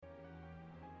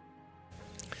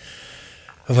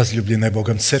Возлюбленная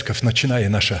Богом Церковь, начиная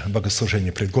наше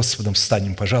богослужение пред Господом,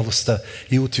 встанем, пожалуйста,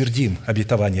 и утвердим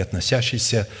обетование,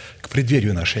 относящееся к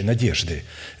преддверию нашей надежды,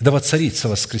 да воцарится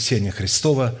воскресение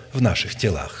Христова в наших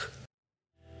телах.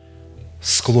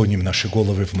 Склоним наши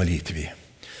головы в молитве.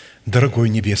 Дорогой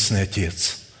Небесный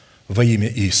Отец, во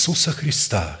имя Иисуса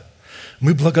Христа,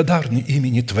 мы благодарны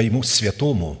имени Твоему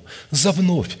Святому за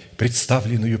вновь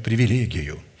представленную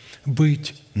привилегию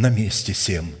быть на месте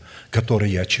сем,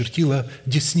 которое очертила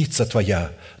десница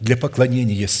Твоя для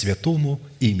поклонения святому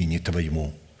имени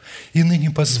Твоему. И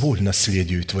ныне позволь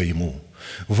наследию Твоему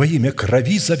во имя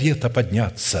крови завета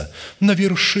подняться на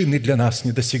вершины для нас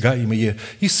недосягаемые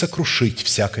и сокрушить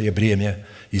всякое бремя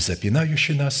и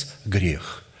запинающий нас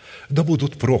грех. Да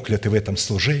будут прокляты в этом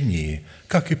служении,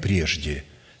 как и прежде,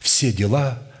 все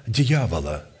дела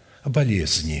дьявола,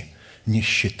 болезни,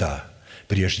 нищета,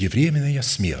 преждевременная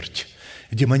смерть,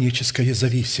 демоническая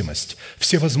зависимость,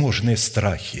 всевозможные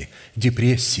страхи,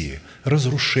 депрессии,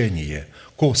 разрушение,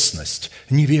 косность,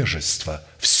 невежество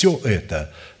 – все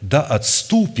это да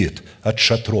отступит от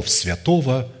шатров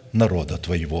святого народа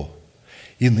Твоего.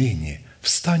 И ныне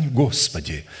встань,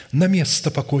 Господи, на место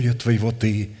покоя Твоего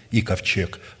Ты и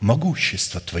ковчег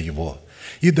могущества Твоего,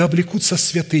 и да облекутся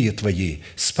святые Твои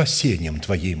спасением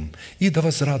Твоим, и да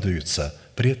возрадуются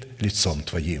пред лицом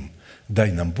Твоим.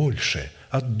 Дай нам больше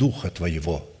от Духа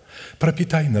Твоего.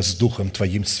 Пропитай нас Духом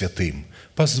Твоим святым.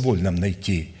 Позволь нам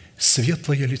найти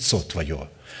светлое лицо Твое.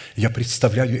 Я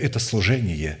представляю это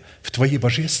служение в Твои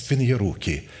божественные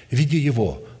руки. Веди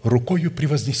его рукою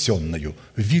превознесенную,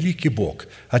 великий Бог,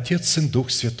 Отец, Сын,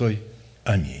 Дух Святой.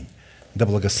 Аминь. Да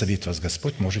благословит вас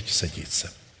Господь, можете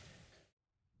садиться.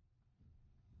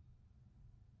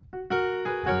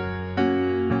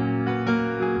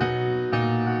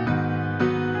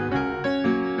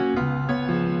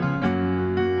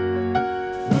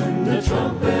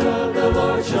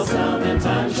 Shall sound and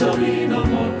time shall be no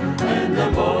more, and the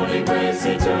morning breaks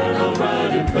eternal,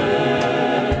 bright and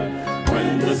fair.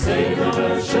 When the saved of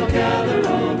earth shall gather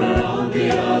over on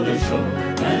the other shore,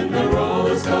 and the roll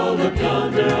is called up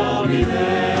yonder, I'll be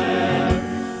there.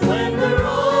 When the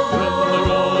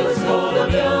roll is called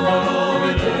up yonder, I'll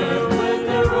be there. When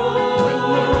the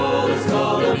roll is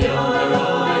called up yonder,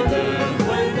 I'll be there.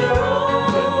 When the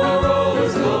roll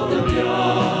is called up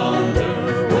yonder,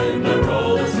 when the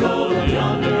roll is called up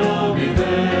yonder, I'll be there.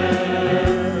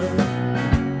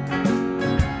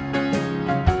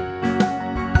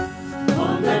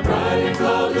 On that bright and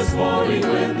cloudless morning,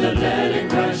 when the dead in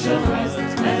Christ shall rise,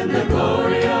 and the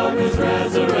glory of His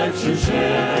resurrection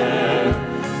share,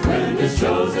 when His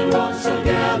chosen ones shall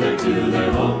gather to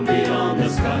their home beyond the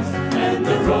skies, and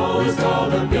the roll is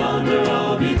called up yonder,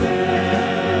 I'll be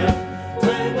there.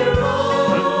 When the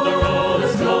roll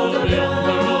is called up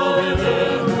yonder, I'll be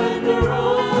there. When the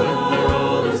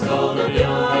roll is called up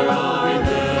yonder, I'll be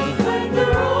there. When the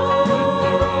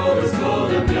roll is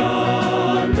called up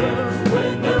yonder,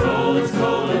 when the roll is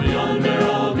called up yonder,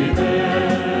 I'll be there.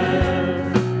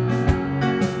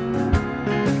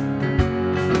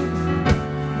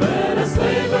 Let us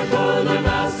labor for the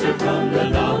Master from the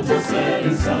dawn till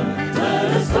setting sun.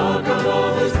 Let us talk of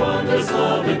all His wondrous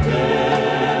love and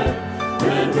care.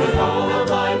 When all of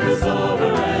life is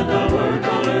over and our work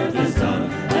on earth is done,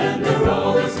 and the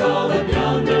roll is called up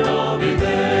yonder, I'll be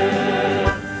there.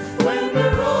 When the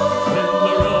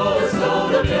roll is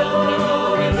called up yonder,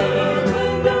 I'll be there.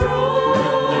 When the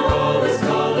roll is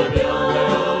called up yonder,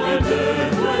 I'll be there.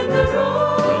 When the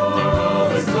roll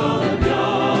is called up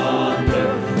yonder,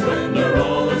 when the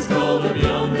roll is called up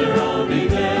yonder, I'll be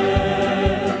there.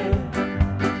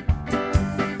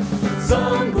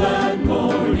 Some glad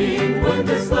morning when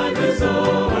this life is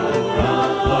over,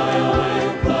 I'll fly away,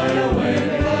 fly away,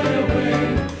 fly away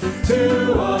to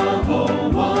a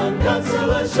home on God's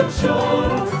celestial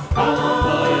shore. I'll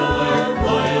fly away,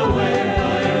 fly away,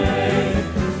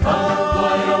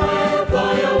 fly away. I'll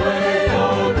fly away,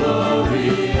 oh glory.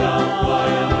 I'll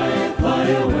fly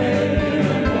away in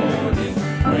the morning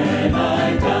when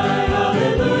I die.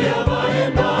 Hallelujah, by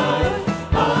and by.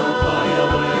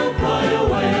 I'll fly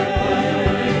away,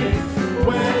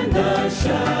 when the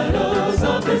shadows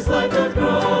of this life have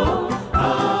grown.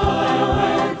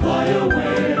 I'll fly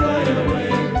away, fly away.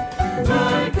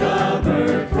 Like a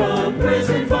bird from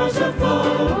prison far shall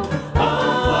flow.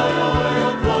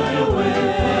 I'll fly away.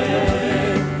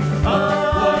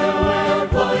 I'll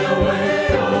fly away,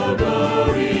 oh glory.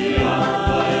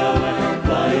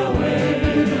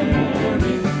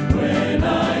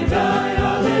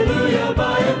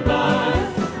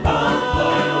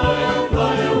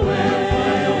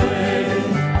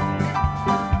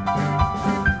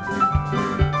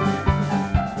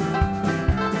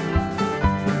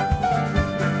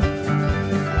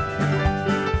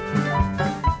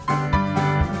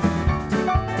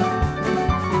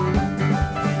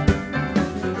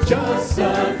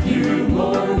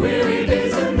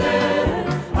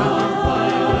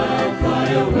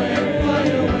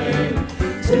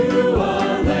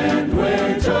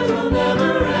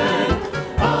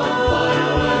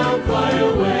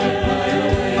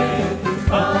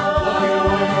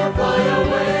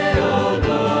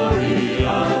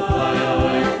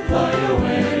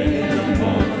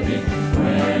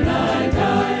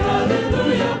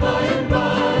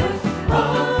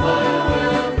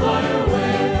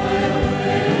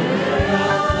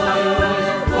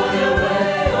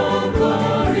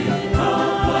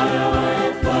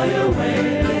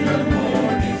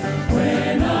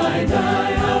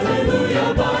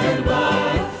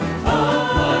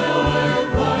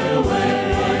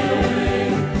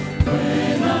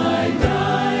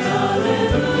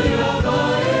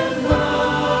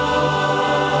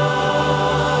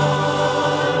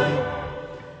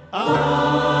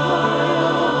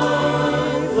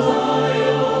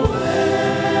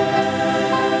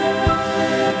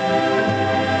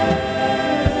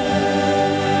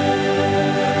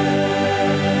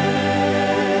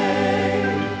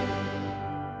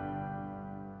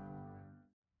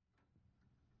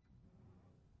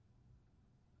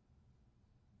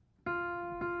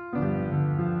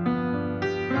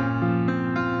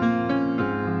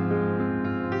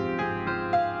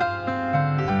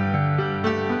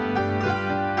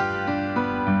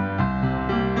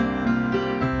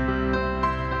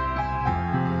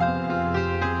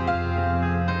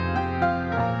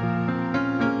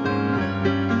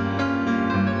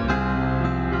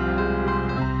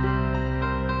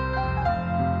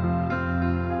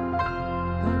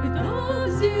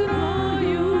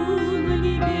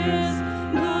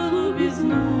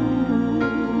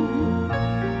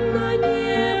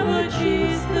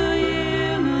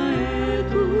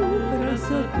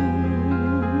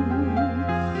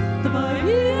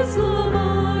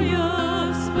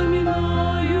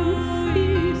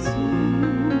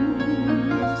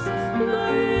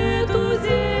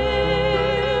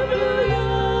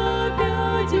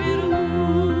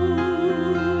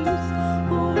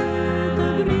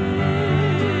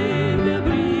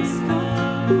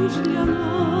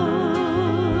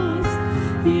 нас,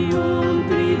 и Он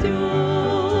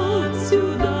придет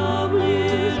сюда в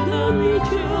нежданный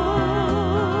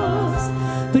час.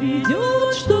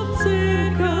 Придет, чтоб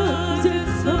церковь взять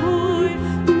с собой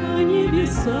на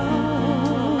небеса.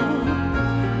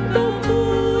 Там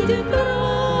будет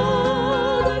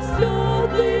радость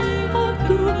отдых от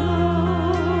труда.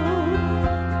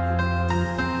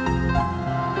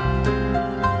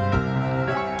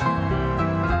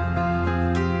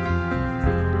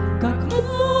 Как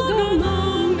много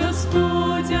нам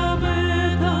Господь об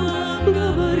этом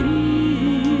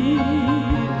говорит,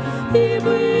 и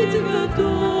быть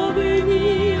готовыми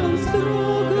Он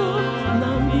строго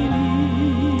нам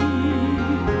велит.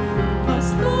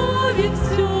 Оставить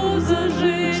все,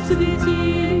 зажечь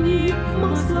светильник,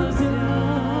 масло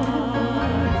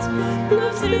взять,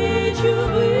 навстречу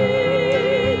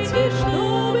выйти,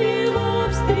 чтоб Его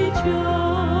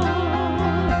встречать.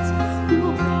 Но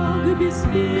как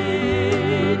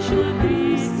беспечно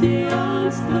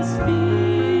христианство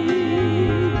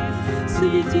спит,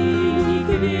 светильник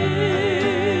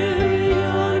веры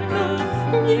ярко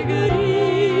не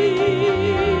горит,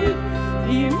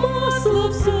 и масло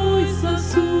в свой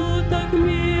сосуд так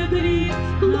медлит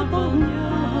наполнять.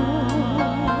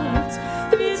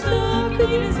 Ведь так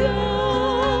нельзя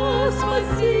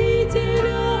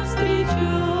Спасителя встречать.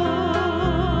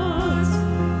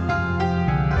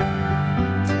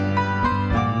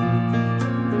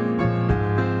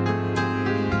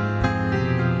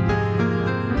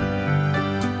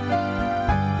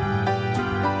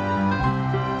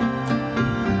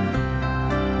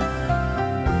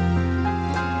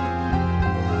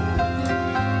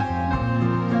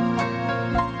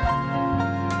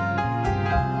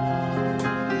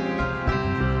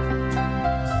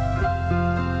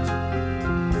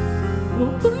 О,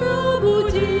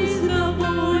 пробудись,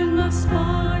 довольно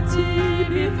спать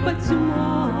тебе в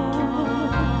потьмах.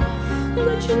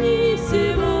 Начни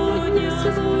сегодня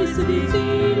свой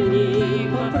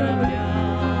светильник поправлять.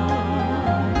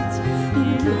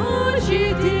 Иначе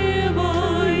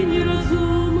девой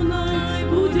неразумной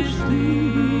будешь ты,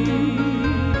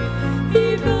 и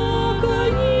как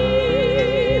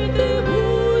они ты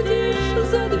будешь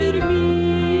за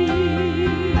дверьми.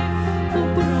 О,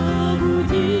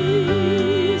 пробудись,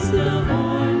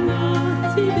 довольно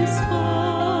тебе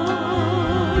спать,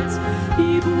 и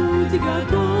будь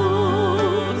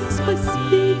готов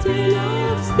Спасителя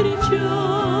встречать.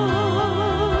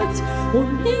 Он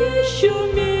еще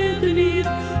медлит,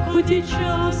 хоть и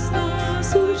часто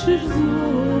слышишь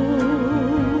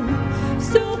зов.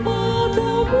 Все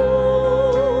потому,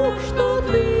 что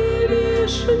ты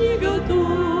лишь не готов.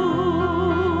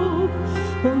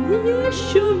 Он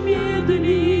еще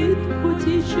медлит, хоть и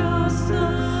часто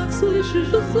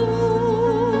слышишь зов.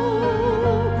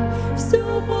 Все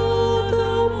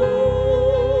потому,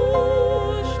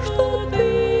 что ты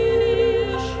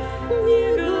лишь не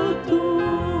готов.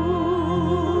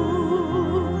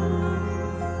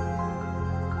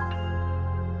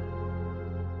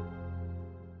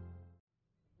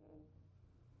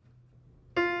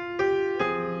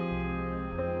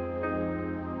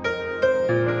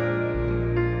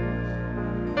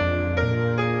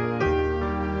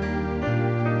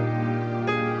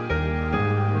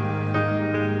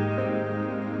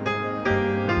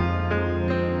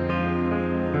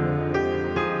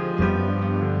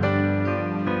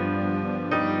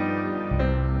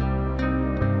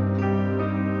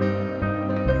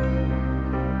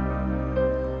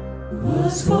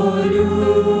 Восхвалю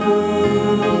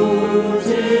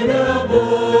Тебя,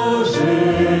 Боже,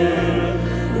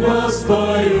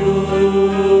 воспою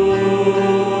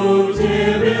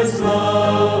Тебе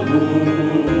славу,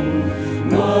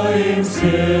 моим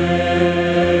сердцем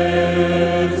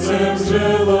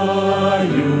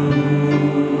желаю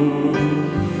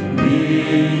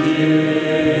видеть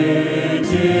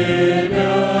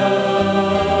Тебя.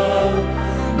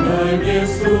 Дай мне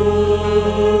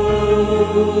слух,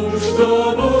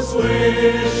 чтоб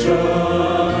услышать,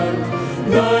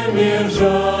 дай мне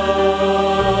жажду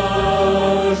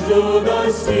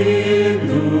достигнуть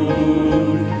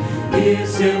и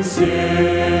всем сердцем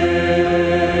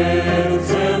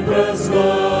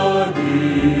прославить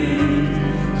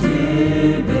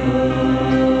Тебя.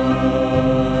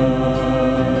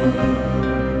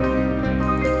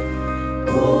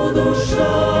 О,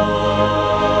 душа,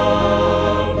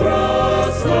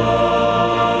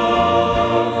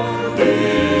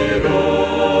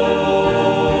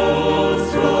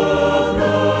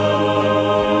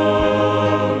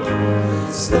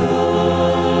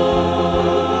 Стань,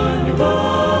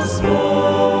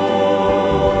 Господь.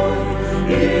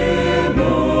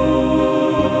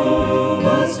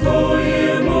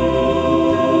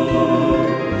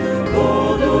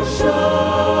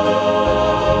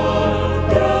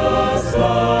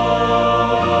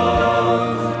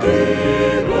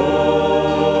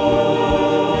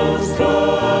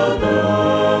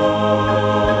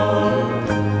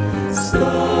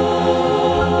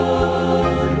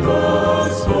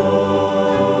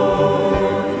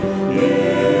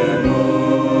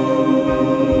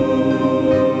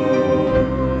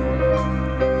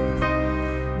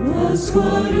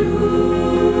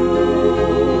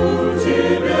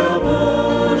 Тебя,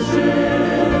 Боже,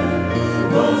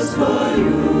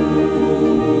 воспою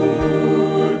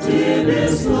Тебе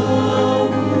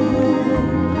славу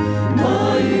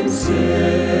моим сердцем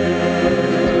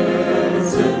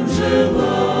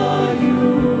желаю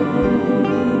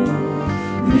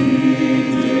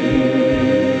видеть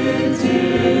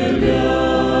Тебя.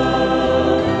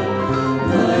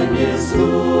 Дай мне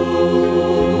слух,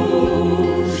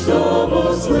 чтоб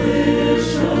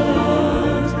услышать,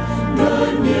 дай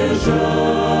мне жажду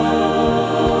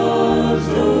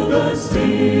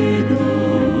достигнуть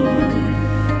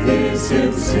и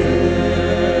всем сердцем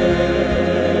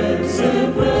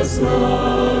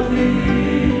прославить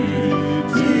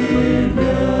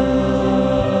Тебя.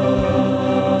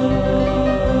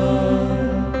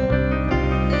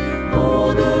 О,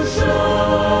 душа,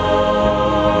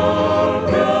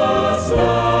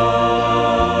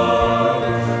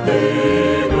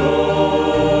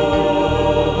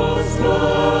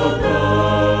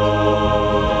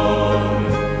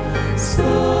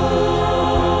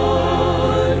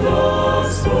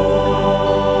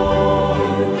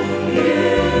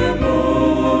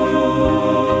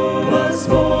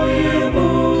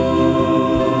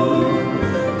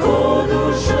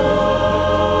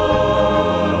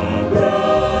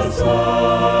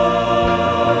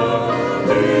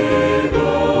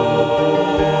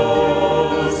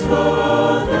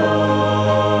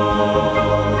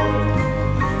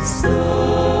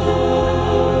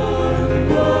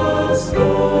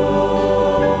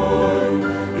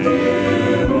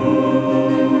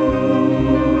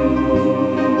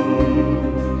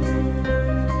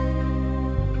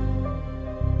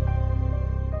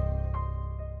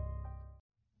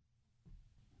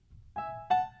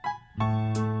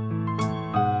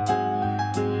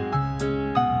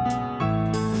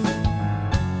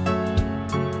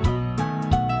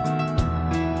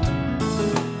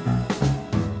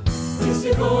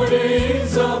 если горе и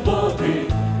заботы,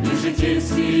 и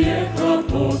житейские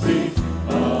хлопоты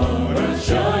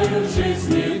омрачают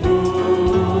жизни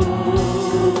путь,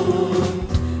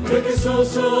 к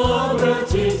Иисусу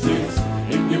обратитесь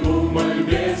и к Нему в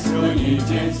мольбе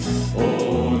склонитесь,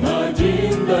 Он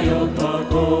один дает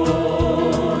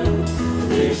покой.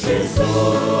 Лишь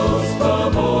Иисус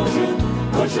поможет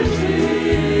вашей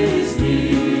жизни,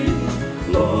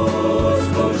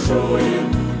 пусть бушует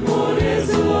море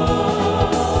зла.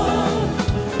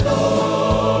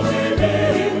 Но мы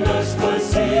верим, наш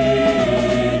Спаситель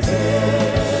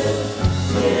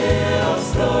не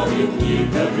оставит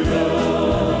никогда.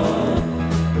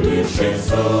 Лишь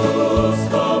Иисус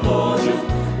поможет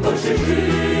вашей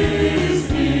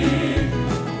жизни,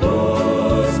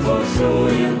 пусть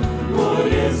бушует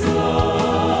море зла.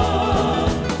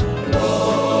 Но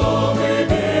мы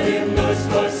верим, наш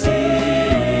Спаситель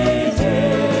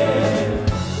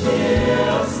не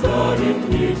оставит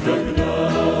никогда.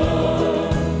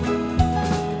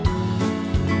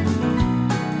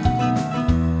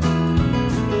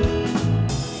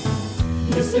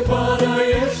 Если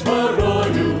падаешь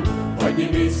порою,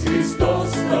 поднимись, Христос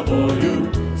с тобою,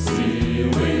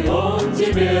 силы Он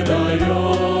тебе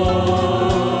дает.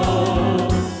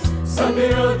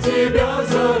 Соберет тебя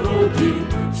за руки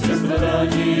через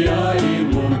страдания и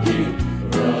муки,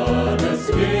 в радость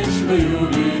вечную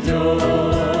ведет.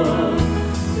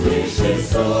 Лишь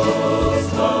Иисус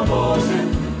поможет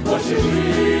вашей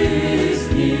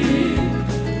жизни,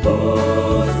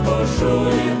 пусть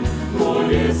бушует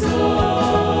море зла.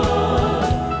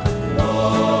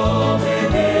 Но мы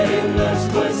верим, наш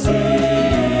Спаситель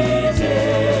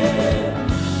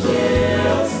не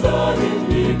оставит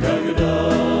никогда.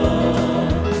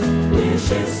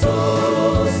 Лишь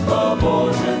Иисус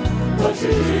поможет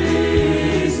вашей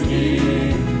жизни,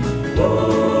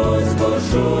 пусть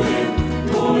бушует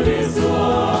море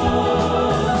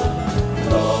зла.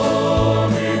 Но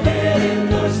мы верим,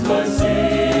 наш Спаситель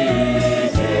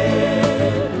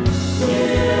не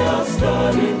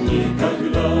оставит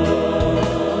никогда.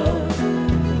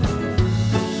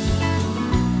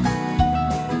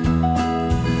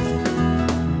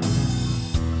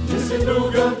 Если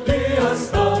друга ты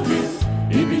оставлен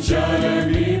и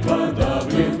печалями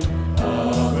подавлен,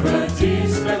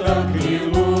 обратись тогда к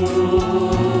Нему.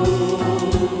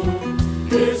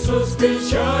 Иисус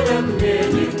печаль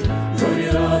отменит, горе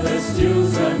радостью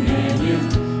заменит,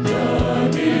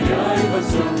 доверяй во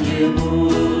всем Ему.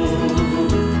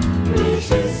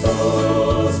 Лишь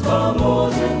Иисус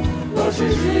поможет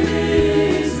вашей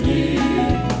жизни,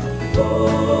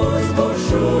 пусть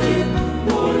бушует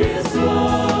море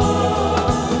зла.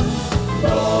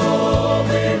 Но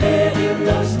мы верим,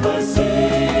 наш Спаситель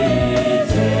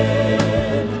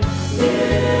не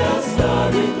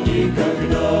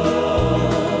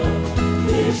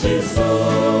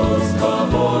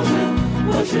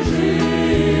речи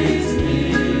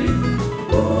жизни,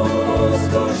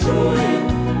 воскушует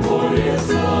море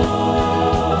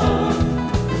зла.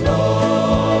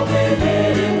 Новый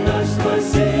верен наш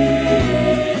Спаситель,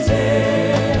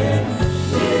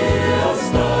 не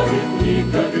оставит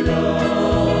никогда,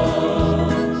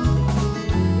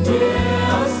 не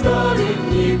оставит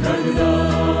никогда,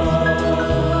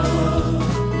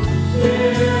 не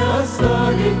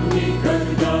оставит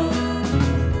никогда.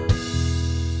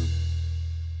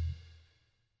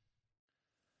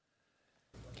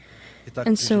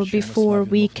 And so, before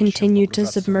we continue to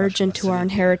submerge into our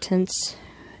inheritance,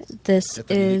 this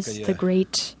is the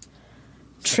great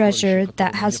treasure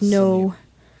that has no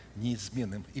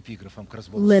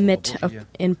limit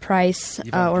in price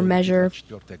or measure.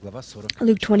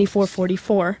 Luke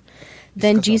 24:44.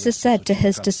 Then Jesus said to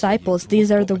his disciples,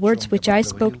 "These are the words which I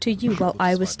spoke to you while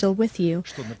I was still with you,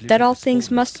 that all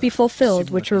things must be fulfilled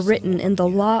which were written in the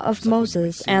law of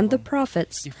Moses and the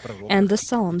prophets and the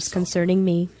Psalms concerning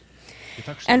me."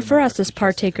 And for us as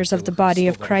partakers of the body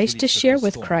of Christ to share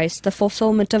with Christ the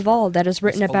fulfillment of all that is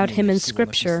written about him in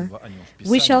Scripture,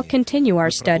 we shall continue our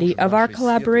study of our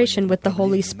collaboration with the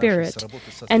Holy Spirit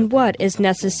and what is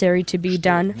necessary to be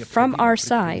done from our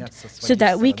side so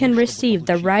that we can receive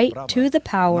the right to the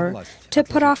power to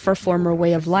put off our former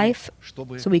way of life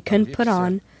so we can put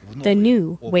on the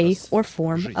new way or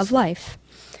form of life.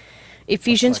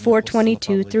 Ephesians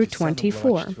 4:22 through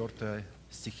 24.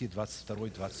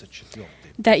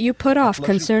 That you put off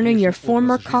concerning your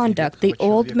former conduct the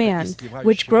old man,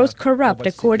 which grows corrupt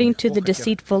according to the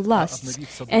deceitful lusts,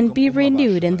 and be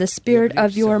renewed in the spirit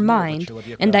of your mind,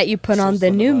 and that you put on the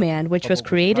new man, which was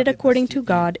created according to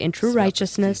God in true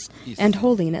righteousness and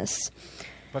holiness.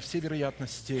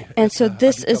 And so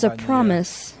this is a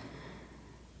promise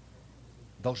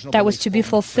that was to be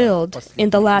fulfilled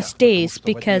in the last days,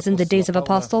 because in the days of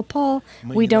Apostle Paul,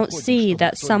 we don't see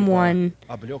that someone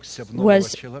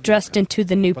was dressed into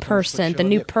the new person. The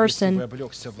new person,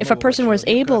 if a person was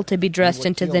able to be dressed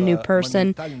into the new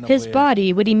person, his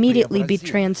body would immediately be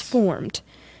transformed.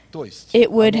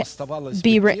 It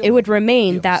would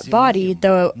remain that body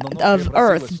of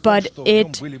earth, but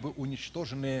it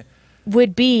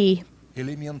would be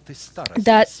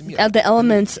that the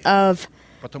elements of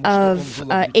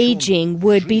aging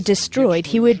would be destroyed.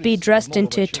 He would be dressed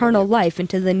into eternal life,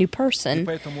 into the new person.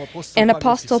 And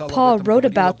Apostle Paul wrote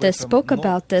about this, spoke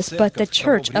about this, but the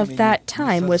church of that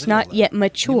time was not yet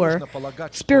mature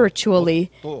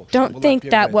spiritually. Don't think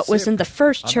that what was in the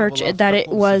first church, that it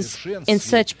was in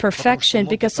such perfection,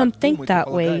 because some think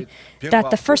that way, that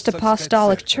the first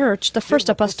apostolic church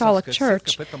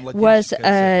was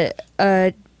a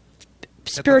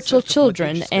spiritual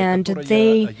children, and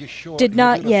they did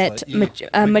not yet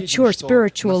mature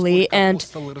spiritually, and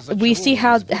we see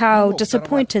how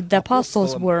disappointed the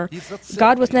apostles were.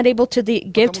 God was not able to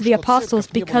give to the apostles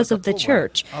because of the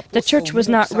church. The church was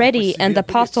not ready, and the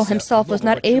apostle himself was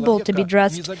not able to be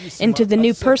dressed into the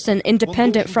new person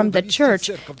independent from the church.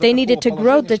 They needed to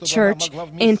grow the church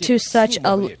into such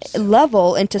a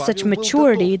level, into such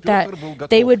maturity, that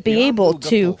they would be able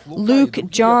to. Luke,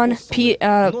 John,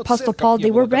 Apostle Paul, they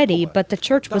were ready, but the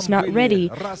church was not ready.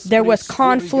 There was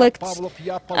conflicts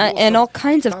and all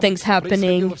kinds of things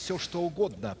happening,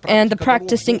 and the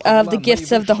practicing of the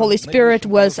gifts of the Holy Spirit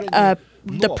was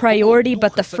the priority,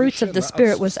 but the fruits of the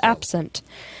Spirit was absent.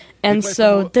 And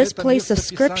so this place of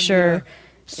Scripture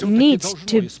needs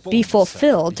to be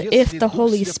fulfilled. If the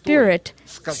Holy Spirit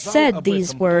said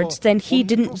these words, then He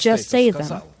didn't just say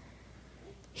them.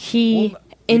 He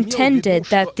intended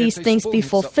that these things be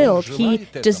fulfilled. He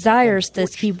desires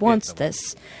this. He wants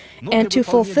this. And to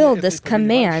fulfill this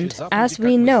command, as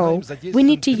we know, we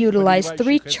need to utilize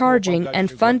three charging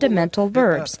and fundamental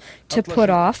verbs: to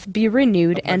put off, be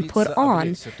renewed, and put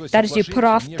on. That is, you put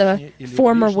off the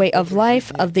former way of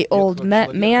life, of the old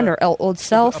man or old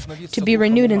self, to be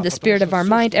renewed in the spirit of our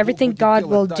mind. Everything God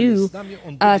will do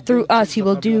through us, He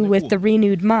will do with the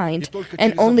renewed mind.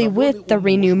 And only with the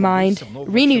renewed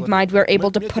mind, we're able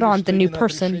to put on the new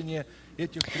person.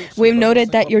 We've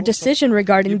noted that your decision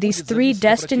regarding these three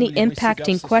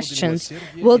destiny-impacting questions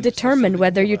will determine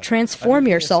whether you transform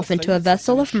yourself into a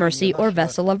vessel of mercy or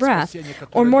vessel of wrath,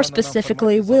 or more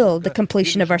specifically, will the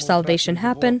completion of our salvation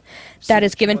happen, that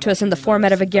is given to us in the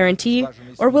format of a guarantee,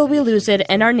 or will we lose it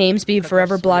and our names be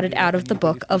forever blotted out of the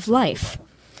book of life?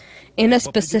 In a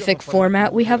specific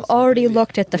format, we have already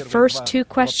looked at the first two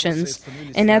questions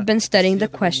and have been studying the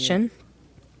question,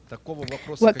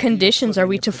 What conditions are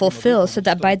we to fulfill so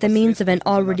that by the means of an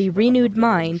already renewed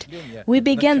mind, we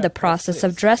begin the process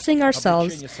of dressing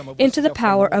ourselves into the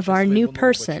power of our new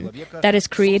person that is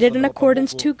created in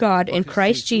accordance to God in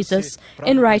Christ Jesus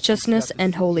in righteousness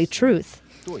and holy truth?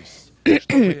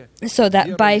 So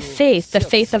that by faith, the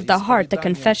faith of the heart, the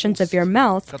confessions of your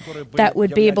mouth, that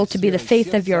would be able to be the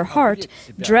faith of your heart,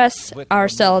 dress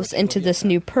ourselves into this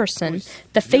new person.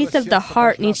 The faith of the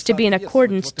heart needs to be in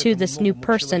accordance to this new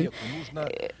person.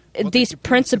 These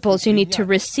principles you need to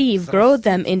receive, grow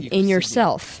them in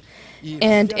yourself.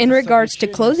 And in regards to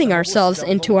clothing ourselves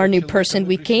into our new person,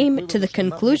 we came to the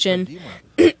conclusion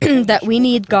that we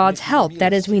need God's help,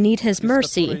 that is, we need His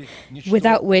mercy,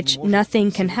 without which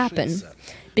nothing can happen.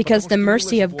 Because the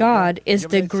mercy of God is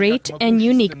the great and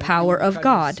unique power of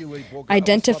God,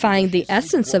 identifying the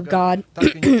essence of God,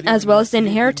 as well as the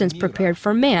inheritance prepared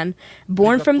for man,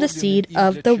 born from the seed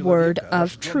of the word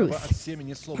of truth.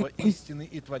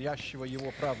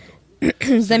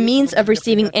 The means of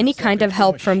receiving any kind of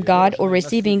help from God or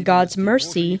receiving God's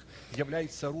mercy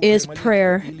is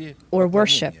prayer or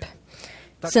worship.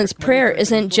 Since prayer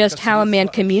isn't just how a man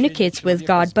communicates with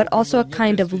God, but also a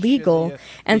kind of legal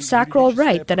and sacral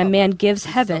right that a man gives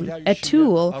heaven, a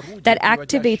tool that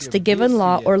activates the given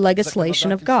law or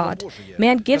legislation of God.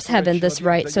 Man gives heaven this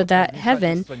right so that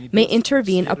heaven may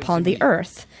intervene upon the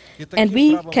earth. And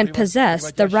we can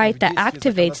possess the right that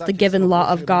activates the given law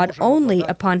of God only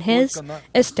upon His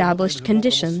established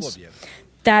conditions.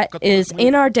 That is,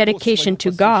 in our dedication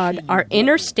to God, our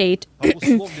inner state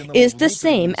is the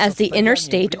same as the inner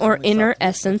state or inner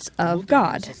essence of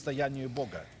God.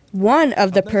 One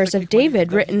of the prayers of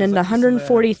David, written in the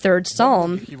 143rd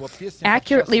Psalm,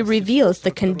 accurately reveals the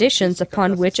conditions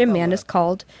upon which a man is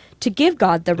called to give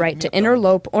God the right to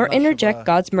interlope or interject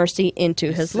God's mercy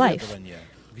into his life.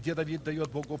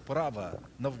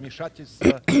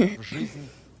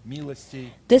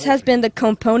 This has been the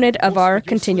component of our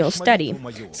continual study.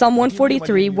 Psalm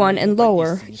 143, 1 and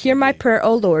lower. Hear my prayer,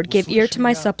 O Lord, give ear to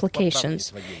my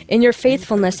supplications. In your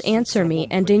faithfulness answer me,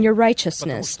 and in your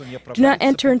righteousness. Do not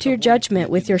enter into your judgment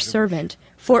with your servant.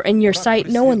 For in your sight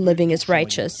no one living is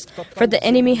righteous. For the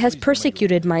enemy has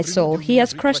persecuted my soul. He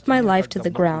has crushed my life to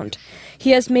the ground. He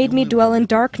has made me dwell in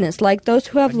darkness like those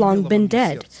who have long been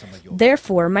dead.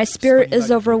 Therefore, my spirit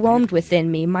is overwhelmed within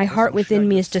me. My heart within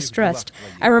me is distressed.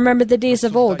 I remember the days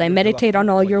of old. I meditate on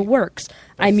all your works.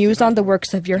 I muse on the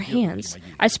works of your hands.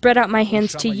 I spread out my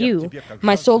hands to you.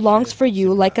 My soul longs for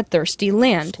you like a thirsty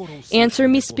land. Answer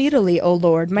me speedily, O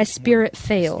Lord. My spirit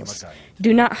fails.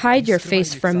 Do not hide your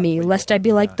face from me, lest I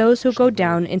be like those who go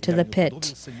down into the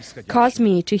pit. Cause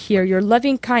me to hear your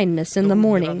loving kindness in the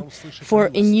morning, for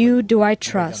in you do I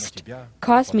trust.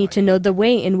 Cause me to know the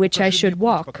way in which I should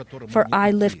walk, for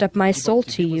I lift up my soul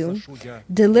to you.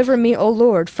 Deliver me, O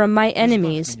Lord, from my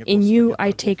enemies. In you I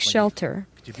take shelter.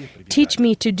 Teach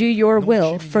me to do your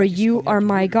will, for you are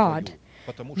my God.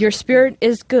 Your spirit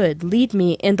is good. Lead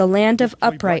me in the land of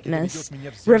uprightness.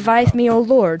 Revive me, O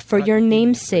Lord, for your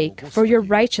name's sake, for your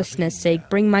righteousness' sake,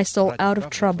 bring my soul out of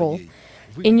trouble.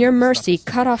 In your mercy,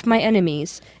 cut off my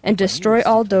enemies, and destroy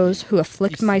all those who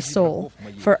afflict my soul,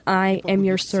 for I am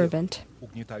your servant.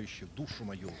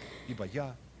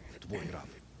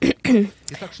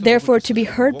 Therefore, to be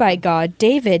heard by God,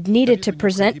 David needed to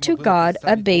present to God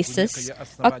a basis,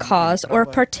 a cause, or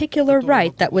a particular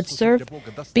right that would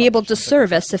be able to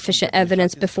serve as sufficient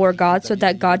evidence before God so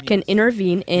that God can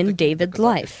intervene in David's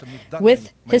life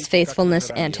with his faithfulness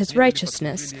and his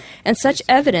righteousness. And such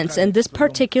evidence in this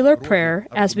particular prayer,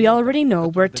 as we already know,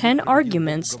 were 10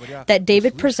 arguments that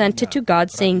David presented to God,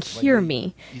 saying, Hear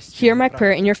me. Hear my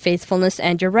prayer in your faithfulness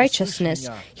and your righteousness.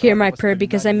 Hear my prayer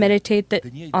because I meditate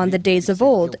on the days of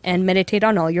old and meditate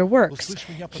on all your works.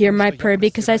 Hear my prayer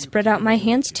because I spread out my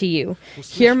hands to you.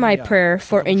 Hear my prayer,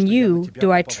 for in you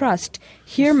do I trust.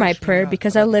 Hear my prayer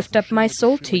because I lift up my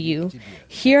soul to you.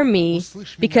 Hear me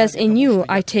because in you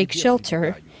I take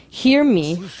shelter. Hear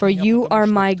me, for you are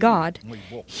my God.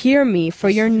 Hear me for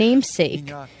your name's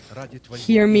sake.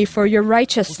 Hear me for your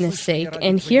righteousness' sake,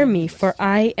 and hear me, for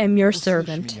I am your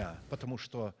servant.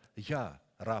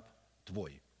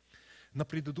 In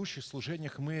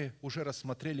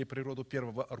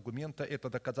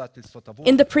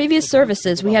the previous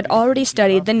services, we had already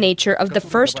studied the nature of the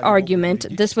first argument.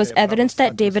 This was evidence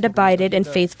that David abided in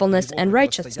faithfulness and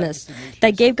righteousness,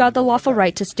 that gave God the lawful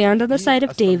right to stand on the side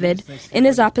of David in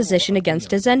his opposition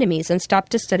against his enemies, and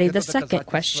stopped to study the second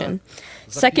question.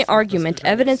 Second argument,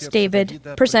 evidence David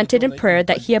presented in prayer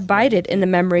that he abided in the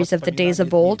memories of the days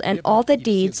of old and all the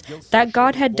deeds that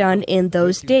God had done in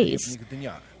those days.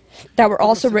 that were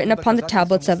also written upon the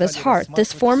tablets of his heart.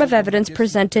 This form of evidence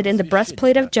presented in the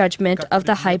breastplate of judgment of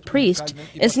the high priest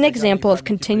is an example of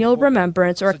continual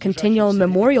remembrance or a continual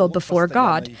memorial before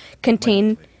God,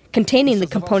 containing the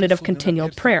component of continual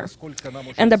prayer.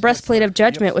 And the breastplate of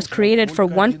judgment was created for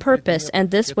one purpose,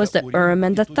 and this was the Urim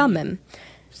and the Thummim.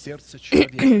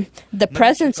 The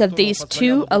presence of these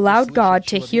two allowed God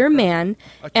to hear man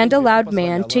and allowed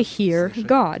man to hear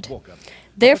God.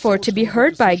 Therefore, to be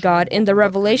heard by God in the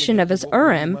revelation of his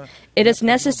Urim, it is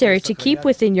necessary to keep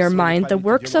within your mind the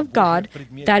works of God,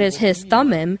 that is his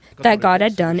Thummim, that God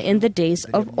had done in the days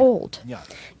of old.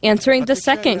 Answering the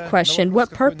second question, what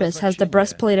purpose has the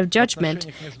breastplate of judgment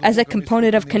as a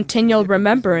component of continual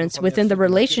remembrance within the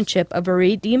relationship of a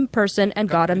redeemed person and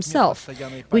God himself?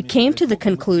 We came to the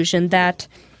conclusion that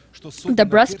the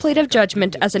breastplate of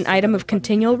judgment as an item of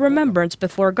continual remembrance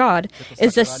before God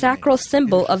is the sacral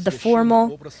symbol of the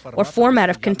formal or format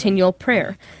of continual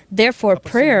prayer. Therefore,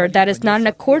 prayer that is not in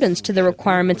accordance to the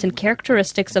requirements and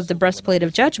characteristics of the breastplate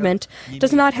of judgment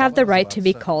does not have the right to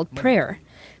be called prayer.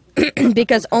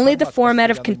 Because only the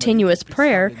format of continuous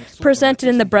prayer presented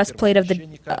in the breastplate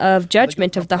of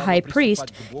judgment of the high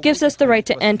priest gives us the right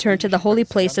to enter into the holy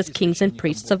place as kings and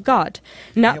priests of God.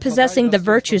 Not possessing the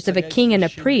virtues of a king and a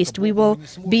priest, we will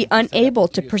be unable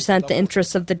to present the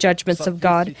interests of the judgments of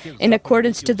God in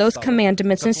accordance to those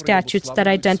commandments and statutes that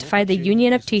identify the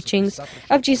union of teachings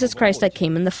of Jesus Christ that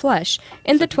came in the flesh,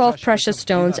 in the 12 precious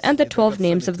stones and the 12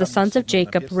 names of the sons of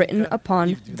Jacob written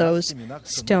upon those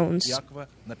stones.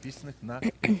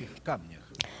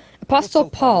 Apostle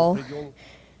Paul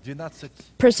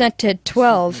presented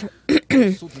 12,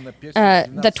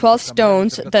 the 12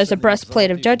 stones. There's a breastplate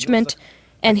of judgment,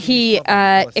 and he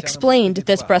explained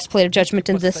this breastplate of judgment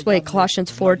in this way,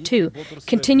 Colossians 4:2.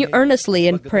 Continue earnestly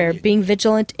in prayer, being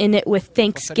vigilant in it with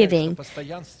thanksgiving.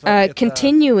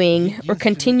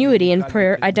 Continuity in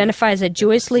prayer identifies a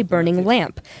joyously burning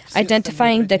lamp,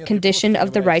 identifying the condition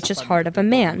of the righteous heart of a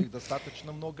man.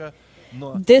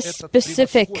 This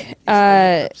specific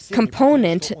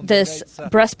component, this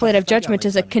breastplate of judgment,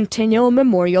 is a continual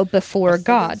memorial before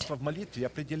God,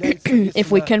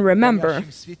 if we can remember.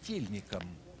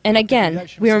 And again,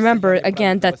 we remember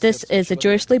again that this is a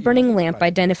joyously burning lamp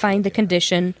identifying the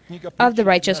condition of the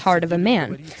righteous heart of a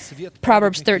man.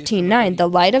 Proverbs 13:9, the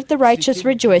light of the righteous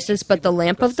rejoices, but the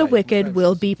lamp of the wicked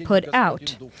will be put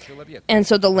out. And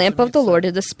so the lamp of the Lord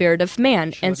is the spirit of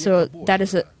man, and so that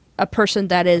is a person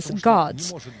that is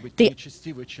God's. The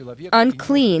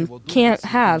unclean can't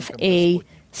have a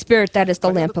spirit that is the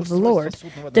lamp of the Lord.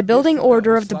 The building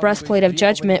order of the breastplate of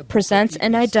judgment presents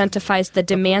and identifies the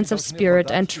demands of spirit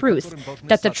and truth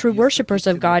that the true worshippers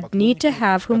of God need to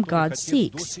have whom God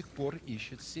seeks.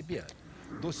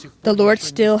 The Lord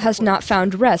still has not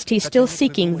found rest. He's still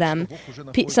seeking them.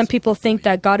 Some people think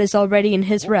that God is already in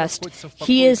his rest.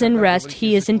 He is in rest.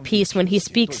 He is in peace when he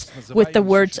speaks with the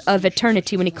words of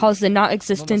eternity, when he calls the not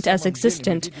existent as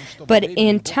existent. But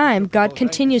in time, God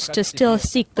continues to still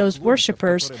seek those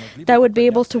worshipers that would be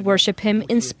able to worship him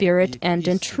in spirit and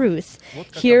in truth.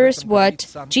 Here's what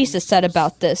Jesus said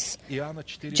about this.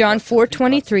 John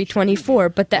 4:23-24,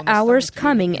 but the hour is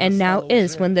coming and now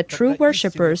is when the true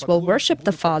worshipers will worship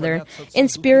the Father in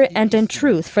spirit and in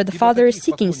truth, for the Father is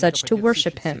seeking such to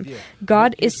worship him.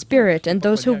 God is spirit, and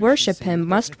those who worship him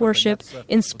must worship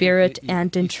in spirit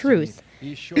and in truth.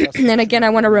 And again, I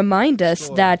want to remind us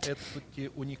that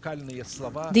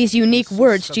these unique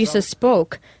words Jesus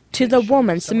spoke to the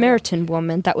Samaritan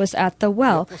woman that was at the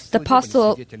well. The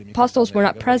apostles were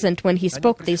not present when he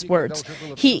spoke these words.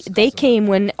 They came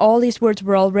when all these words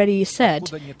were already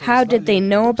said. How did they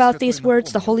know about these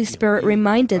words? The Holy Spirit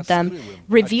reminded them,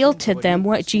 revealed to them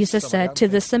what Jesus said to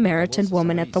the Samaritan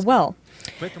woman at the well.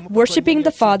 Worshipping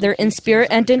the Father in spirit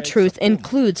and in truth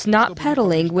includes not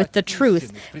peddling with the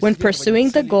truth when pursuing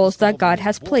the goals that God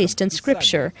has placed in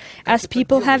Scripture, as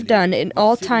people have done in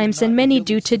all times and many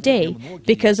do today,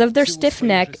 because of their stiff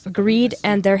neck, greed,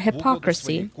 and their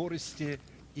hypocrisy.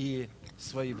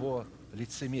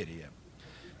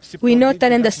 We note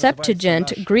that in the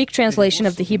Septuagint, Greek translation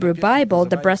of the Hebrew Bible,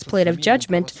 the breastplate of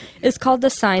judgment is called the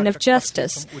sign of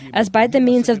justice, as by the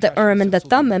means of the Urim and the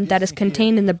Thummim that is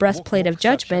contained in the breastplate of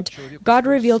judgment, God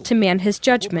revealed to man his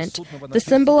judgment. The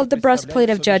symbol of the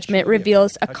breastplate of judgment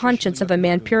reveals a conscience of a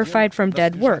man purified from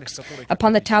dead works,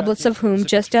 upon the tablets of whom,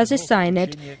 just as is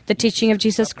signed, the teaching of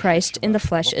Jesus Christ in the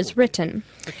flesh is written.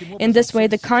 In this way,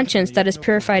 the conscience that is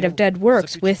purified of dead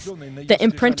works, with the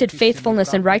imprinted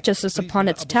faithfulness and righteousness upon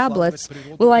its tablets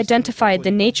will identify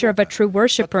the nature of a true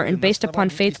worshiper, and based upon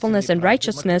faithfulness and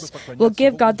righteousness will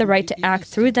give God the right to act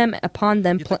through them upon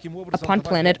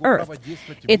planet Earth.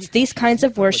 It's these kinds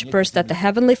of worshipers that the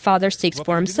Heavenly Father seeks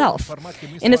for Himself.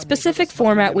 In a specific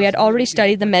format, we had already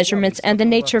studied the measurements and the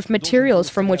nature of materials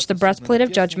from which the breastplate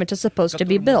of judgment is supposed to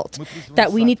be built,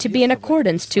 that we need to be in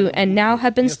accordance to, and now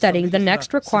have been studying the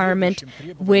next requirement,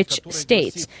 which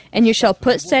states, "And you shall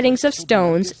put settings of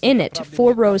stones in it,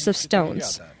 4 rows of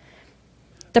stones.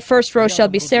 The first row shall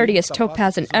be sardius,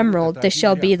 topaz, and emerald. This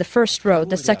shall be the first row.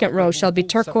 The second row shall be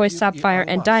turquoise, sapphire,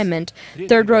 and diamond.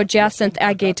 Third row, jacinth,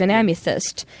 agate, and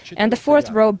amethyst. And the fourth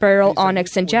row, beryl,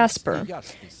 onyx, and jasper.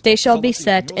 They shall be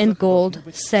set in gold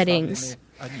settings.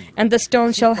 And the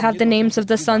stones shall have the names of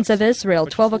the sons of Israel,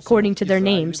 12 according to their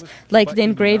names, like the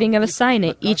engraving of a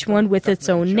signet, each one with its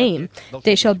own name.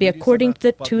 They shall be according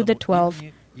to the 12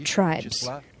 tribes."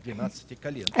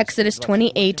 Exodus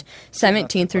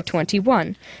 28:17 through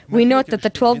 21. We note that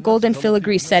the 12 golden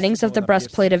filigree settings of the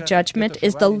breastplate of judgment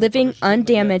is the living,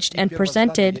 undamaged, and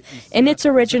presented in its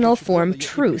original form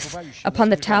truth upon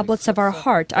the tablets of our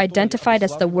heart, identified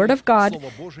as the Word of God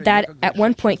that at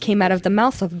one point came out of the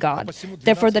mouth of God.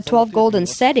 Therefore, the 12 golden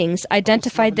settings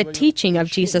identified the teaching of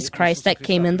Jesus Christ that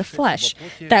came in the flesh,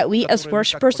 that we as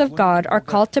worshippers of God are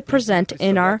called to present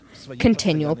in our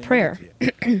continual prayer.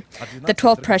 The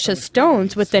 12 precious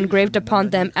stones, with engraved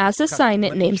upon them as a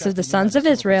signet names of the sons of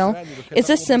Israel, is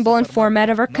a symbol and format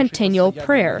of our continual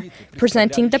prayer,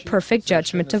 presenting the perfect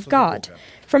judgment of God.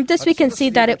 From this we can see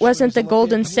that it wasn't the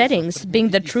golden settings, being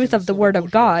the truth of the Word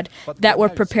of God, that were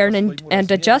prepared and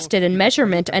adjusted in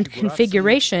measurement and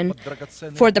configuration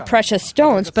for the precious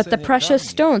stones, but the precious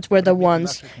stones were the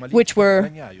ones which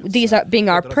were, these being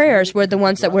our prayers, were the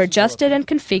ones that were adjusted and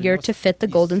configured to fit the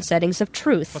golden settings of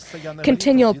truth.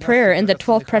 Continual prayer in the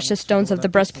 12 precious stones of the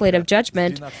breastplate of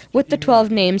judgment with the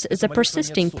 12 names is a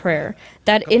persisting prayer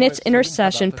that in its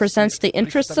intercession presents the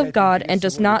interests of God and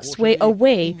does not sway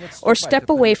away or step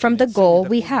away from the goal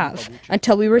we have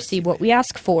until we receive what we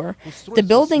ask for. The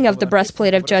building of the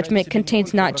breastplate of judgment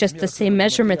contains not just the same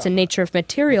measurements and nature of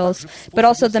materials, but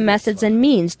also the methods and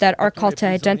means that are called to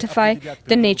identify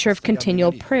the nature of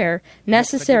continual prayer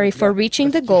necessary for reaching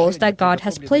the goals that God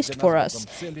has placed for us,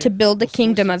 to build the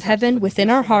kingdom of heaven within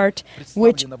our heart,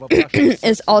 which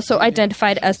is also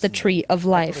identified as the tree of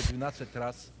life.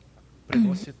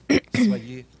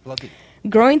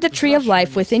 Growing the tree of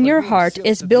life within your heart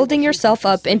is building yourself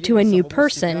up into a new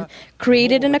person,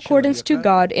 created in accordance to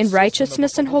God in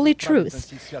righteousness and holy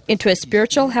truth, into a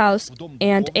spiritual house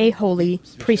and a holy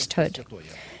priesthood.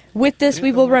 With this,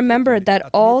 we will remember that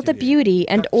all the beauty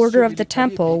and order of the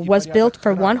temple was built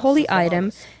for one holy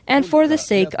item and for the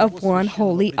sake of one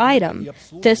holy item.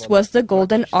 This was the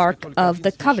golden ark of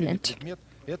the covenant.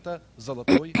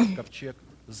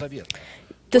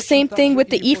 The same thing with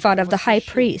the ephod of the high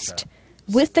priest,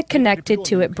 with the connected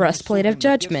to it breastplate of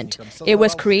judgment. It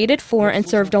was created for and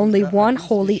served only one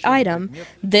holy item.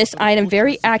 This item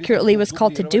very accurately was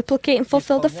called to duplicate and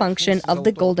fulfill the function of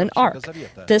the golden ark.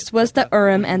 This was the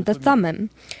Urim and the Thummim.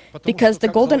 Because the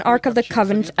golden ark of the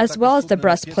covenant as well as the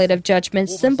breastplate of judgment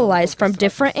symbolize from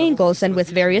different angles and with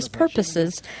various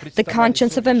purposes the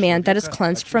conscience of a man that is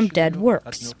cleansed from dead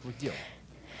works.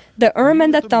 The Urim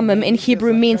and the Thummim in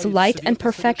Hebrew means light and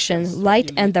perfection,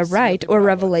 light and the right, or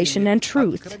revelation and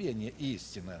truth.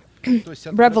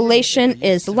 Revelation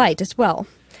is light as well.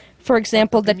 For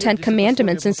example, the 10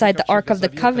 Commandments inside the Ark of the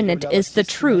Covenant is the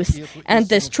truth, and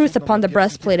this truth upon the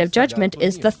breastplate of judgment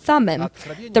is the Thummim.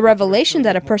 The revelation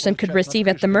that a person could receive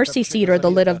at the mercy seat or the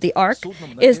lid of the Ark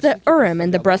is the Urim in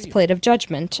the breastplate of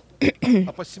judgment.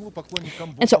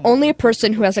 And so only a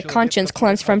person who has a conscience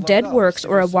cleansed from dead works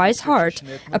or a wise heart,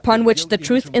 upon which the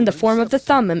truth in the form of the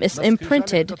Thummim is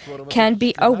imprinted, can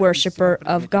be a worshipper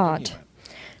of God.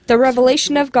 The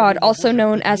revelation of God, also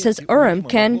known as His Urim,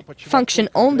 can function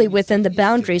only within the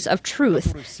boundaries of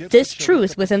truth. This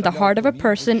truth within the heart of a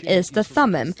person is the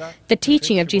Thummim, the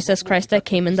teaching of Jesus Christ that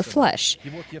came in the flesh.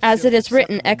 As it is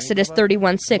written, Exodus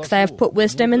 31:6, I have put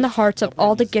wisdom in the hearts of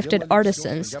all the gifted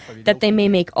artisans, that they may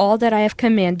make all that I have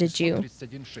commanded you.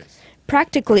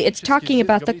 Practically, it's talking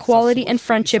about the quality and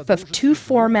friendship of two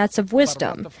formats of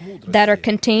wisdom that are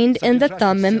contained in the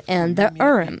Thummim and the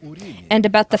Urim, and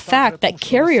about the fact that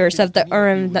carriers of the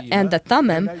Urim and the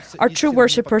Thummim are true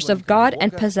worshippers of God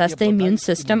and possess the immune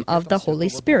system of the Holy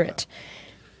Spirit.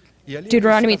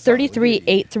 Deuteronomy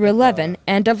 33:8-11,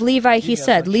 and of Levi he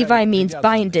said, Levi means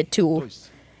binded to,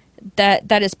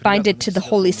 that is binded to the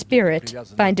Holy Spirit,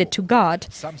 binded to God.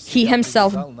 He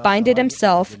himself binded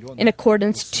himself in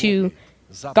accordance to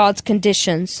God's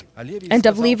conditions. And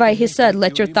of Levi he said,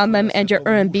 "Let your Thummim and your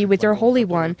Urim be with your Holy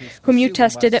One, whom you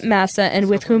tested at Massa, and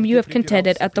with whom you have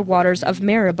contended at the waters of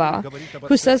Meribah,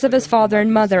 who says of his father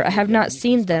and mother, I have not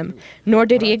seen them, nor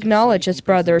did he acknowledge his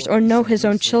brothers, or know his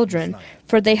own children.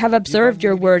 For they have observed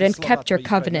your word and kept your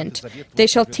covenant. They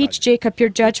shall teach Jacob your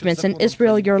judgments and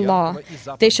Israel your law.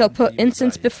 They shall put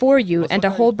incense before you and a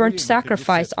whole burnt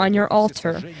sacrifice on your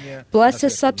altar. Bless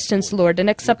his substance, Lord, and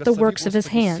accept the works of his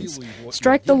hands.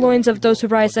 Strike the loins of those who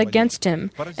rise against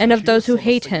him, and of those who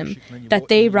hate him, that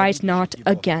they rise not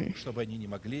again."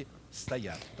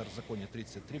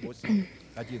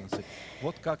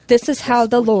 This is how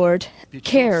the Lord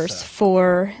cares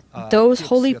for those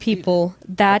holy people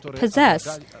that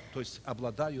possess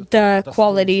the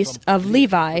qualities of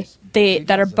Levi,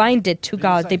 that are binded to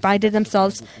God. They binded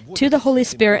themselves to the Holy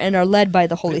Spirit and are led by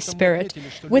the Holy Spirit.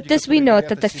 With this we note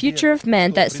that the future of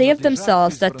men that say of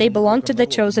themselves that they belong to the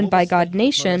chosen by God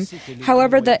nation,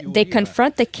 however that they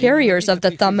confront the carriers of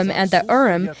the Thummim and the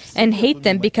Urim and hate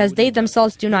them because they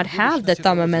themselves do not have the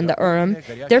Thummim and the Urim,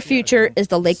 their future is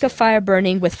the lake of fire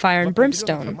burning with fire and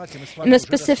brimstone. In a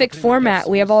specific format,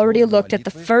 we have already looked at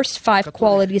the first 5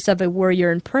 qualities of a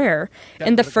warrior in prayer,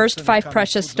 and the first 5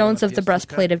 precious stones of the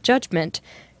breastplate of judgment,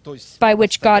 by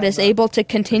which God is able to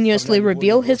continuously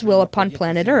reveal His will upon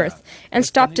planet Earth, and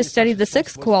stop to study the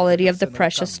 6th quality of the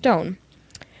precious stone.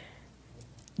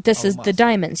 This is the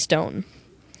diamond stone.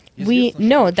 We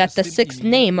know that the 6th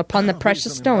name upon the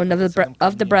precious stone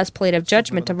of the breastplate of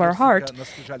judgment of our heart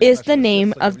is the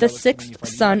name of the 6th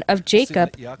son of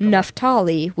Jacob,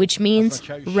 Naphtali, which means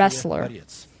wrestler.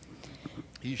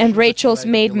 And Rachel's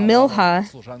maid Milcah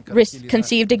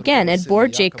conceived again and bore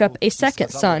Jacob a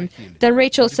 2nd son. Then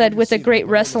Rachel said, "With a great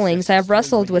wrestlings I have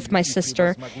wrestled with my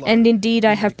sister, and indeed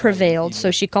I have prevailed."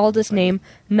 So she called his name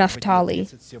Naphtali.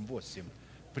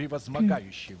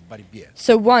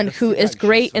 So one who is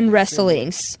great in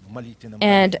wrestlings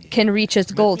and can reach his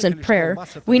goals in prayer.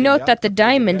 We note that the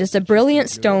diamond is a brilliant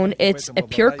stone, it's a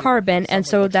pure carbon, and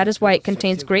so that is why it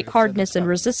contains great hardness and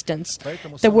resistance.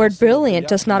 The word brilliant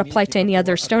does not apply to any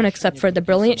other stone except for the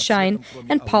brilliant shine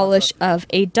and polish of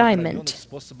a diamond.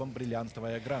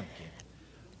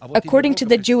 According to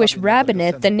the Jewish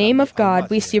rabbinate, the name of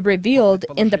God we see revealed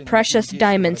in the precious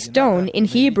diamond stone in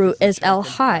Hebrew is El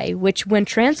Hai, which when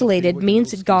translated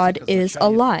means God is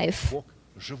alive.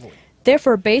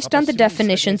 Therefore, based on the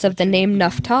definitions of the name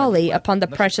Naphtali upon the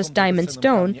precious diamond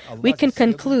stone, we can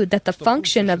conclude that the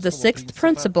function of the 6th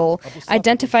principle,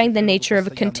 identifying the nature of a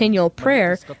continual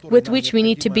prayer, with which we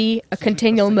need to be a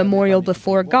continual memorial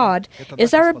before God,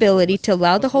 is our ability to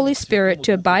allow the Holy Spirit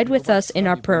to abide with us in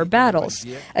our prayer battles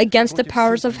against the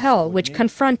powers of hell which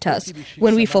confront us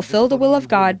when we fulfill the will of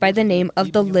God by the name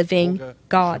of the living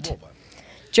God.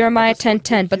 Jeremiah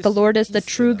 10:10, "But the Lord is the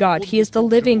true God, He is the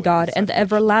living God and the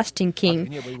everlasting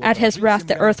King. At His wrath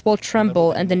the earth will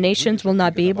tremble, and the nations will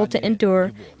not be able to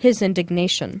endure His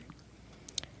indignation."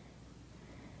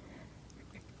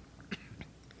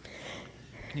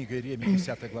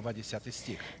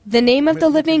 The name of the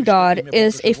living God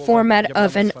is a format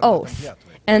of an oath,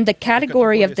 and the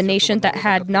category of the nation that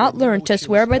had not learned to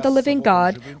swear by the living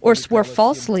God or swore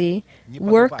falsely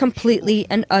were completely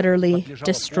and utterly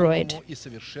destroyed.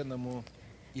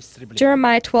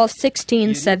 Jeremiah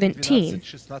 12:16-17.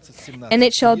 "And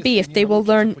it shall be, if they will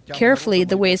learn carefully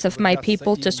the ways of my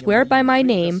people to swear by my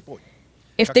name,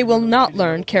 if they will not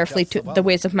learn carefully the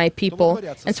ways of my people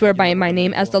and swear by my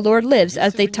name, as the Lord lives,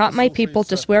 as they taught my people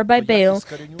to swear by Baal,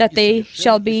 that they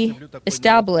shall be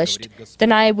established,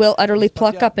 then I will utterly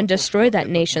pluck up and destroy that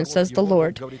nation, says the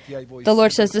Lord." The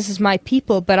Lord says, "This is my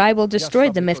people, but I will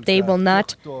destroy them if they will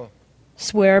not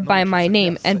swear by my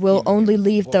name, and will only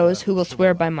leave those who will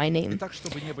swear by my name."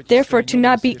 Therefore, to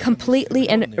not be completely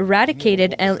and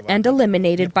eradicated and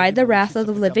eliminated by the wrath of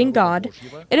the living God,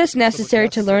 it is necessary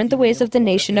to learn the ways of the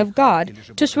nation of God,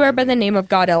 to swear by the name of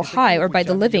God El Hai, or by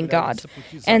the living God.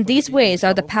 And these ways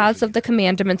are the paths of the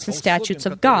commandments and statutes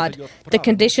of God, the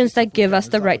conditions that give us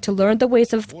the right to learn the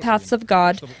ways of the paths of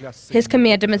God, His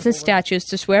commandments and statutes,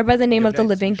 to swear by the name of the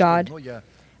living God.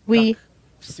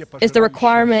 Is the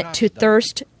requirement to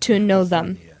thirst to know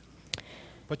them.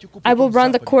 "I will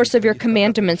run the course of your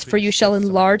commandments, for you shall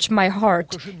enlarge my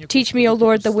heart. Teach me, O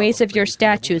Lord, the ways of your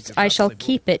statutes. I shall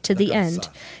keep it to the end.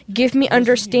 Give me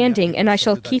understanding, and I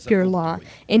shall keep your law.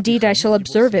 Indeed, I shall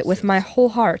observe it with my whole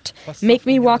heart. Make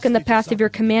me walk in the path of your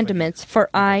commandments, for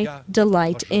I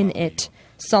delight in it."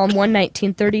 Psalm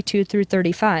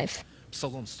 119:32-35.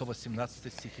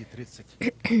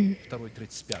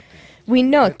 We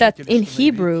note that in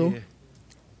Hebrew,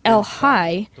 El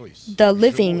Hai, the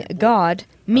living God,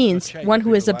 means one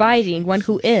who is abiding, one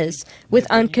who is, with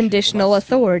unconditional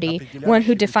authority, one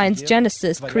who defines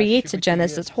Genesis, creates a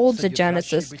Genesis, holds a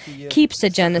Genesis, keeps a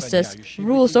Genesis,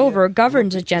 rules over,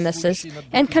 governs a Genesis,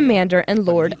 and commander and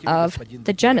lord of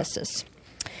the Genesis.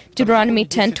 Deuteronomy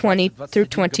 10:20 through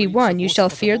 21, you shall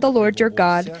fear the Lord your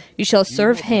God, you shall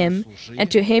serve him,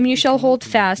 and to him you shall hold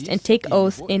fast and take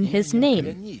oath in his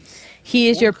name. He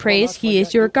is your praise, he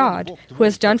is your God, who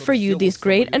has done for you these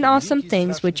great and awesome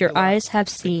things which your eyes have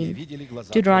seen.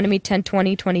 Deuteronomy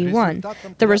 10:20-21.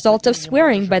 The result of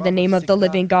swearing by the name of the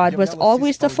living God was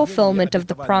always the fulfillment of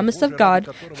the promise of God,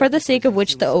 for the sake of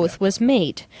which the oath was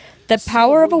made. The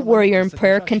power of a warrior in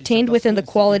prayer, contained within the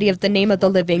quality of the name of the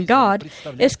living God,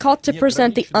 is called to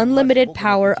present the unlimited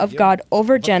power of God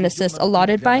over Genesis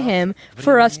allotted by him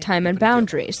for us time and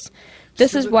boundaries.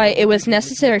 This is why it was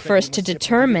necessary for us to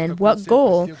determine what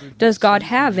goal does God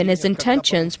have in his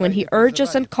intentions when he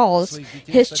urges and calls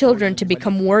his children to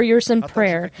become warriors in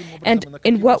prayer, and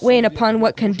in what way and upon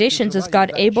what conditions is God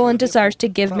able and desires to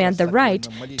give man the right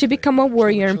to become a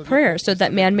warrior in prayer, so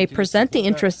that man may present the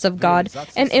interests of God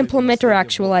and implement or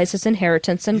actualize his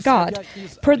inheritance in God.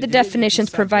 Per the definitions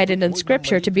provided in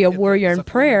Scripture, to be a warrior in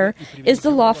prayer is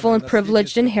the lawful and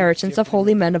privileged inheritance of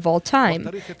holy men of all time.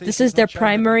 This is their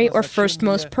primary or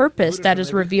firstmost purpose that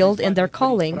is revealed in their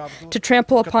calling, to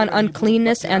trample upon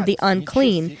uncleanness and the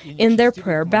unclean in their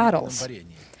prayer battles.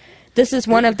 This is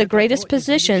one of the greatest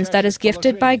positions that is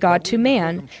gifted by God to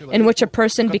man, in which a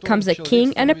person becomes a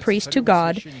king and a priest to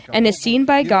God, and is seen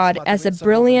by God as a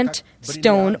brilliant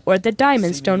stone or the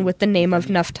diamond stone with the name of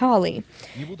Naphtali.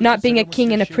 Not being a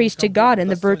king and a priest to God, in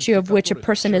the virtue of which a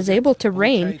person is able to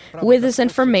reign with his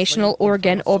informational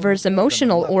organ over his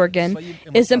emotional organ,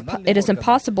 it is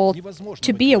impossible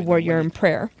to be a warrior in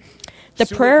prayer. The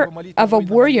prayer of a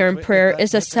warrior in prayer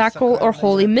is a sacral or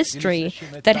holy mystery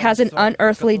that has an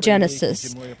unearthly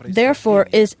genesis, therefore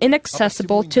is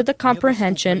inaccessible to the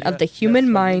comprehension of the human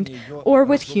mind or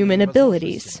with human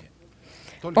abilities.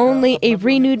 Only a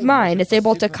renewed mind is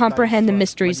able to comprehend the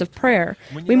mysteries of prayer.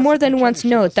 We more than once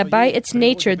note that by its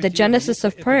nature, the genesis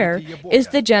of prayer is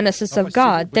the genesis of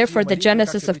God. Therefore, the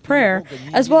genesis of prayer,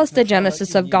 as well as the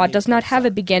genesis of God, does not have a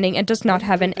beginning and does not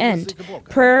have an end.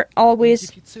 Prayer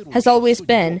has always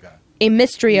been a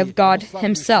mystery of God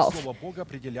himself.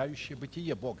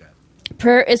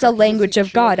 Prayer is a language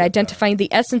of God, identifying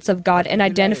the essence of God and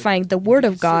identifying the Word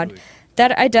of God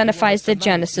that identifies the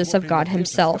genesis of God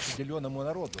himself.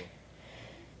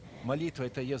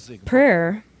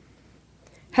 Prayer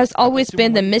has always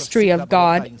been the mystery of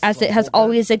God, as it has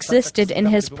always existed in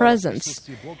his presence,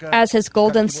 as his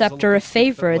golden scepter of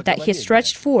favor that he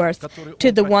stretched forth to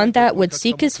the one that would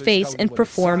seek his face in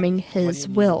performing his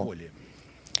will.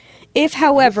 If,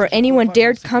 however, anyone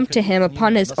dared come to him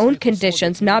upon his own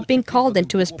conditions, not being called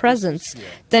into his presence,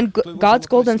 then God's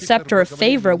golden scepter of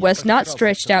favor was not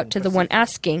stretched out to the one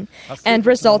asking, and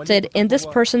resulted in this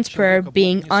person's prayer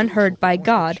being unheard by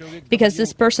God, because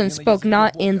this person spoke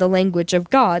not in the language of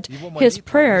God. His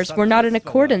prayers were not in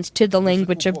accordance to the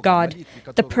language of God,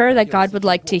 the prayer that God would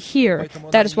like to hear.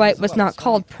 That is why it was not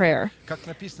called prayer.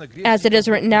 As it is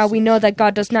written, now we know that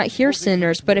God does not hear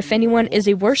sinners, but if anyone is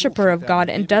a worshiper of God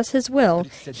and does his will,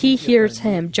 he hears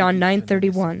him. John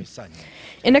 9:31.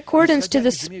 In accordance to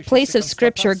this place of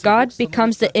Scripture, God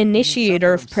becomes the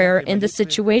initiator of prayer in the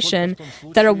situation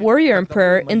that a warrior in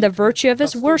prayer, in the virtue of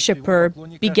his worshiper,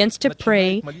 begins to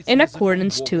pray in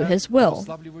accordance to his will.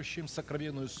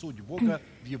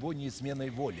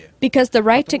 Because the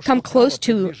right to come close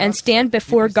to and stand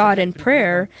before God in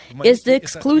prayer is the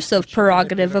exclusive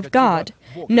prerogative of God.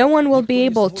 No one will be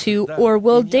able to or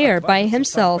will dare by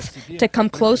himself to come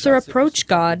close or approach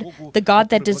God, the God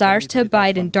that desires to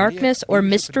abide in darkness or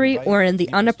mystery or in the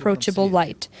unapproachable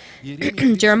light.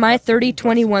 Jeremiah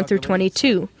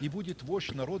 30:21-22.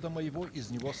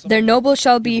 Their noble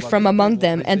shall be from among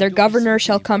them, and their governor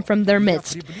shall come from their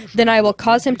midst. Then I will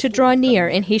cause him to draw near,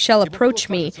 and he shall approach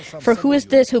me. For who is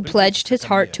this who pledged his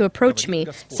heart to approach me?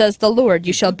 Says the Lord,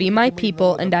 you shall be my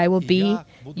people, and I will be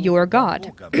your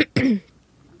God.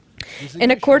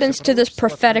 In accordance to this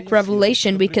prophetic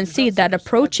revelation, we can see that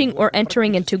approaching or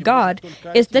entering into God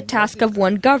is the task of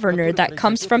one governor that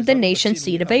comes from the nation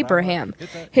seed of Abraham,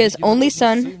 his only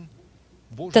son,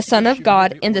 the Son of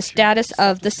God, in the status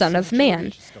of the Son of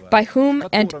Man, by whom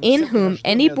and in whom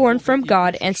any born from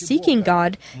God and seeking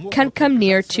God can come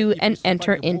near to and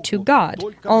enter into God,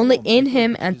 only in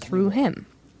him and through him.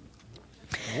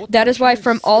 That is why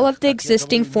from all of the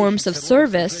existing forms of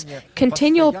service,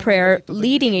 continual prayer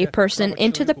leading a person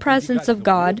into the presence of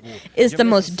God is the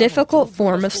most difficult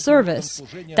form of service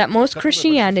that most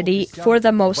Christianity, for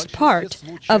the most part,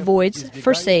 avoids,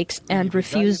 forsakes, and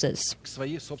refuses.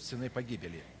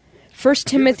 1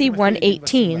 Timothy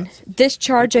 1:18, "This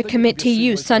charge I commit to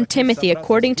you, son Timothy,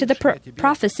 according to the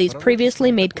prophecies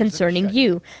previously made concerning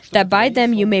you, that by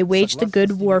them you may wage the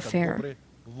good warfare."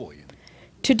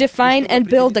 To define and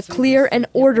build a clear and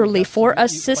orderly for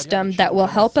us system that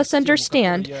will help us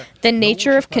understand the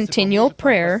nature of continual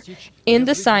prayer, in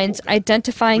the signs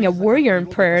identifying a warrior in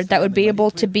prayer that would be able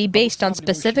to be based on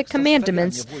specific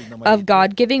commandments of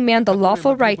God, giving man the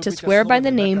lawful right to swear by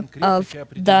the name of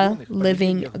the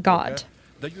living God.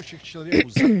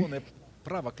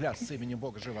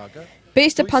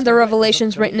 Based upon the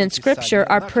revelations written in Scripture,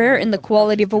 our prayer in the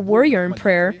quality of a warrior in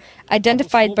prayer,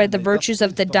 identified by the virtues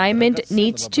of the diamond,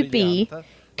 needs to be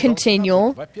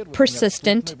continual,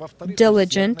 persistent,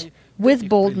 diligent, with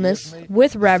boldness,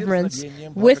 with reverence,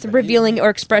 with revealing or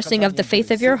expressing of the faith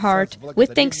of your heart,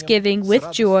 with thanksgiving,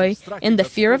 with joy, in the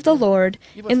fear of the Lord,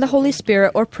 in the Holy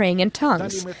Spirit, or praying in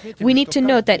tongues. We need to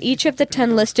note that each of the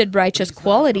 10 listed righteous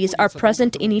qualities are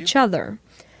present in each other.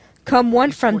 Come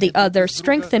one from the other,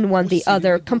 strengthen one the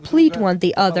other, complete one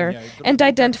the other, and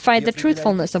identify the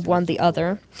truthfulness of one the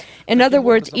other. In other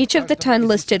words, each of the 10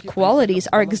 listed qualities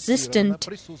are existent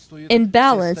in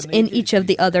balance in each of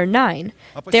the other 9.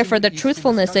 Therefore, the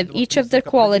truthfulness of each of the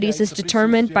qualities is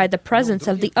determined by the presence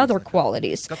of the other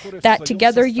qualities, that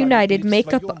together united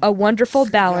make up a wonderful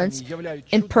balance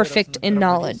and perfect in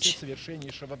knowledge.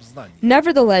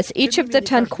 Nevertheless, each of the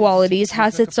 10 qualities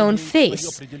has its own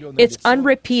face, its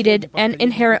unrepeated and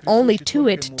inherent only to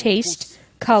it taste,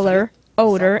 color,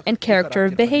 odor, and character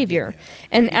of behavior,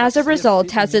 and as a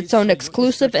result has its own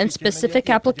exclusive and specific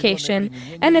application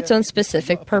and its own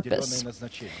specific purpose.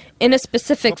 In a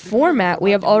specific format,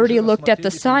 we have already looked at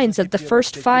the signs of the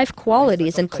first 5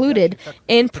 qualities included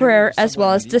in prayer, as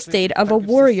well as the state of a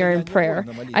warrior in prayer,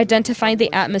 identifying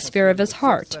the atmosphere of his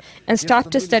heart, and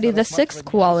stopped to study the 6th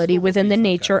quality within the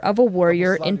nature of a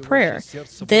warrior in prayer.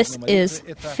 This is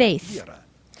faith.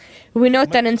 We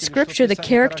note that in Scripture, the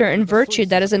character and virtue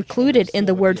that is included in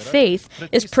the word faith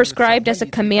is prescribed as a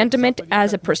commandment,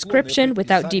 as a prescription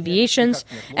without deviations,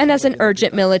 and as an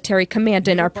urgent military command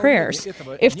in our prayers.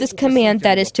 If this command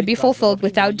that is to be fulfilled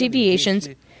without deviations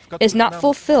is not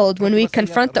fulfilled when we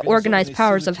confront the organized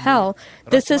powers of hell,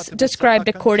 this is described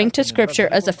according to Scripture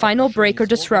as a final break or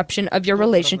disruption of your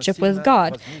relationship with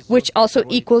God, which also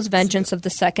equals vengeance of the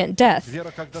second death.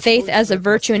 Faith as a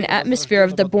virtue and atmosphere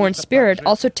of the born spirit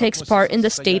also takes part in the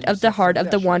state of the heart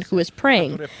of the one who is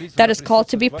praying, that is called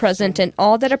to be present in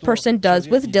all that a person does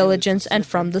with diligence and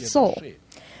from the soul.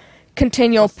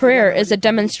 Continual prayer is a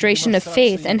demonstration of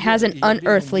faith and has an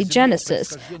unearthly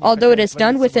genesis. Although it is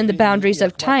done within the boundaries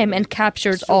of time and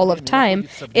captures all of time,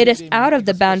 it is out of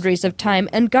the boundaries of time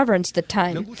and governs the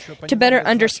time. To better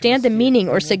understand the meaning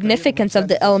or significance of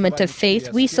the element of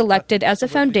faith, we selected as a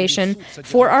foundation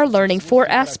for our learning 4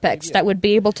 aspects that would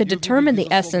be able to determine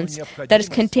the essence that is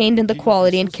contained in the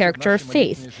quality and character of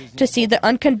faith, to see the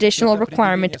unconditional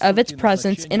requirement of its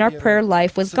presence in our prayer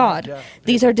life with God.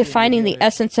 These are defining the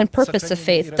essence and purpose of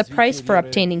faith, the price for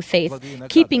obtaining faith,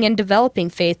 keeping and developing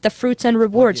faith, the fruits and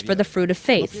rewards for the fruit of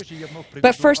faith.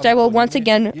 But first, I will once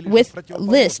again list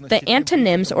the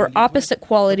antonyms or opposite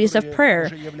qualities of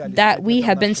prayer that we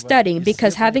have been studying,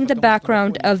 because having the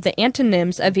background of the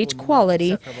antonyms of each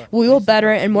quality, we will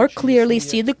better and more clearly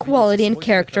see the quality and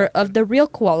character of the real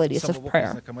qualities of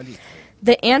prayer.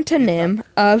 The antonym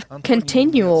of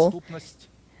continual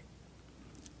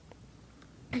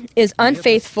is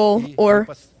unfaithful or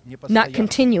not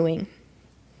continuing.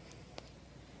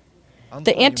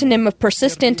 The antonym of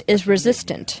persistent is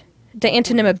resistant. The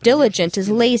antonym of diligent is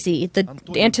lazy. The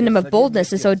antonym of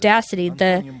boldness is audacity.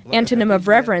 The antonym of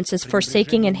reverence is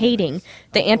forsaking and hating.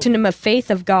 The antonym of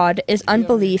faith of God is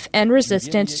unbelief and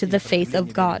resistance to the faith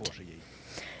of God.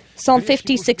 Psalm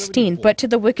 50:16, "But to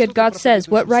the wicked God says,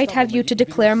 what right have you to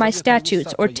declare my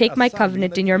statutes or take my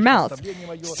covenant in your mouth,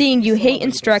 seeing you hate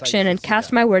instruction and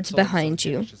cast my words behind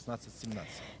you?"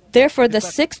 Therefore, the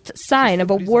 6th sign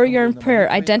of a warrior in prayer,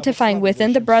 identifying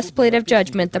within the breastplate of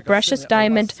judgment the precious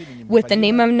diamond with the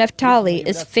name of Naphtali,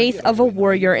 is faith of a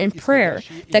warrior in prayer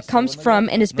that comes from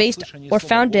and is based or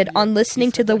founded on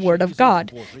listening to the word of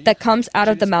God that comes out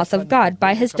of the mouth of God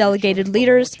by his delegated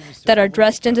leaders that are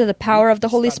dressed into the power of the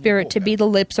Holy Spirit to be the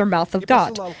lips or mouth of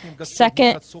God.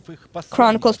 2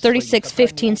 Chronicles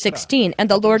 36:15-16, "And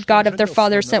the Lord God of their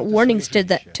fathers sent warnings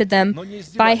to them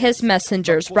by his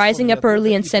messengers, rising up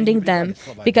early and sending defending them,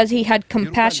 because he had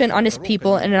compassion on his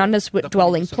people and on his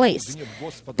dwelling place.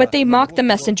 But they mocked the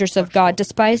messengers of God,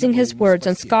 despising his words,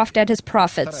 and scoffed at his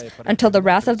prophets, until the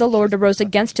wrath of the Lord arose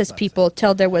against his people,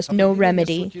 till there was no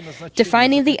remedy.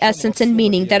 Defining the essence and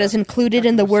meaning that is included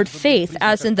in the word faith,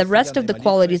 as in the rest of the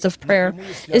qualities of prayer,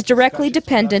 is directly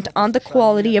dependent on the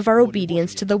quality of our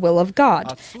obedience to the will of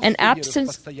God. An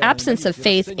absence of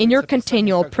faith in your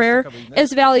continual prayer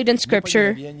is valued in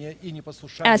Scripture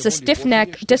as a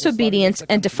stiff-neck disobedience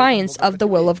and defiance of the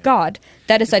will of God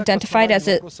that is identified as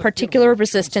a particular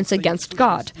resistance against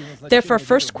God. Therefore,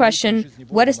 first question,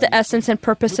 what is the essence and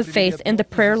purpose of faith in the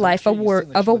prayer life of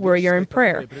a warrior in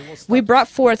prayer? We brought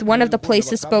forth one of the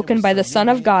places spoken by the Son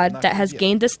of God that has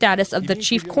gained the status of the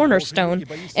chief cornerstone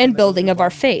and building of our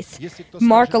faith.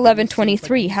 Mark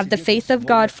 11:23, have the faith of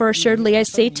God, for assuredly I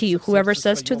say to you, whoever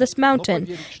says to this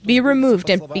mountain, be removed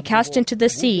and be cast into the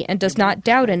sea, and does not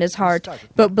doubt in his heart,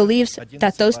 but believes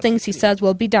that those things he says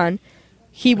will be done,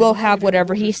 he will have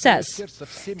whatever he says.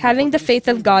 Having the faith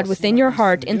of God within your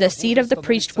heart in the seed of the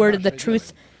preached word of the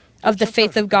truth of the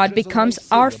faith of God becomes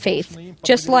our faith,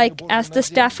 just like as the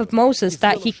staff of Moses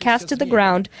that he cast to the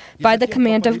ground by the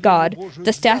command of God,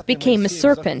 the staff became a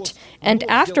serpent, and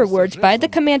afterwards, by the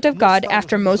command of God,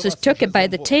 after Moses took it by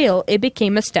the tail, it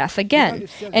became a staff again,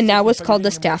 and now is called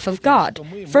the staff of God.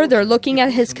 Further, looking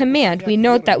at his command, we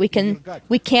note that we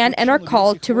can and are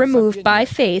called to remove by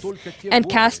faith and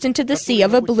cast into the sea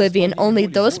of oblivion only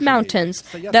those mountains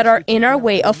that are in our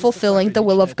way of fulfilling the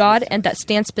will of God and that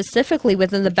stand specifically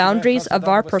within the boundaries of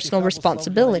our personal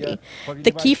responsibility.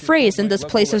 The key phrase in this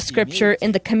place of Scripture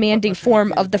in the commanding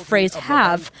form of the phrase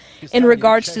have, in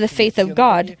regards to the faith of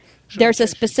God, there's a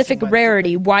specific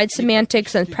rarity, wide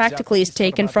semantics, and practically is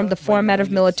taken from the format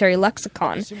of military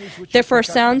lexicon. Therefore,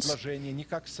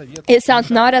 it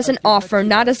sounds not as an offer,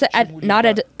 not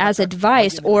as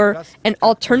advice or an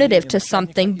alternative to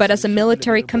something, but as a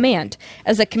military command,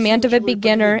 as a command of a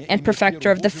beginner and perfecter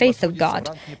of the faith of God.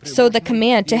 So the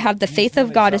command to have the faith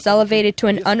of God is elevated to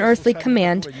an unearthly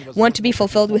command, one to be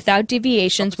fulfilled without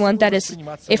deviations, one that is,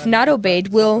 if not obeyed,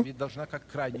 you will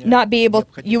not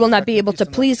be able to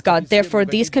please God. Therefore,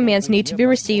 these commands need to be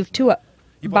received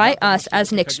by us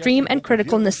as an extreme and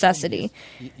critical necessity.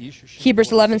 Hebrews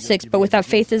 11:6, but without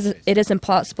faith it is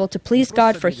impossible to please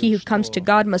God, for he who comes to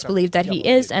God must believe that he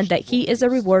is, and that he is a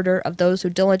rewarder of those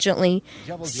who diligently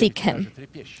seek him.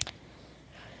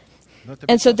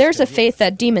 And so there's a faith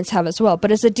that demons have as well,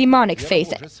 but it's a demonic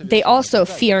faith. They also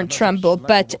fear and tremble,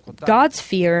 but God's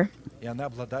fear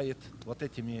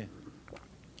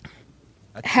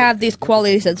have these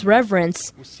qualities as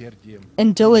reverence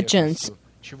and diligence.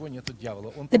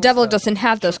 The devil doesn't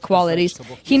have those qualities.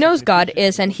 He knows God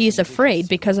is, and he's afraid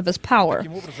because of his power.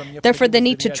 Therefore, the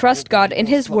need to trust God in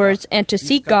his words and to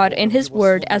seek God in his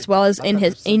word as well as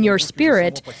in your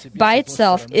spirit by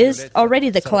itself is already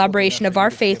the collaboration of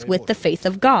our faith with the faith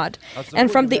of God. And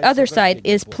from the other side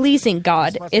is pleasing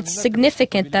God. It's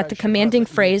significant that the commanding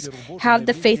phrase, have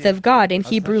the faith of God, in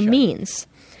Hebrew means,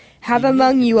 have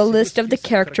among you a list of the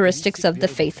characteristics of the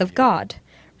faith of God.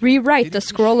 Rewrite the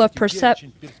scroll of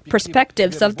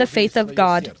perspectives of the faith of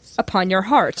God upon your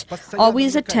heart.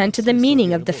 Always attend to the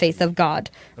meaning of the faith of God.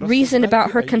 Reason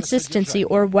about her consistency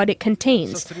or what it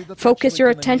contains. Focus your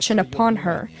attention upon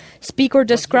her. Speak or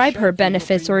describe her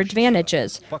benefits or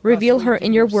advantages. Reveal her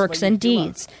in your works and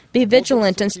deeds. Be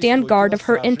vigilant and stand guard of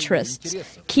her interests.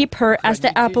 Keep her as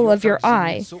the apple of your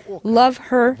eye. Love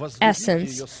her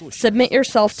essence. Submit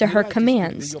yourself to her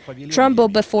commands. Tremble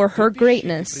before her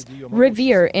greatness.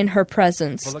 Revere in her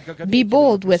presence. Be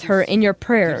bold with her in your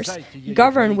prayers.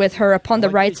 Govern with her upon the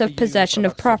rights of possession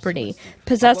of property.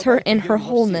 Possess her in her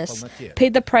wholeness. Pay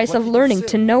the price of learning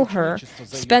to know her.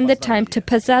 Spend the time to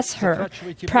possess her.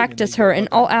 Practice her in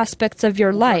all aspects of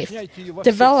your life.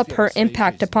 Develop her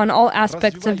impact upon all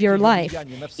aspects of your life.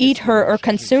 Eat her or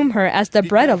consume her as the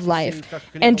bread of life,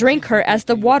 and drink her as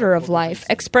the water of life.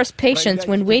 Express patience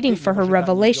when waiting for her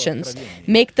revelations.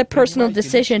 Make the personal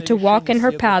decision to walk in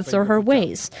her paths or her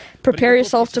ways. Prepare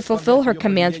yourself to fulfill her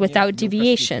commands without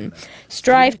deviation.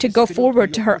 Strive to go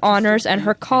forward to her honors and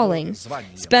her calling.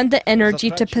 Spend the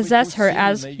energy to possess her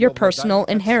as your personal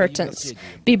inheritance.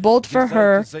 Be bold for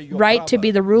her, right to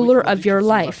be the ruler of your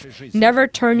life. Never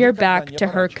turn your back to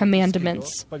her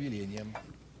commandments.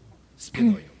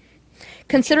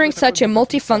 Considering such a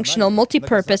multifunctional,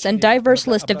 multipurpose, and diverse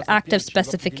list of active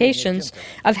specifications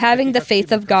of having the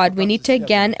faith of God, we need to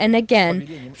again and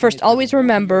again first always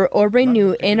remember or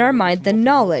renew in our mind the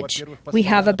knowledge we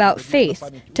have about faith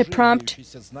to prompt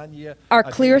our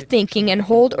clear thinking and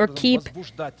hold or keep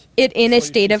it in a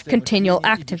state of continual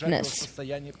activeness.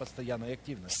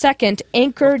 Second,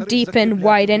 anchor, deepen,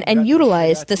 widen, and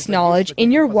utilize this knowledge in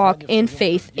your walk in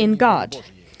faith in God.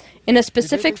 In a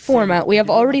specific format, we have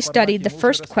already studied the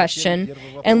first question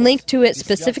and linked to it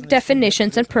specific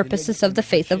definitions and purposes of the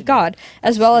faith of God,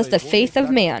 as well as the faith of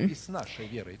man.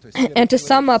 And to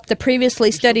sum up the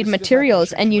previously studied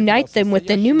materials and unite them with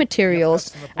the new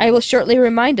materials, I will shortly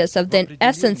remind us of the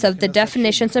essence of the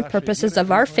definitions and purposes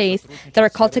of our faith that are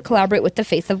called to collaborate with the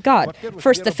faith of God.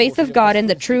 First, the faith of God in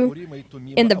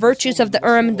the virtues of the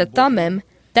Urim and the Thummim,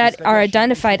 that are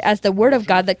identified as the Word of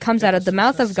God that comes out of the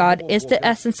mouth of God, is the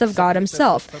essence of God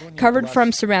Himself, covered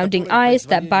from surrounding eyes,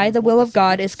 that by the will of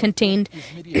God is contained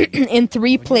in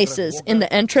three places: in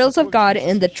the entrails of God,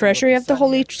 in the treasury of the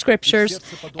Holy Scriptures,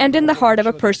 and in the heart of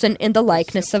a person in the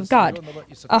likeness of God,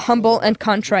 a humble and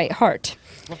contrite heart.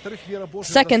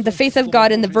 Second, the faith of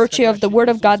God in the virtue of the Word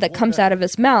of God that comes out of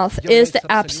His mouth is the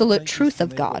absolute truth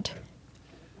of God.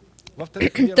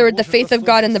 Third, the faith of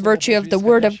God in the virtue of the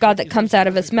Word of God that comes out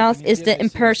of His mouth is the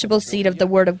imperishable seed of the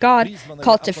Word of God,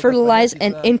 called to fertilize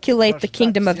and inculate the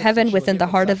kingdom of heaven within the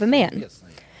heart of a man.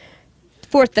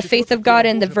 Fourth, the faith of God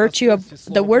in the virtue of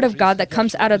the Word of God that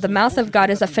comes out of the mouth of God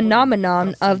is a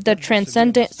phenomenon of the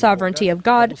transcendent sovereignty of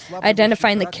God,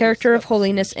 identifying the character of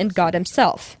holiness in God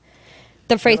Himself.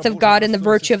 The faith of God in the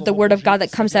virtue of the Word of God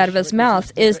that comes out of His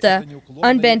mouth is the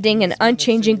unbending and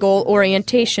unchanging goal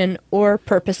orientation or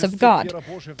purpose of God.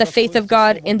 The faith of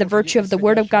God in the virtue of the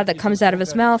Word of God that comes out of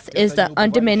His mouth is the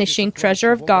undiminishing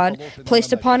treasure of God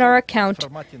placed upon our account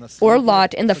or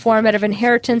lot in the format of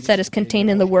inheritance that is contained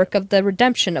in the work of the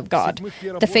redemption of God.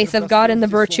 The faith of God in the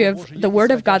virtue of the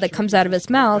Word of God that comes out of His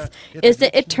mouth is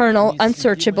the eternal,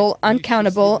 unsearchable,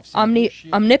 uncountable,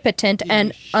 omnipotent,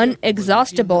 and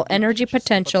unexhaustible energy potential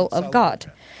of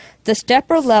God. The step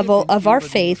or level of our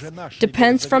faith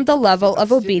depends from the level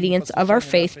of obedience of our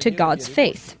faith to God's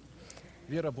faith.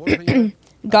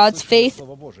 God's faith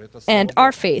and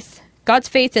our faith. God's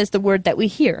faith is the word that we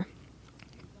hear.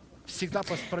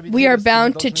 We are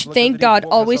bound to thank God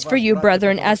always for you,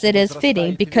 brethren, as it is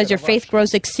fitting, because your faith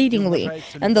grows exceedingly,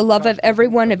 and the love of every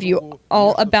one of you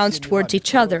all abounds towards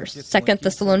each other. 2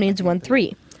 Thessalonians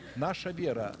 1:3.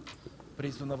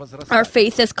 Our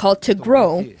faith is called to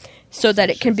grow so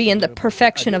that it can be in the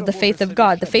perfection of the faith of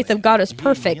God. The faith of God is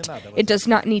perfect. It does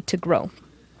not need to grow.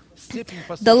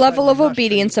 The level of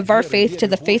obedience of our faith to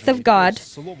the faith of God,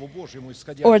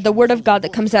 or the Word of God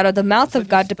that comes out of the mouth of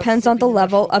God, depends on the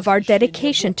level of our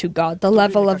dedication to God. The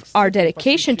level of our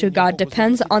dedication to God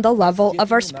depends on the level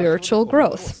of our spiritual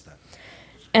growth.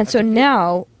 And so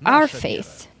now, our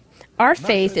faith. Our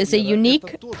faith is a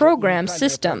unique program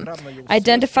system,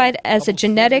 identified as a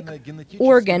genetic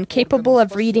organ capable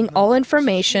of reading all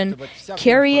information,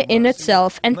 carry it in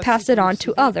itself, and pass it on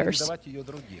to others.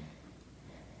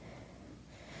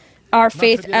 Our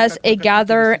faith as a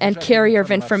gatherer and carrier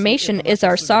of information is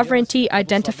our sovereignty,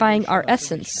 identifying our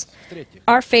essence.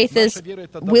 Our faith is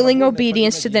willing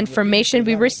obedience to the information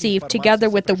we receive, together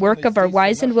with the work of our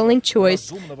wise and willing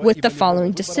choice with the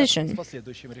following decision.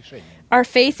 Our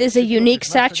faith is a unique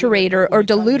saturator or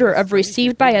diluter of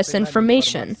received by us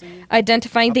information,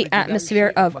 identifying the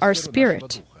atmosphere of our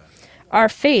spirit. Our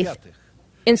faith,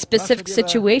 in specific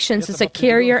situations, is a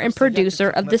carrier and producer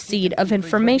of the seed of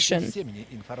information.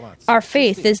 Our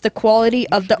faith is the quality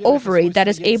of the ovary that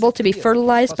is able to be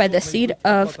fertilized by the seed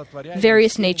of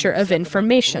various nature of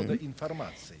information.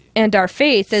 And our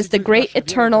faith is the great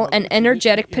eternal and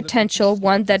energetic potential,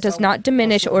 one that does not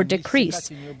diminish or decrease.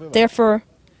 Therefore,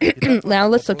 now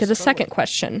let's look at the second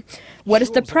question. What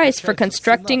is the price for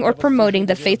constructing or promoting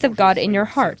the faith of God in your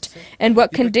heart? And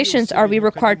what conditions are we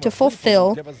required to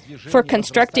fulfill for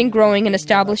constructing, growing, and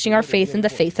establishing our faith in the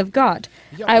faith of God?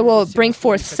 I will bring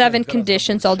forth 7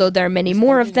 conditions, although there are many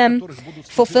more of them.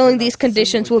 Fulfilling these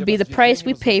conditions will be the price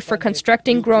we pay for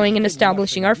constructing, growing, and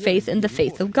establishing our faith in the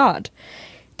faith of God.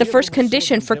 The first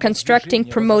condition for constructing,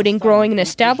 promoting, growing, and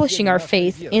establishing our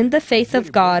faith in the faith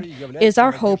of God is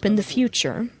our hope in the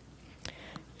future.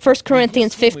 1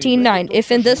 Corinthians 15:9, if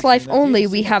in this life only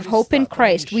we have hope in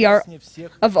Christ, we are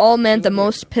of all men the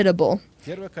most pitiable.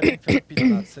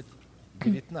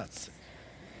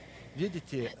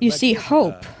 You see,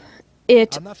 hope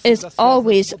it is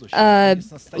always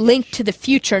linked to the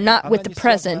future, not with the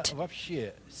present.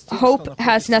 Hope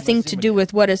has nothing to do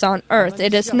with what is on earth.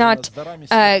 It is not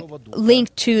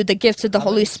linked to the gifts of the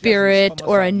Holy Spirit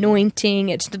or anointing.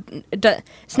 It's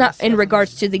not in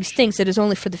regards to these things. It is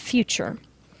only for the future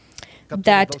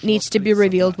that needs to be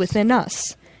revealed within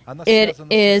us. It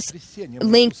is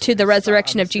linked to the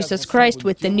resurrection of Jesus Christ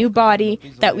with the new body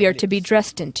that we are to be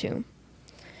dressed into.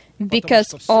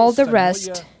 Because all the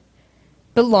rest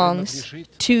belongs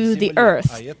to the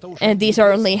earth, and these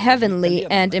are only heavenly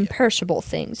and imperishable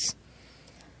things.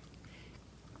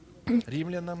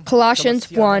 Colossians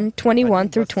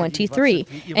 1:21-23.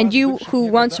 And you who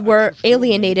once were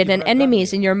alienated and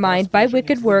enemies in your mind by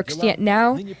wicked works, yet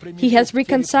now he has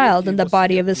reconciled in the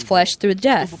body of his flesh through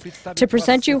death, to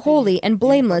present you holy and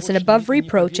blameless and above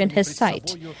reproach in his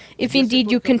sight. If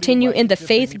indeed you continue in the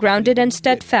faith, grounded and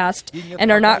steadfast, and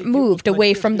are not moved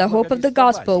away from the hope of the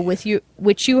gospel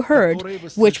which you heard,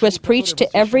 which was preached to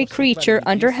every creature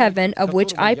under heaven, of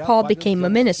which I, Paul, became a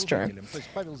minister.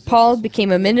 Paul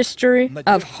became a minister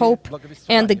of hope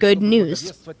and the good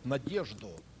news.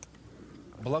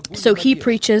 So he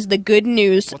preaches the good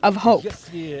news of hope.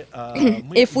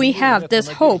 If we have this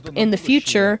hope in the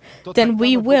future, then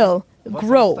we will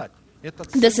grow.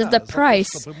 This is the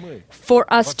price for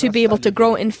us to be able to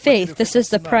grow in faith. This is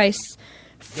the price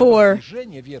for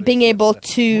being able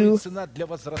to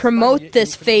promote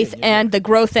this faith and the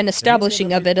growth and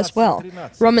establishing of it as well.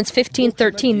 Romans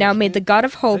 15:13, now may the God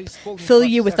of hope fill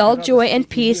you with all joy and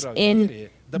peace in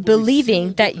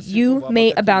believing, that you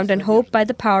may abound in hope by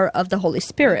the power of the Holy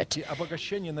Spirit.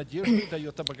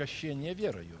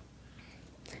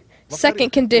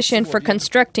 Second condition for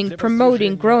constructing,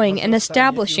 promoting, growing, and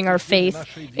establishing our faith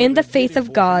in the faith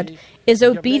of God is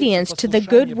obedience to the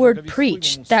good word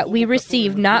preached that we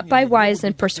receive not by wise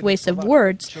and persuasive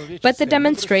words, but the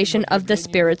demonstration of the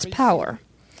Spirit's power.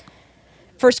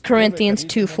 1 Corinthians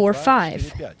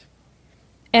 2:4-5.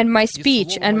 And my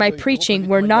speech and my preaching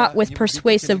were not with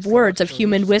persuasive words of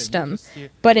human wisdom,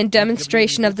 but in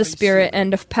demonstration of the Spirit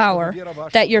and of power,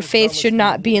 that your faith should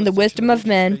not be in the wisdom of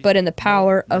men, but in the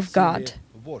power of God.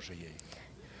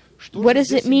 What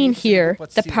does it mean here,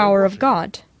 the power of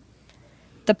God?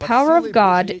 The power of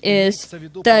God is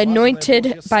the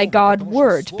anointed by God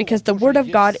word, because the word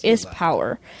of God is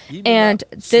power. And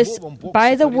this,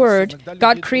 by the word,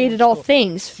 God created all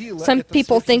things. Some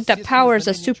people think that power is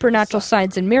a supernatural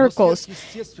signs and miracles.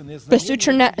 But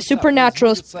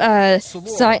supernatural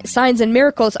signs and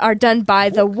miracles are done by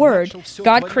the word.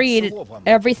 God created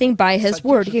everything by his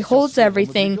word. He holds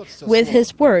everything with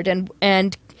his word.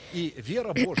 And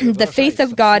the faith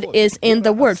of God is in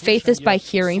the word. Faith is by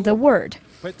hearing the word.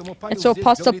 And so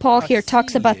Apostle Paul here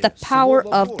talks about the power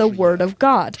of the Word of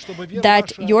God,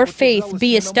 that your faith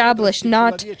be established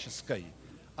not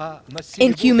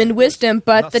in human wisdom,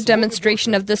 but the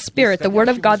demonstration of the Spirit, the Word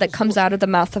of God that comes out of the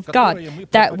mouth of God,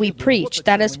 that we preach.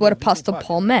 That is what Apostle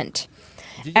Paul meant.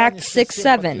 Acts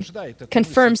 6:7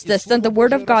 confirms this. Then the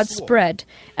word of God spread,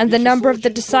 and the number of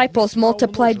the disciples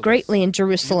multiplied greatly in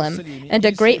Jerusalem, and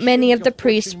a great many of the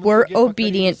priests were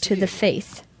obedient to the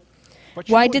faith.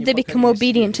 Why did they become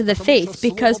obedient to the faith?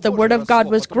 Because the Word of God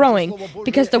was growing,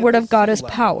 because the Word of God is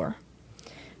power.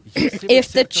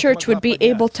 If the church would be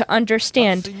able to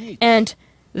understand and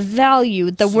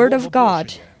value the Word of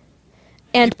God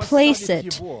and place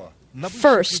it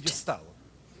first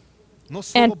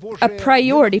and a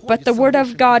priority, but the Word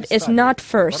of God is not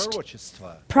first.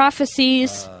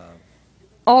 Prophecies,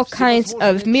 all kinds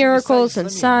of miracles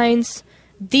and signs,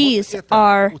 these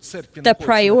are the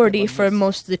priority for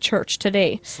most of the church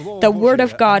today. The Word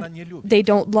of God, they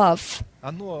don't love.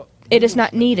 It is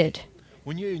not needed.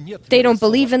 They don't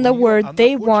believe in the Word.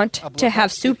 They want to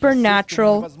have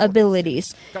supernatural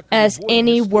abilities, as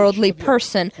any worldly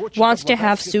person wants to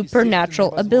have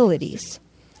supernatural abilities.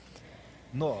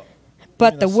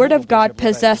 But the Word of God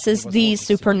possesses these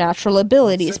supernatural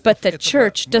abilities. But the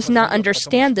church does not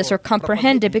understand this or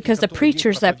comprehend it, because the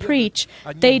preachers that preach,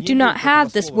 they do not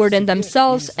have this Word in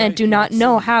themselves and do not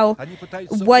know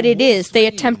what it is. They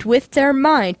attempt with their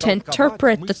mind to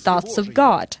interpret the thoughts of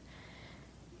God,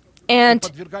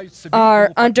 and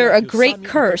are under a great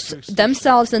curse,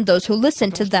 themselves and those who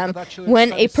listen to them,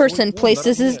 when a person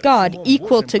places his God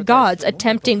equal to God's,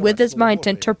 attempting with his mind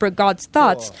to interpret God's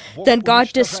thoughts. Then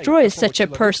God destroys such a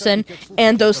person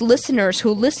and those listeners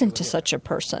who listen to such a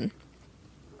person.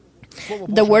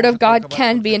 The Word of God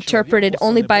can be interpreted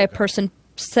only by a person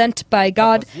sent by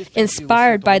God,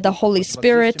 inspired by the Holy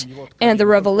Spirit, and the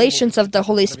revelations of the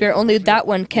Holy Spirit. Only that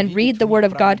one can read the Word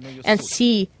of God and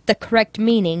see the correct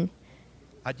meaning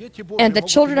And the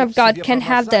children of God can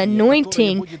have the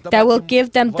anointing that will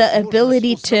give them the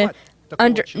ability to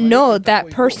know that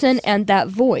person and that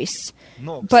voice.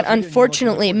 But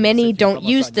unfortunately, many don't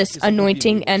use this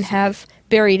anointing and have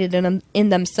buried it in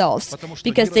themselves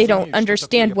because they don't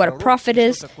understand what a prophet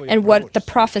is and what the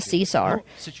prophecies are.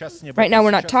 Right now,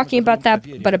 we're not talking about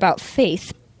that, but about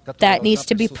faith that needs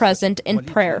to be present in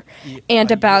prayer,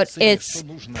 and about its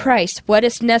price, what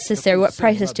is necessary, what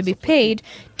price is to be paid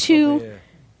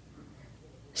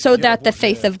so that the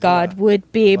faith of God would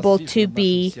be able to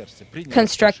be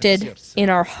constructed in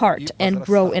our heart and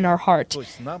grow in our heart.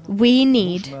 We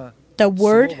need the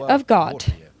Word of God.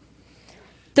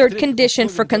 Third condition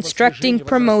for constructing,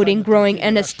 promoting, growing,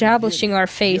 and establishing our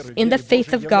faith in the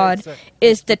faith of God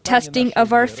is the testing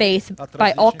of our faith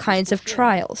by all kinds of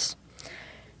trials.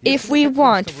 If we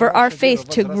want for our faith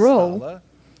to grow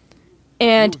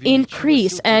and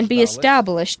increase and be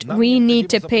established, we need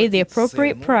to pay the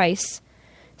appropriate price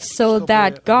so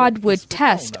that God would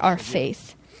test our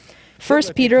faith.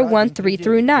 1 Peter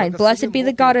 1:3-9. Blessed be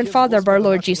the God and Father of our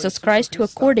Lord Jesus Christ, who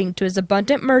according to his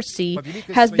abundant mercy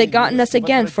has begotten us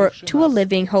again to a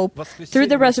living hope through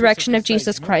the resurrection of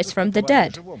Jesus Christ from the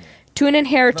dead, to an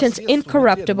inheritance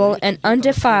incorruptible and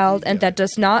undefiled and that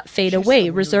does not fade away,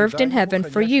 reserved in heaven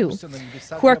for you,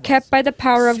 who are kept by the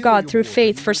power of God through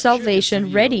faith for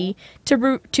salvation, ready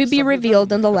to be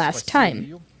revealed in the last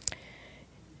time.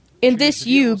 In this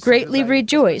you greatly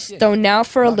rejoice, though now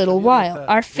for a little while.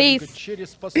 Our faith,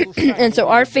 and so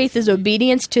our faith is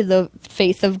obedience to the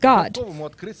faith of God.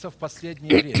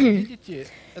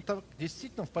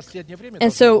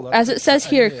 And so, as it says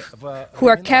here, who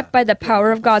are kept by the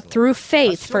power of God through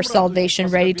faith for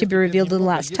salvation, ready to be revealed in the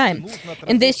last time.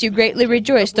 In this you greatly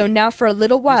rejoice, though now for a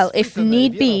little while, if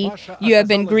need be, you have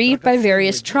been grieved by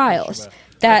various trials,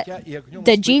 that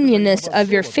the genuineness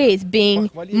of your faith, being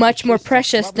much more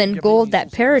precious than gold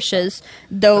that perishes,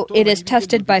 though it is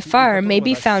tested by fire, may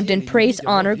be found in praise,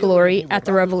 honor, glory at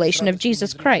the revelation of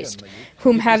Jesus Christ,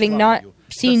 whom having not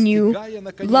seen you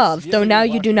love, though now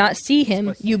you do not see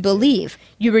him, you believe.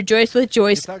 You rejoice with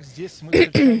joy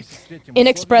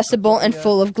inexpressible and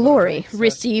full of glory,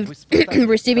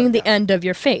 receiving the end of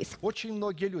your faith.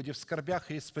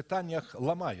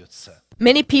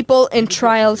 Many people in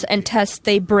trials and tests,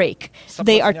 they break.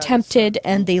 They are tempted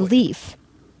and they leave.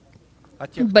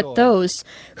 But those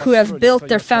who have built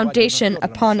their foundation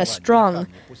upon a strong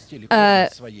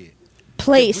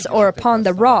place or upon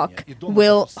the rock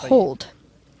will hold.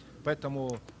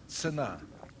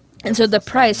 And so the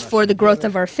price for the growth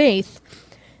of our faith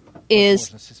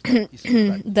is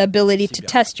the ability to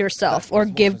test yourself, or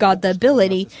give God the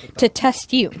ability to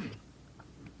test you.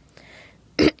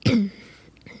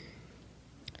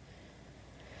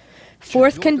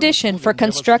 Fourth condition for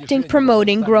constructing,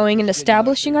 promoting, growing, and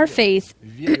establishing our faith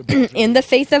in the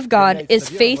faith of God is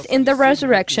faith in the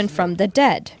resurrection from the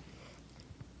dead.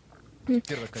 1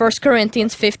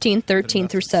 Corinthians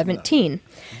 15:13-17.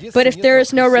 But if there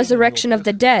is no resurrection of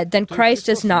the dead, then Christ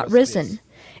is not risen.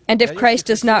 And if Christ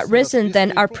is not risen,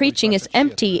 then our preaching is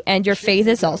empty, and your faith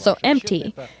is also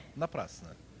empty.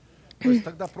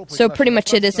 So pretty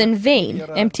much it is in vain.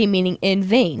 Empty meaning in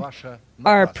vain.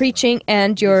 Our preaching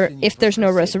and if there's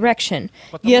no resurrection.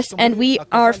 Yes, and we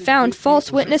are found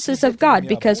false witnesses of God,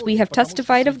 because we have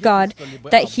testified of God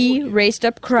that he raised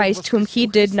up Christ, whom he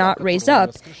did not raise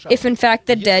up, if in fact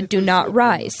the dead do not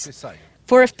rise.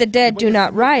 For if the dead do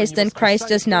not rise, then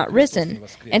Christ is not risen.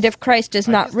 And if Christ is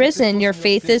not risen, your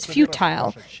faith is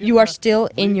futile. You are still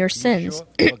in your sins.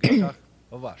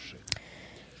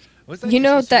 You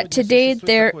know that today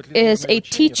there is a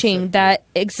teaching that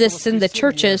exists in the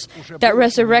churches that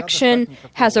resurrection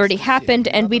has already happened,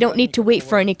 and we don't need to wait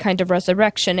for any kind of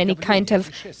resurrection, any kind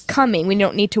of coming. We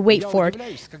don't need to wait for it.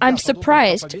 I'm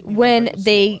surprised when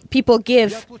people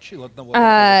give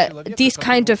these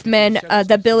kind of men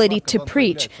the ability to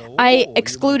preach. I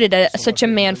excluded such a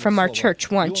man from our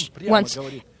church once.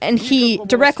 And he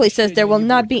directly says there will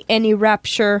not be any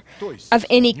rapture of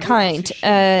any kind.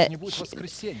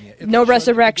 No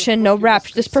resurrection, no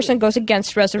rapture. This person goes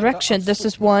against resurrection. This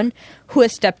is one who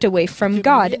has stepped away from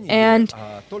God. And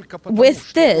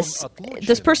with this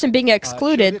person being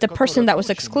excluded, the person that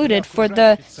was excluded for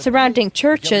the surrounding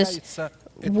churches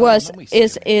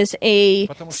is a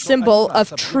symbol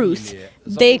of truth.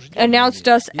 They announced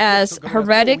us as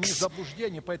heretics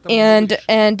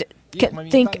and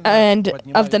think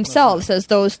of themselves as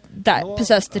those that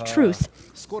possess the truth.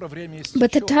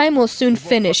 But the time will soon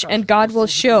finish, and God will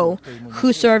show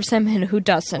who serves him and who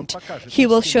doesn't. He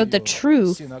will show the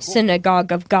true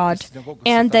synagogue of God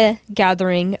and the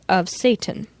gathering of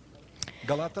Satan.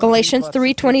 Galatians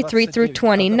 3:23 through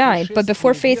 29. But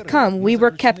before faith come, we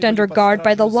were kept under guard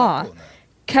by the law,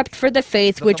 kept for the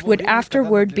faith which would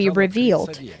afterward be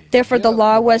revealed. Therefore the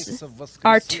law was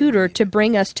our tutor to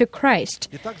bring us to Christ,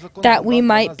 that we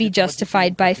might be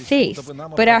justified by faith.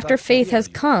 But after faith has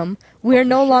come, we are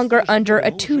no longer under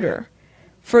a tutor.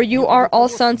 For you are all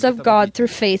sons of God through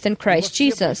faith in Christ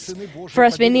Jesus. For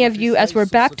as many of you as were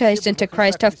baptized into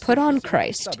Christ have put on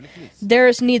Christ. There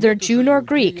is neither Jew nor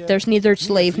Greek, there's neither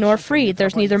slave nor free,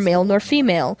 there's neither male nor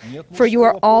female, for you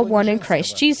are all one in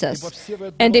Christ Jesus.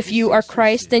 And if you are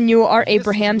Christ, then you are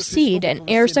Abraham's seed and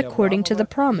heirs according to the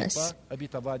promise.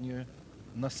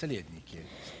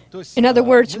 In other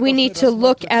words, we need to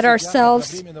look at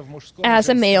ourselves as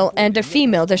a male and a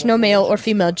female. There's no male or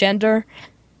female gender.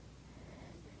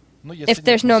 If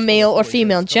there's no male or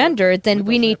female gender, then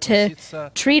we need to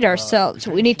treat ourselves,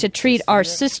 we need to treat our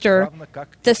sister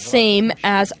the same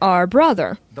as our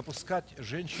brother.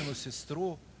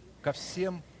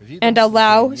 And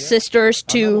allow sisters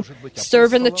to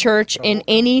serve in the church in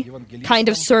any kind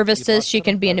of services. She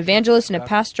can be an evangelist and a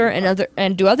pastor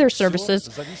and do other services.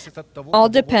 All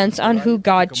depends on who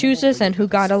God chooses and who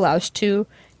God allows to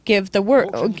give the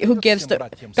word.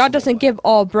 God doesn't give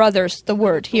all brothers the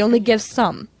word. He only gives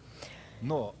some.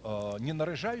 But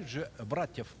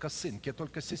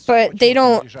they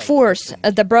don't force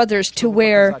the brothers to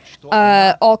wear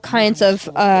all kinds of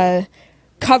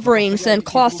coverings and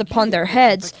cloths upon their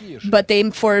heads, but they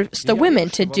force the women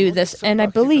to do this. And I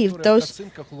believe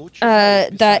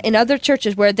that in other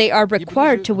churches where they are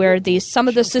required to wear these, some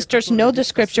of the sisters know the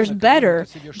scriptures better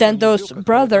than those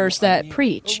brothers that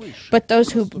preach. But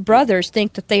those brothers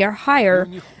think that they are higher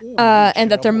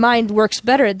and that their mind works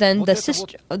better than the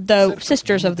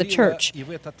sisters of the church.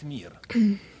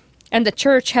 And the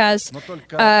church has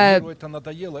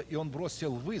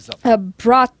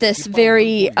brought this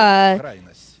very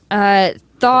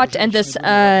thought and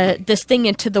this thing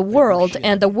into the world,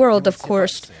 and the world, of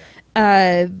course,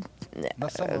 they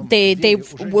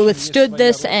withstood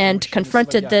this and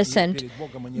confronted this,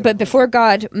 but before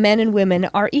God, men and women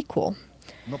are equal.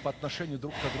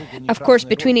 Of course,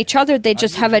 between each other, they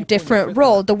just have a different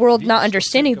role. The world not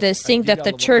understanding this, seeing that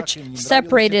the church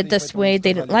separated this way,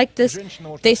 they didn't like this.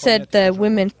 They said the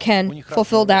women can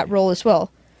fulfill that role as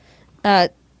well.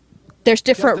 There's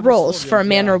different roles for a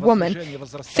man or a woman.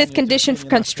 Fifth condition for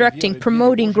constructing,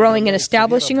 promoting, growing, and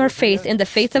establishing our faith in the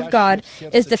faith of God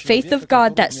is the faith of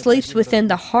God that sleeps within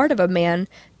the heart of a man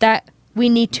that we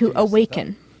need to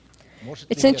awaken.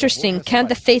 It's interesting. Can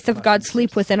the faith of God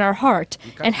sleep within our heart?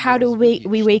 And how do we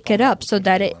wake it up so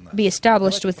that it be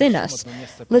established within us?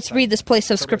 Let's read this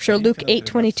place of Scripture, Luke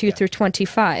 8:22 through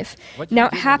 25. Now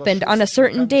it happened on a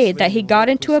certain day that he got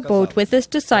into a boat with his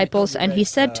disciples, and he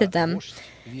said to them,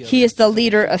 He is the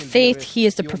leader of faith, he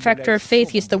is the perfecter of faith,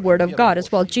 he is the Word of God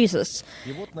as well, Jesus.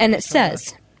 And it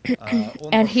says,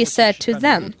 and he said to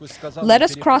them, Let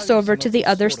us cross over to the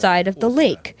other side of the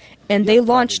lake. And they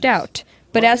launched out.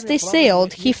 But as they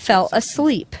sailed, he fell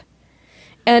asleep.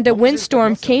 And a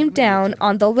windstorm came down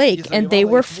on the lake, and they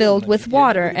were filled with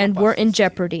water and were in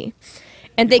jeopardy.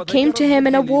 And they came to him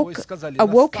and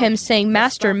awoke him, saying,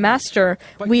 Master, Master,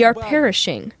 we are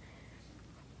perishing.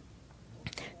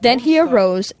 Then he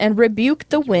arose and rebuked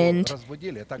the wind.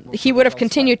 He would have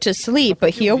continued to sleep,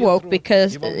 but he arose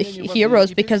because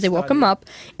they woke him up,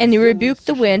 and he rebuked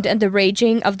the wind and the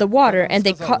raging of the water, and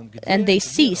they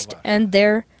ceased, and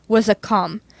there was a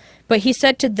calm. But he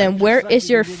said to them, Where is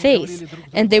your faith?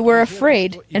 And they were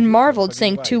afraid and marveled,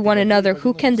 saying to one another,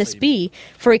 Who can this be?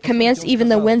 For he commands even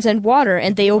the winds and water,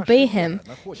 and they obey him.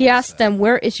 He asked them,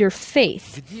 Where is your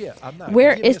faith?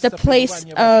 Where is the place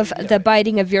of the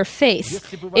abiding of your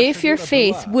faith? If your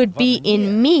faith would be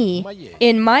in me,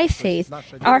 in my faith,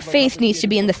 our faith needs to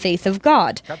be in the faith of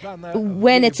God.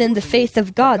 When it's in the faith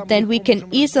of God, then we can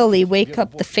easily wake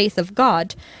up the faith of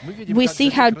God. We see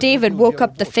how David woke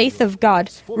up the faith of God.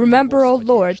 Remember, O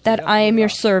Lord, that I am your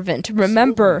servant.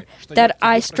 Remember that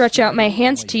I stretch out my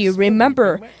hands to you.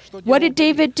 Remember, what did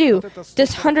David do?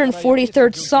 This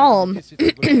 143rd Psalm,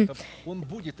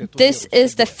 this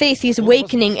is the faith he's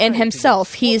awakening in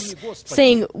himself. He's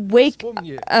saying,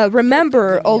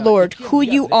 remember, O Lord, who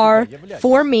you are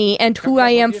for me and who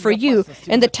I am for you.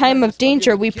 In the time of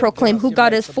danger, we proclaim who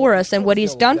God is for us and what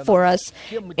he's done for us.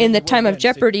 In the time of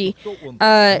jeopardy,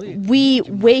 we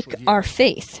wake our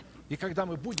faith.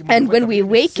 And when we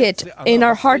wake it in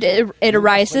our heart, it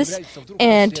arises,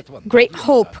 and great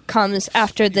hope comes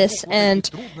after this. And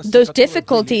those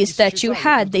difficulties that you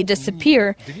had, they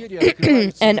disappear,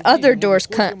 and other doors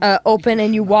open,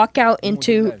 and you walk out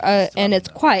into, and it's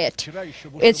quiet.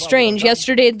 It's strange.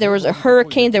 Yesterday there was a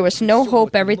hurricane, there was no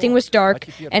hope, everything was dark,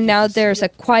 and now there's a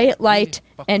quiet light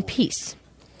and peace.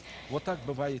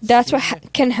 That's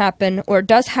what can happen, or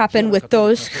does happen, with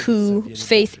those whose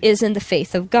faith is in the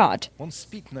faith of God.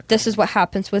 This is what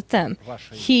happens with them.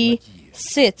 He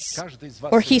sits,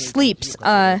 or he sleeps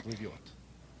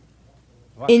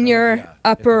in your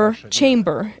upper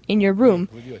chamber, in your room,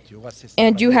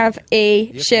 and you have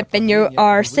a ship and you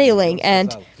are sailing,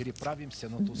 and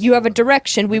you have a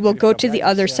direction. We will go to the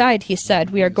other side, he said.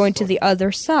 We are going to the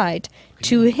other side,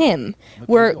 to him.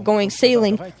 We're going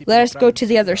sailing. Let us go to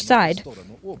the other side,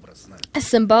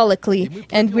 symbolically.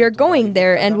 And we're going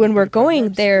there, and when we're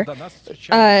going there,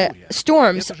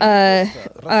 storms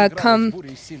come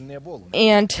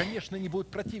and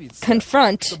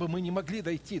confront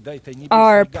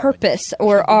our purpose,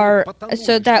 or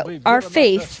so that our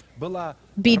faith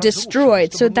be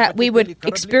destroyed, so that we would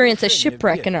experience a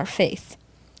shipwreck in our faith.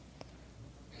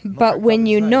 But when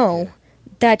you know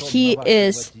that he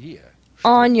is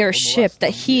on your ship,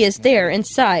 that he is there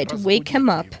inside, wake him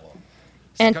up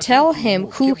and tell him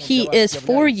who he is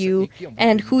for you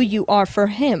and who you are for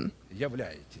him.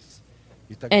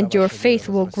 And your faith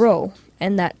will grow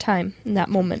in that time, in that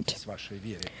moment.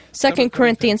 2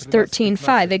 Corinthians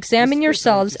 13:5, examine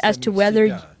yourselves as to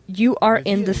whether you are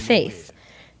in the faith.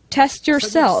 Test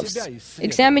yourselves.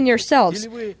 Examine yourselves.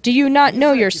 Do you not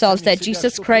know yourselves that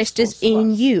Jesus Christ is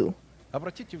in you?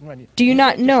 Do you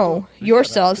not know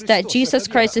yourselves that Jesus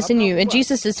Christ is in you, and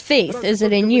Jesus' faith is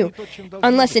it in you,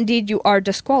 unless indeed you are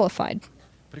disqualified?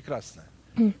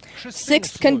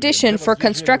 Sixth condition for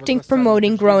constructing,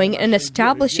 promoting, growing, and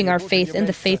establishing our faith in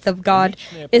the faith of God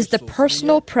is the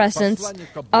personal presence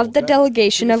of the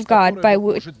delegation of God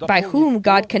by whom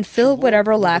God can fill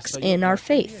whatever lacks in our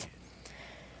faith.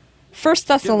 1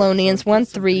 Thessalonians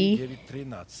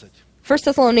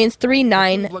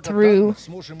 3:9 through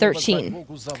 13.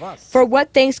 For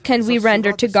what thanks can we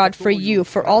render to God for you,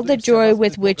 for all the joy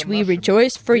with which we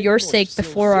rejoice for your sake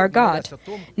before our God,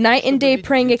 night and day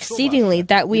praying exceedingly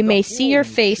that we may see your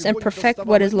face and perfect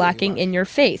what is lacking in your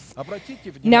faith.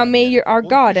 Now may our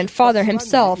God and Father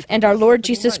himself and our Lord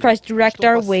Jesus Christ direct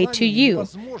our way to you.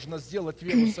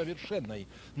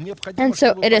 And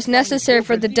so it is necessary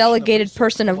for the delegated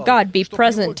person of God be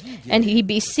present and he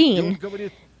be seen,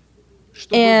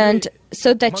 and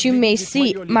so that you may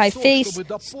see my face,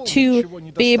 to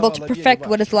be able to perfect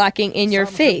what is lacking in your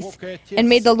faith. And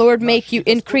may the Lord make you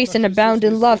increase and abound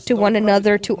in love to one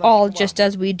another, to all, just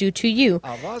as we do to you,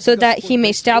 so that he may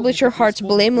establish your hearts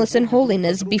blameless in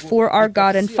holiness before our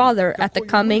God and Father at the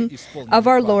coming of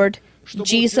our Lord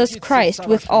Jesus Christ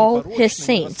with all his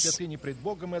saints.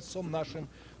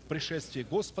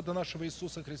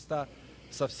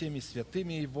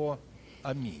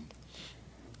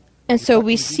 And so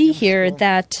we see here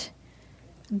that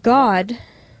God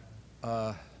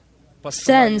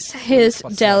sends his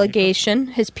delegation,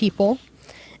 his people,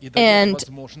 and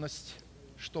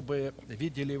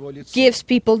gives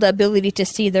people the ability to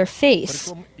see their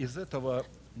face.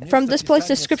 From this place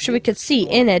of Scripture, we could see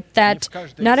in it that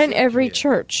not in every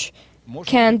church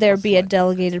can there be a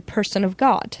delegated person of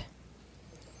God.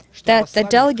 That the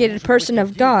delegated person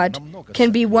of God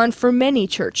can be one for many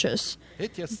churches.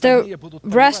 The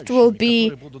rest will be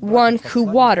one who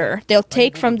water. They'll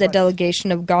take from the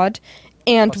delegation of God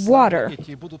and water.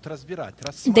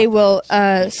 They will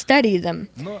study them.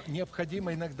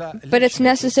 But it's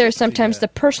necessary sometimes the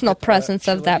personal presence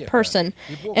of that person.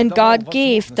 And God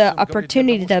gave the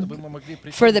opportunity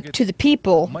to the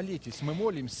people.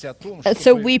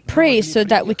 So we pray so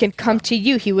that we can come to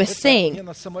you, he was saying.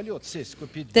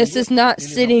 This is not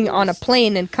sitting on a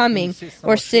plane and coming,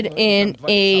 or sit in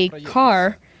a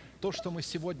car.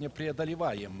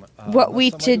 What we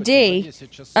today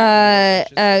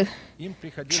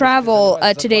travel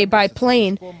today by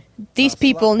plane, these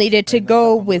people needed to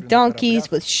go with donkeys,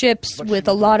 with ships, with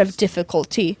a lot of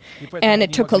difficulty, and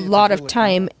it took a lot of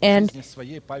time. And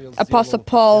Apostle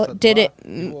Paul did it.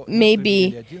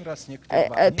 Maybe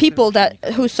people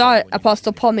who saw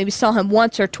Apostle Paul maybe saw him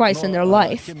once or twice in their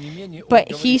life,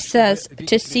 but he says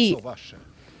to see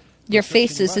your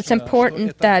faces. It's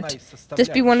important that this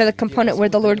be one of the components where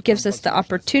the Lord gives us the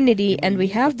opportunity, and we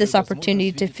have this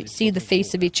opportunity to see the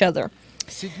face of each other.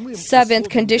 Seventh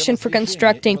condition for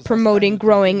constructing, promoting,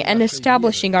 growing, and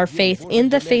establishing our faith in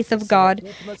the faith of God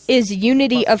is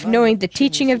unity of knowing the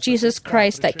teaching of Jesus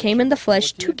Christ that came in the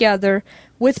flesh, together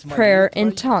with prayer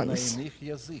in tongues.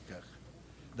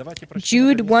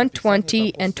 Jude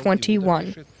 1:20 and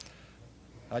 21.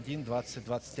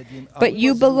 But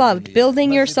you, beloved,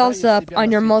 building yourselves up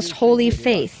on your most holy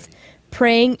faith,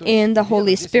 praying in the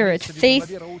Holy Spirit.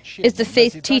 Faith is the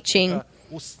faith teaching,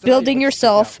 building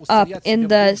yourself up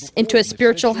into a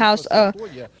spiritual house, a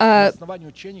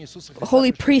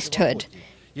holy priesthood,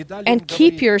 and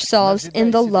keep yourselves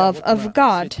in the love of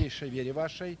God,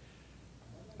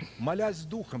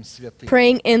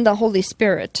 praying in the Holy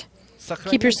Spirit.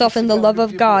 Keep yourself in the love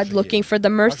of God, looking for the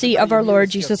mercy of our Lord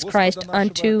Jesus Christ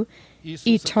unto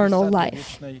eternal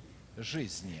life.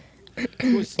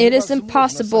 It is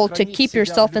impossible to keep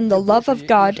yourself in the love of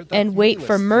God and wait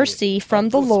for mercy from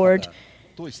the Lord,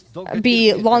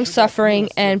 be long-suffering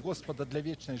and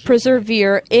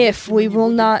persevere if we will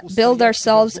not build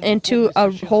ourselves into a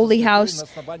holy house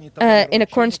in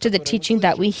accordance to the teaching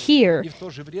that we hear,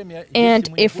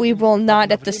 and if we will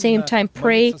not at the same time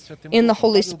pray in the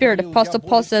Holy Spirit. Apostle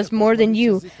Paul says, more than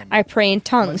you, I pray in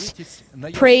tongues.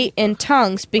 Pray in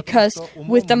tongues, because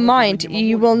with the mind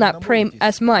you will not pray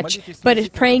as much, but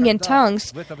if praying in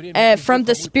tongues from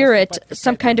the Spirit,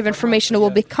 some kind of information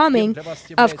will be coming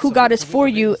of who God is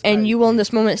for you, and you will in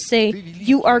this moment say,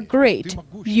 you are great,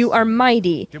 you are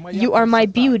mighty, you are my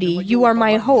beauty, you are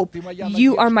my hope,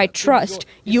 you are my trust,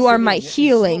 you are my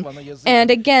healing,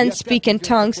 and again speak in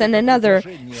tongues, and another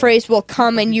phrase will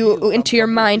come into your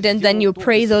mind, and then you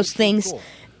pray those things.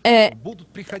 Things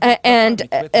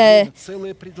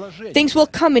will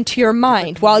come into your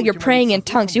mind while you're praying in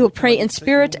tongues. You will pray in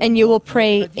spirit, and you will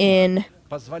pray in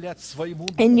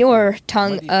your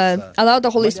tongue. Allow the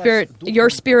Holy Spirit,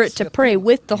 your spirit, to pray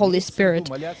with the Holy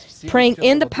Spirit. Praying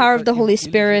in the power of the Holy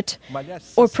Spirit,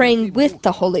 or praying with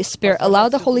the Holy Spirit. Allow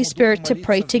the Holy Spirit to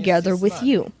pray together with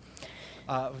you.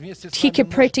 He can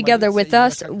pray together with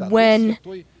us when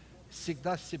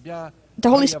the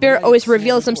Holy Spirit always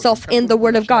reveals himself in the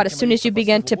Word of God. As soon as you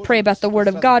begin to pray about the Word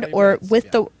of God, or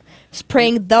with the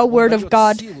praying the Word of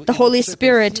God, the Holy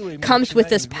Spirit comes with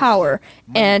His power,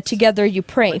 and together you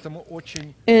pray.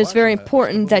 It is very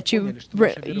important that you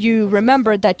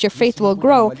remember that your faith will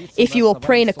grow if you will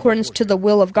pray in accordance to the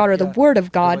will of God, or the Word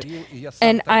of God.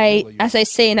 And as I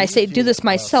say, do this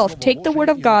myself, take the Word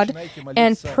of God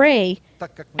and pray.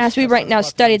 As we right now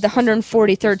study the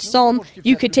 143rd Psalm,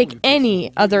 you could take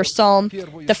any other Psalm,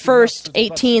 the 1st,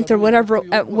 18th, or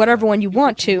whatever one you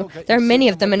want to. There are many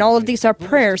of them, and all of these are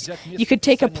prayers. You could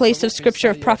take a place of Scripture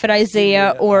of Prophet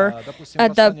Isaiah, or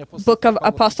the book of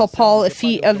Apostle Paul, of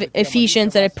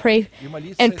Ephesians, and pray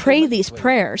these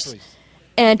prayers.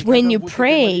 And when you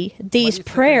pray these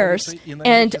prayers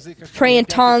and pray in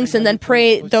tongues, and then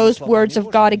pray those words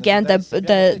of God again,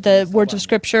 the words of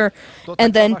Scripture,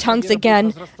 and then tongues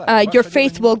again, your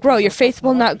faith will grow. Your faith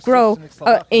will not grow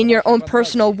in your own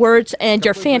personal words and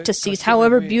your fantasies,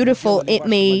 however beautiful it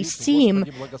may seem.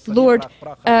 Lord,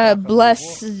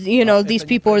 bless these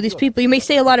people or these people. You may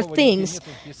say a lot of things,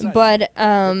 but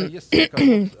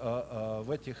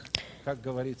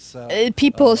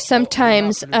people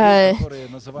sometimes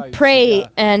pray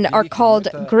and are called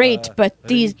great, but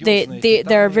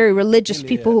there are very religious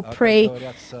people who pray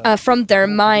from their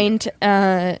mind,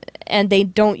 and they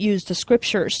don't use the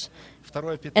Scriptures,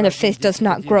 and their faith does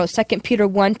not grow. 2 Peter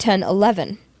 1:10,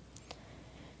 11.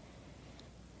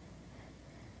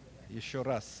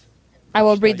 I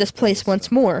will read this place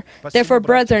once more. Therefore,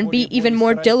 brethren, be even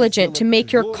more diligent to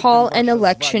make your call and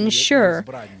election sure.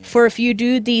 For if you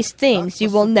do these things, you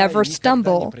will never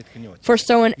stumble. For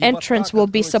so an entrance will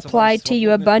be supplied to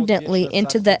you abundantly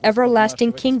into the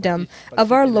everlasting kingdom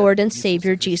of our Lord and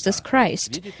Savior Jesus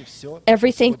Christ.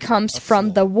 Everything comes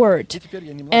from the Word.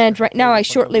 And right now, I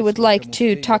shortly would like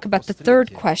to talk about the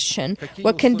third question.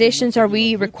 What conditions are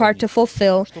we required to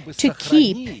fulfill to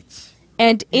keep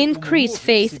and increase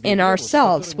faith in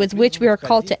ourselves, with which we are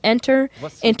called to enter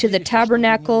into the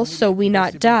tabernacle, so we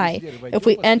not die? If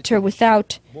we enter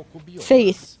without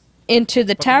faith into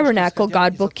the tabernacle,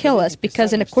 God will kill us,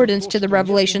 because in accordance to the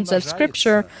revelations of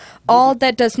Scripture, all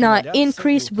that does not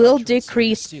increase will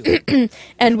decrease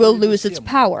and will lose its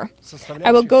power.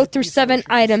 I will go through 7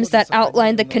 items that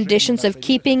outline the conditions of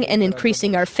keeping and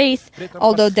increasing our faith,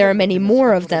 although there are many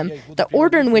more of them. The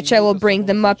order in which I will bring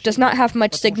them up does not have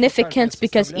much significance,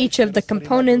 because each of the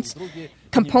components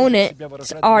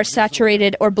components are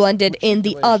saturated or blended in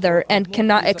the other and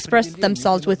cannot express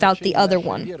themselves without the other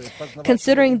one.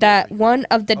 Considering that one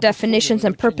of the definitions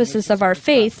and purposes of our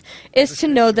faith is to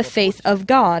know the faith of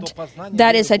God,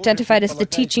 that is identified as the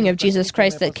teaching of Jesus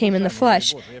Christ that came in the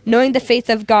flesh. Knowing the faith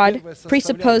of God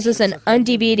presupposes an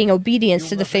undeviating obedience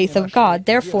to the faith of God.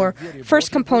 Therefore,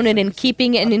 first component in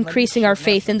keeping and increasing our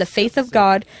faith in the faith of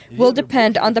God will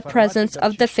depend on the presence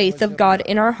of the faith of God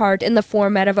in our heart in the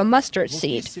format of a mustard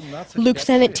seed. Luke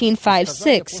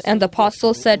 17:5-6, and the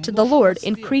apostle said to the Lord,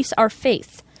 "Increase our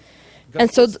faith."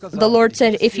 And so the Lord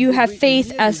said, if you have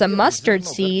faith as a mustard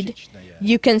seed,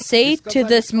 you can say to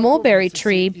this mulberry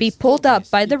tree, be pulled up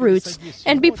by the roots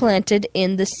and be planted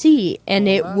in the sea, and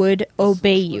it would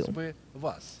obey you.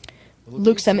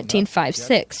 Luke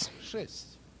 17:5-6.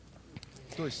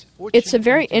 It's a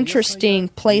very interesting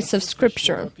place of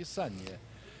Scripture.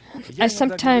 I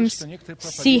sometimes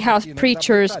see how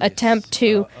preachers attempt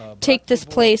to take this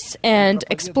place and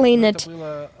explain it,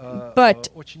 but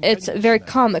it's very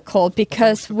comical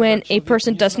because when a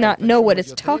person does not know what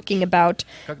it's talking about,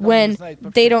 when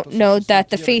they don't know that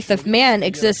the faith of man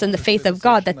exists and the faith of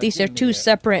God, that these are two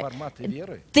separate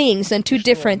things and two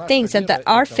different things, and that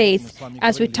our faith,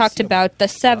 as we talked about the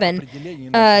 7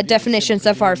 definitions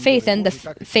of our faith and the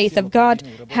faith of God,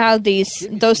 how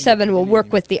those 7 will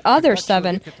work with the other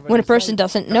 7. When a person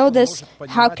doesn't know this,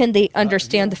 how can they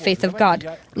understand the faith of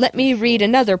God? Let me read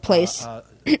another place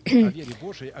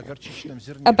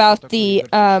about the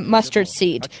mustard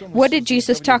seed. What did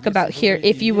Jesus talk about here?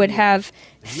 If you would have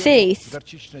faith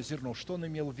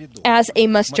as a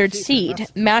mustard seed.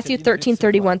 Matthew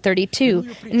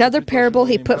 13:31-32. Another parable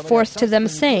he put forth to them,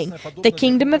 saying, the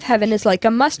kingdom of heaven is like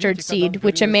a mustard seed,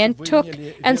 which a man took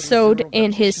and sowed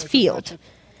in his field.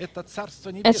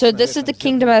 And so this is the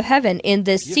kingdom of heaven in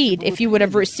this seed. If you would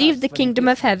have received the kingdom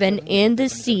of heaven in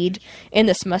this seed, in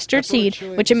this mustard seed,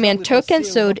 which a man took and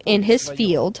sowed in his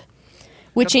field,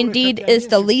 which indeed is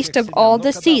the least of all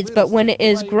the seeds, but when it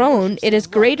is grown, it is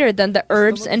greater than the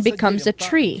herbs and becomes a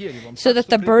tree, so that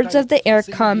the birds of the air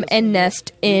come and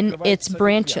nest in its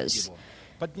branches.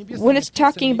 When it's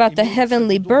talking about the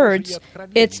heavenly birds,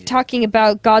 it's talking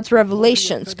about God's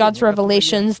revelations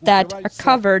that are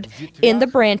covered in the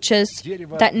branches,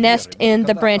 that nest in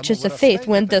the branches of faith.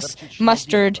 When this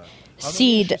mustard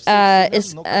seed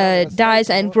dies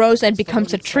and grows and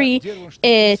becomes a tree,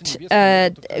 it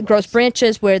grows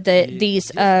branches where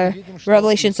these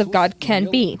revelations of God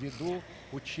can be.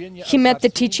 He meant the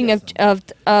teaching of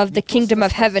the kingdom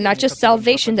of heaven, not just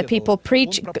salvation that people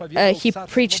preach. He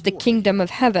preached the kingdom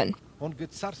of heaven.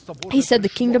 He said the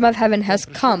kingdom of heaven has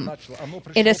come.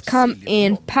 It has come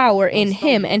in power in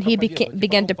him, and he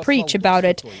began to preach about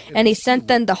it. And he sent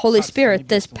then the Holy Spirit,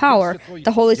 this power.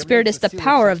 The Holy Spirit is the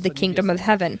power of the kingdom of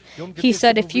heaven. He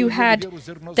said if you had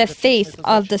the faith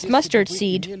of this mustard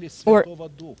seed, or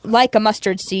like a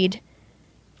mustard seed,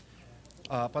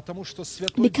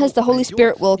 because the Holy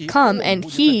Spirit will come and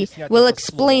He will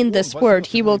explain this word.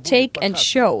 He will take and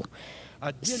show.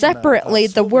 Separately,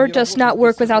 the Word does not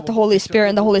work without the Holy Spirit,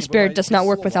 and the Holy Spirit does not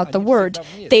work without the Word.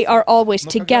 They are always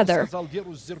together.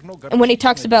 And when he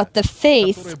talks about the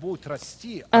faith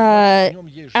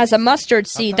as a mustard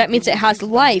seed, that means it has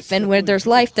life, and where there's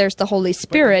life, there's the Holy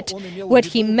Spirit. What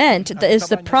he meant is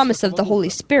the promise of the Holy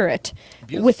Spirit.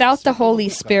 Without the Holy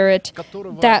Spirit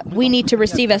that we need to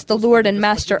receive as the Lord and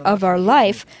Master of our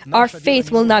life, our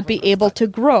faith will not be able to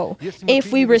grow.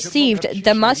 If we received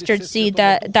the mustard seed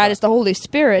that is the Holy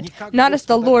Spirit, not as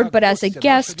the Lord but as a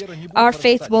guest, our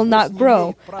faith will not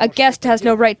grow. A guest has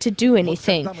no right to do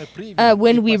anything.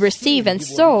 When we receive and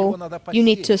sow, you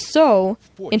need to sow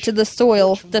into the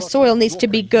soil. The soil needs to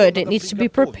be good. It needs to be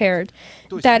prepared.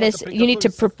 That is, you need to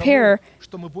prepare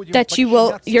that you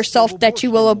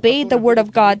will obey the word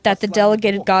of God, that the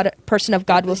delegated person of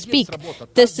God will speak.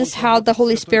 This is how the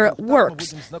Holy Spirit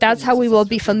works. That's how we will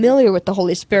be familiar with the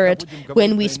Holy Spirit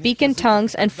when we speak in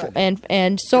tongues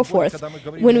and so forth.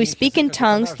 When we speak in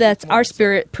tongues, that's our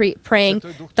spirit praying.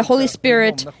 The Holy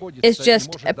Spirit is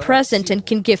just present and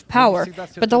can give power,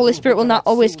 but the Holy Spirit will not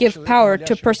always give power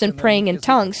to a person praying in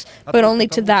tongues, but only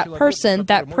to that person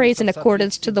that prays in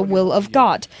accordance to the will of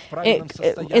God,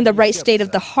 in the right state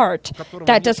of the heart,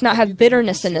 that does not have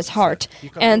bitterness in his heart,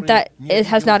 and that it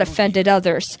has not offended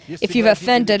others. If you've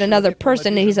offended another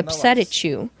person and he's upset at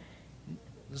you,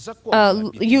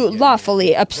 you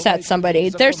lawfully upset somebody.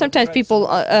 There's sometimes people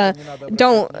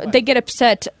they get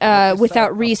upset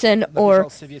without reason, or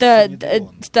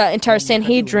the entire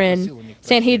Sanhedrin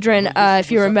Sanhedrin,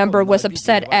 if you remember, was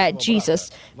upset at Jesus.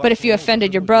 But if you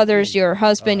offended your brothers, your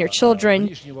husband, your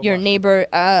children, your neighbor,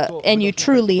 and you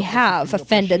truly have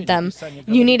offended them,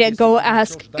 you need to go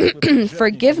ask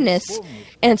forgiveness.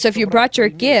 And so if you brought your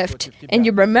gift and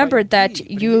you remembered that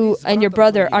you and your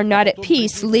brother are not at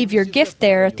peace, leave your gift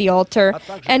there at the altar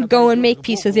and go and make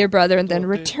peace with your brother and then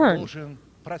return.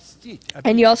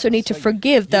 And you also need to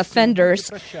forgive the offenders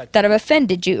that have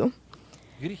offended you.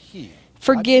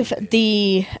 Forgive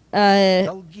the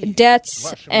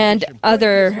debts and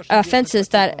other offenses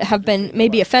that have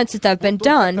been,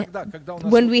 done.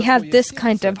 When we have this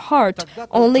kind of heart,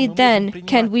 only then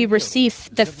can we receive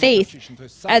the faith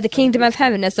at the kingdom of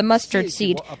heaven as a mustard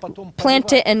seed.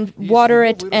 Plant it and water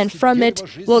it, and from it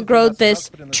will grow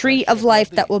this tree of life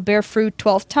that will bear fruit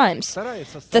 12 times.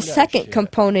 The second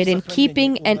component in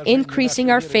keeping and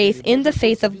increasing our faith in the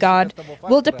faith of God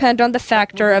will depend on the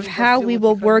factor of how we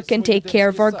will work and take care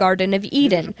of our Garden of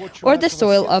Eden, or the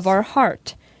soil of our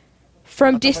heart,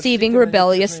 from deceiving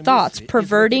rebellious thoughts,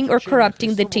 perverting or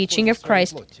corrupting the teaching of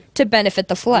Christ to benefit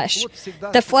the flesh.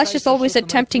 The flesh is always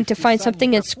attempting to find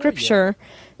something in Scripture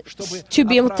to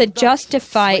be able to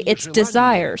justify its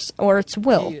desires or its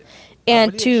will,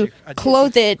 and to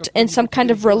clothe it in some kind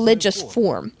of religious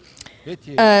form.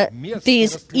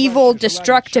 These evil,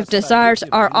 destructive desires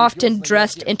are often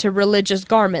dressed into religious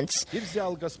garments.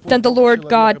 Then the Lord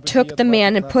God took the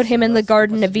man and put him in the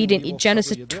Garden of Eden,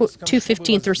 Genesis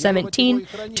 2:15 through 17,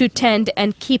 to tend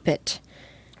and keep it.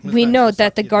 We know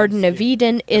that the Garden of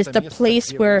Eden is the place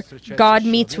where God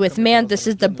meets with man. This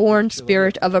is the born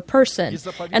spirit of a person.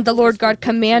 And the Lord God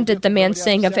commanded the man,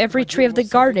 saying, "Of every tree of the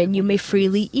garden you may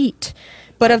freely eat.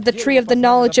 But of the tree of the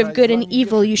knowledge of good and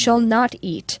evil you shall not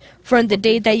eat, for in the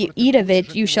day that you eat of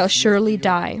it you shall surely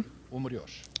die."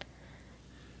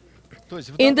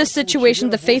 In this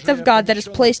situation, the faith of God that is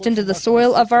placed into the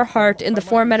soil of our heart in the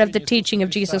format of the teaching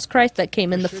of Jesus Christ that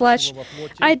came in the flesh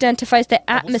identifies the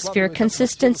atmosphere,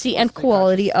 consistency, and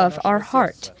quality of our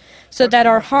heart, so that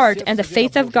our heart and the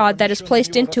faith of God that is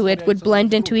placed into it would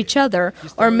blend into each other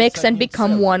or mix and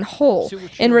become one whole.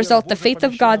 In result, the faith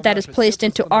of God that is placed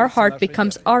into our heart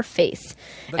becomes our faith.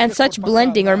 And such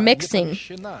blending or mixing,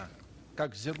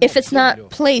 if it's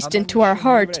not placed into our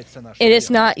heart, it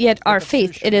is not yet our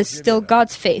faith. It is still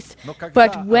God's faith.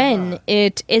 But when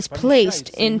it is placed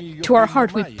into our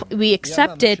heart, we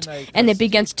accept it, and it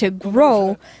begins to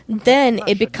grow, then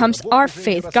it becomes our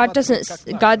faith.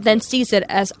 God then sees it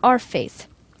as our faith.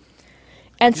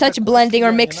 And such blending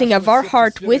or mixing of our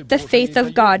heart with the faith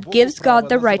of God gives God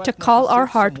the right to call our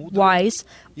heart wise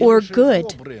or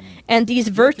good. And these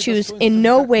virtues in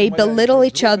no way belittle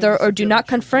each other or do not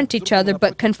confront each other,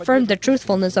 but confirm the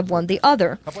truthfulness of one the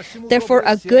other. Therefore,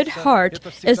 a good heart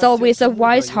is always a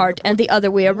wise heart, and the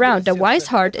other way around. A wise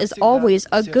heart is always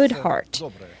a good heart.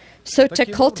 So to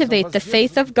cultivate the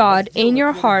faith of God in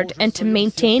your heart and to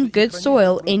maintain good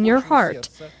soil in your heart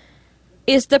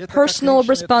is the personal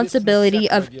responsibility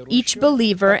of each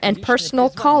believer and personal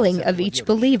calling of each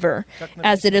believer.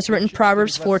 As it is written in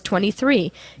Proverbs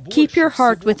 4:23, "Keep your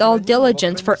heart with all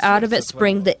diligence, for out of it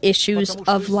spring the issues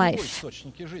of life."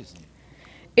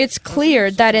 It's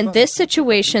clear that in this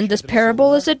situation, this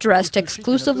parable is addressed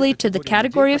exclusively to the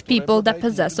category of people that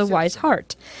possess a wise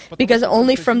heart, because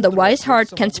only from the wise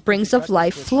heart can springs of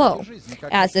life flow.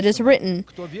 As it is written,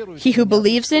 "He who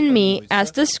believes in me,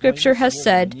 as the Scripture has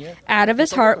said, out of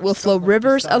his heart will flow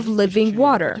rivers of living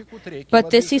water." But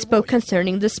this he spoke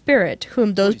concerning the Spirit,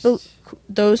 whom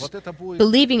those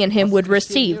believing in him would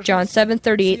receive. John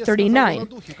 7:38-39.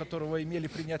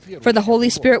 For the Holy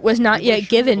Spirit was not yet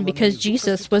given because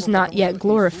Jesus was not yet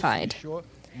glorified.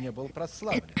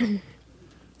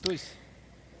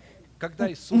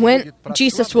 When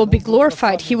Jesus will be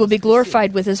glorified, he will be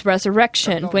glorified with his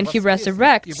resurrection. When he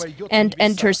resurrects and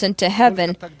enters into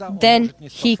heaven, then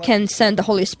he can send the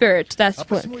Holy Spirit. That's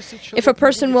when. If a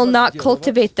person will not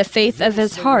cultivate the faith of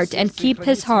his heart and keep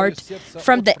his heart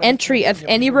from the entry of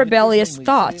any rebellious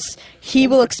thoughts, he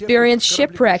will experience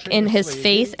shipwreck in his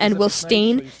faith and will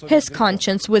stain his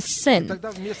conscience with sin.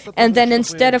 And then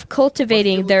instead of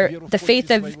cultivating the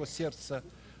faith of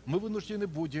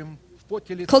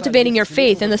cultivating your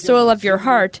faith in the soil of your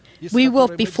heart, we will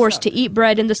be forced to eat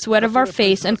bread in the sweat of our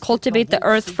face and cultivate the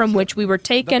earth from which we were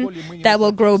taken, that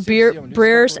will grow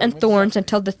briars and thorns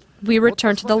until we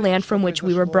return to the land from which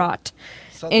we were brought.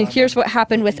 And here's what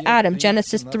happened with Adam,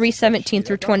 Genesis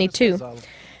 3:17-22.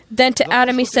 Then to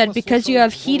Adam he said, "Because you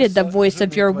have heeded the voice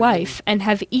of your wife, and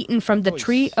have eaten from the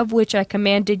tree of which I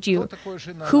commanded you."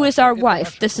 Who is our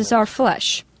wife? This is our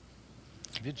flesh.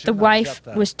 The wife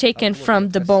was taken from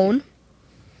the bone.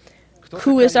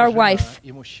 Who is our wife?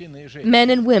 Men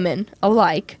and women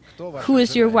alike. Who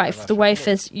is your wife? The wife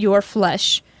is your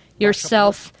flesh,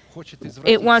 yourself.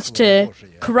 It wants to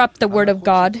corrupt the word of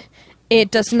God. It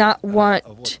does not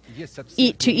want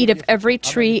to eat of every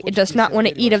tree. It does not want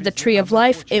to eat of the tree of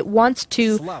life. It wants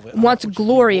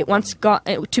glory. It wants God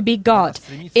to be God.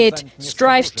 It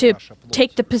strives to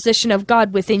take the position of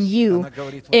God within you.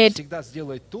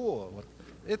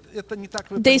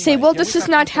 They say, well, this is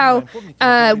not how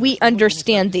we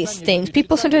understand these things.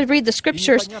 People sometimes read the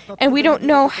scriptures, and we don't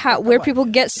know where people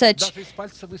get such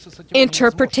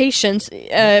interpretations.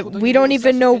 We don't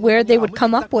even know where they would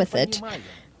come up with it.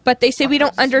 But they say we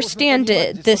don't understand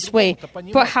it this way.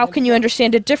 But how can you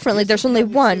understand it differently? There's only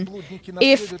one.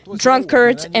 If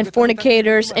drunkards and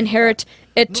fornicators inherit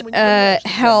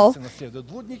hell,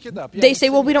 they say,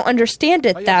 well, we don't understand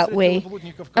it that way.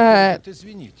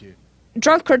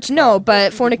 Drunkards, no,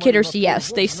 but fornicators,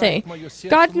 yes, they say.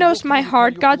 God knows my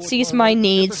heart. God sees my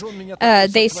needs.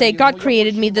 They say, God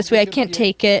created me this way. I can't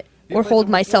take it or hold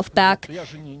myself back.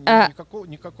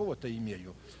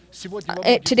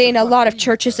 Today in a lot of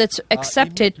churches, it's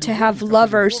accepted to have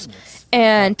lovers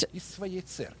and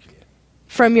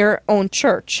from your own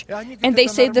church. And they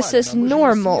say this is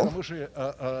normal.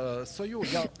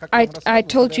 I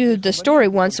told you the story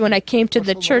once. When I came to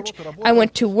the church, I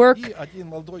went to work.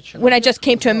 When I just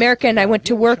came to America and I went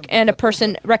to work, and a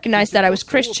person recognized that I was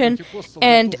Christian,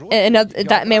 and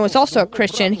that man was also a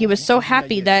Christian. He was so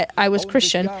happy that I was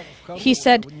Christian. He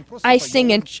said, I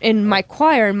sing in my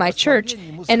choir in my church,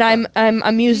 and I'm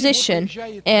a musician.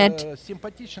 And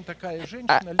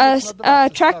an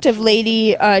attractive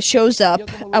lady shows up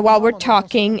while we're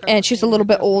talking, and she's a little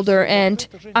bit older. And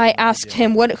I asked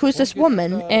him, who's this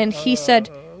woman? And he said,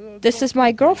 this is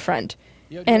my girlfriend.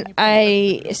 And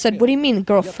I said, what do you mean,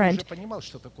 girlfriend?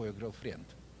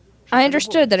 I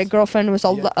understood that a girlfriend was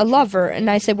a lover, and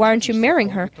I said, why aren't you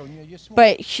marrying her?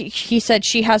 But he said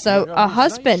she has a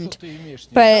husband.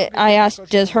 But I asked,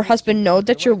 does her husband know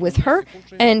that you're with her?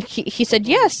 And he said,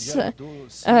 yes,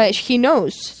 he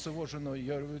knows.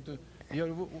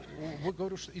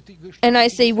 And I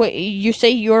say, what, you say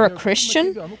you're a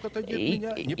Christian?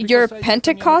 You're a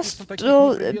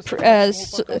Pentecostal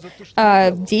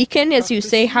deacon, as you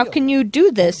say. How can you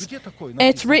do this? And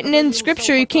it's written in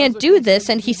Scripture you can't do this.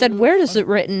 And he said, where is it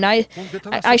written? I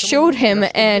showed him,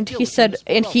 and he said,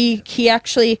 and he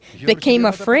actually became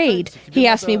afraid. He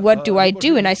asked me, what do I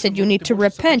do? And I said, you need to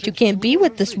repent. You can't be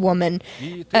with this woman.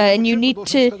 And you need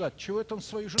to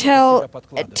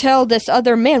tell this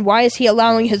other man, why is he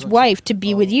allowing his wife to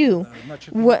be with you?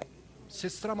 What? The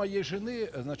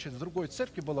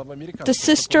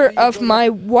sister of my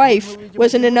wife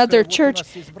was in another church.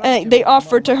 They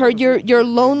offered to her, you're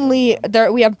lonely.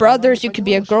 We have brothers. You could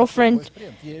be a girlfriend,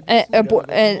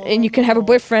 and you can have a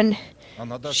boyfriend.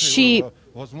 She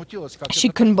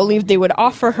couldn't believe they would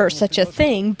offer her such a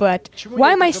thing. But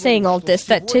why am I saying all this?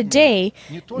 That today,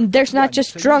 there's not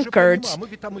just drunkards.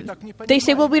 They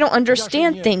say, well, we don't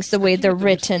understand things the way they're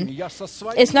written.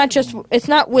 It's not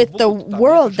with the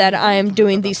world that I am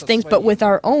doing these things, but with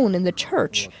our own in the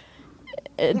church.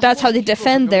 That's how they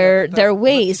defend their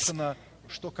ways.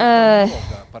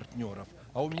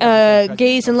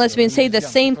 Gays and lesbians say the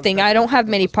same thing. I don't have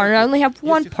many partners. I only have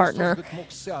one partner.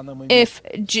 If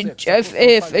Jesus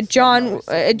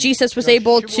was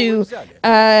able to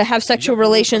have sexual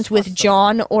relations with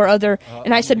John or other,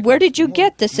 and I said, where did you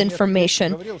get this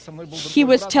information? He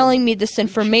was telling me this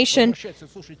information.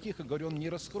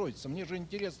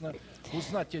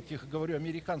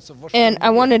 And I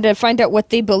wanted to find out what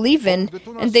they believe in.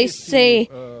 And they say,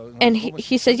 and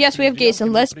he said, yes, we have gays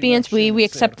and lesbians. We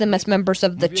accept them as members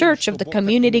of the church, of the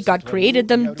community. God created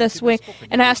them this way.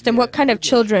 And I asked him, what kind of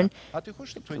children?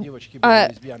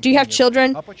 Do you have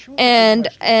children? And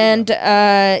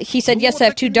he said, yes, I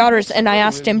have 2 daughters. And I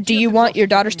asked him, do you want your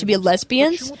daughters to be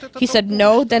lesbians? He said,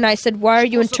 no. Then I said, why are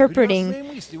you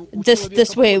interpreting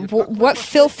this way? What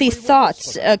filthy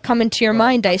thoughts come into your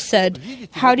mind? I said,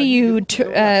 how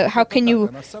can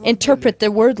you interpret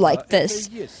the word like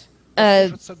this?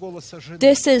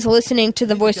 This is listening to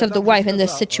the voice of the wife in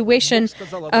this situation.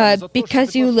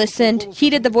 Because you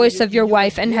heeded the voice of your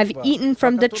wife, and have eaten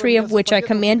from the tree of which I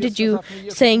commanded you,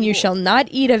 saying, you shall not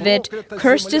eat of it.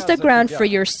 Cursed is the ground for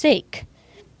your sake.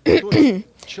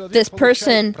 this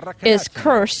person is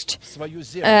cursed.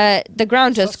 The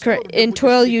ground is cursed. In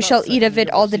toil you shall eat of it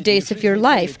all the days of your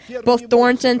life. Both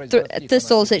thorns and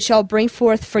thistles it shall bring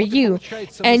forth for you,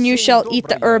 and you shall eat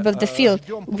the herb of the field.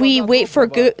 We wait for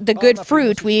the good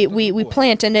fruit. We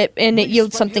plant and it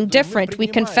yields something different. We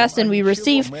confess and we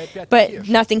receive, but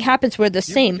nothing happens. We're the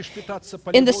same.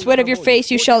 In the sweat of your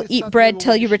face you shall eat bread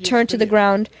till you return to the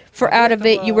ground, for out of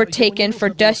it you were taken, for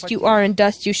dust you are, and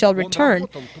dust you shall return.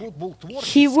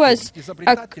 He was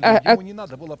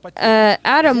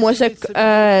Adam was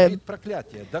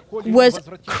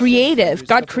creative.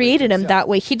 God created him that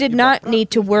way. He did not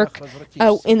need to work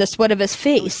in the sweat of his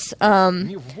face.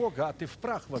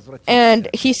 And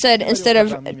he said, instead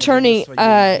of turning,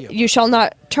 you shall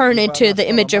not turn into the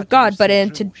image of God, but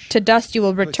into dust you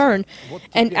will return.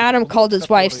 And Adam called his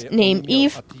wife's name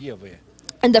Eve.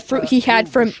 And the fruit he had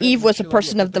from Eve was a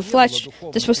person of the flesh.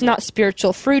 This was not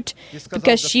spiritual fruit,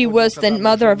 because she was the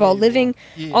mother of all living.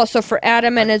 Also for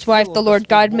Adam and his wife, the Lord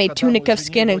God made tunic of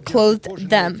skin and clothed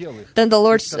them. Then the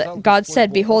Lord God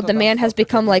said, Behold, the man has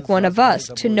become like one of us,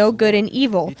 to know good and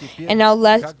evil. And now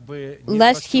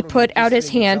lest he put out his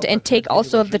hand and take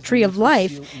also of the tree of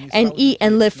life, and eat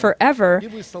and live forever.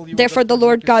 Therefore the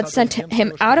Lord God sent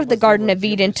him out of the Garden of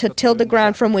Eden to till the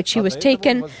ground from which he was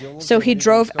taken. So he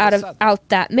drove out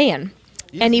that man.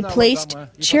 And he placed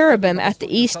cherubim at the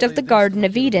east of the Garden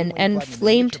of Eden, and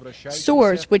flamed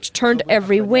swords which turned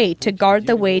every way to guard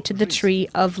the way to the tree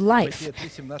of life.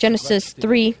 Genesis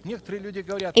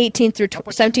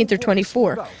 3:17 through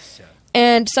 24.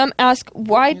 And some ask,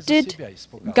 why did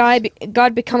God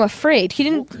become afraid? He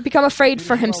didn't become afraid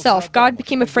for himself. God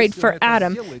became afraid for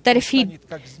Adam, that if he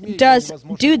does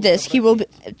do this, he will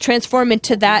transform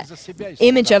into that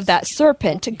image of that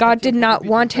serpent. God did not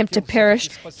want him to perish.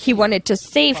 He wanted to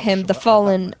save him, the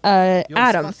fallen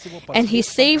Adam. And he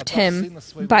saved him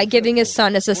by giving his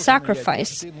son as a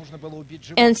sacrifice.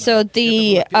 And so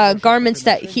the garments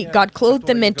that God clothed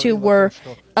them into were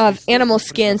of animal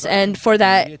skins, and for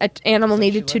that, an animal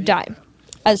needed to die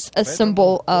as a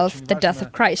symbol of the death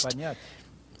of Christ.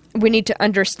 We need to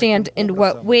understand in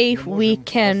what way we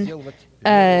can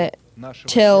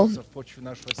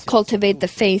cultivate the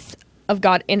faith of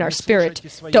God in our spirit.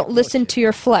 Don't listen to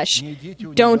your flesh.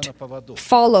 Don't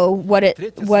follow what it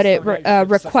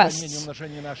requests.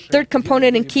 Third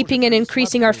component in keeping and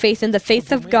increasing our faith in the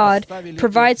faith of God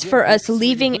provides for us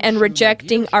leaving and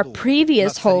rejecting our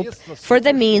previous hope for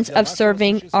the means of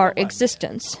serving our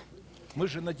existence.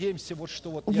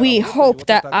 We hope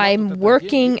that I'm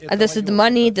working, this is the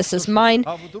money, this is mine,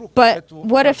 but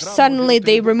what if suddenly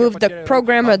they remove the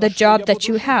program or the job that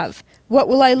you have? What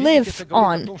will I live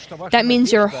on? That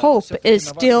means your hope is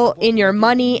still in your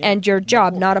money and your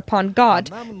job, not upon God.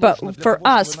 But for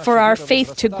us, for our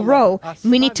faith to grow,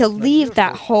 we need to leave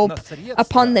that hope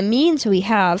upon the means we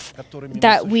have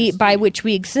by which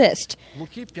we exist.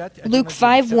 Luke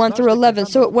 5:1 through 11.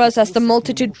 So it was, as the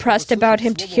multitude pressed about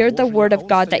him to hear the word of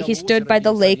God, that he stood by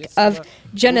the lake of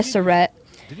Gennesaret,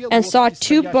 and saw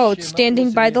two boats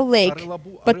standing by the lake,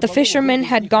 but the fishermen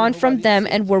had gone from them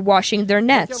and were washing their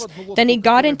nets. Then he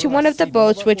got into one of the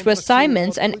boats, which was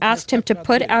Simon's, and asked him to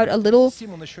put out a little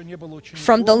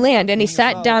from the land. And he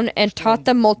sat down and taught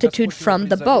the multitude from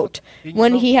the boat.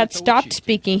 When he had stopped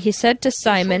speaking, he said to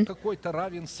Simon,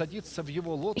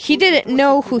 he didn't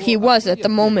know who he was at the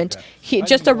moment.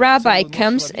 Just a rabbi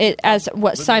comes, as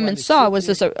what Simon saw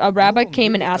was a rabbi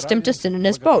came and asked him to sit in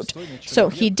his boat. So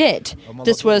he did.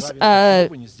 This was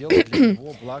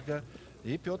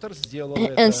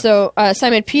and so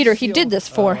Simon Peter, he did this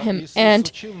for him,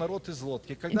 and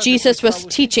Jesus was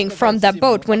teaching from that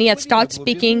boat. When he had stopped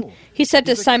speaking, he said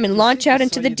to Simon, launch out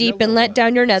into the deep and let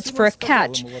down your nets for a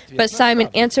catch. But Simon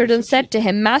answered and said to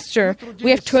him, Master,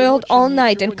 we have toiled all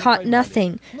night and caught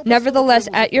nothing. Nevertheless,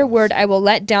 at your word, I will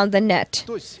let down the net.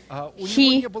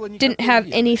 He didn't have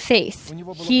any faith.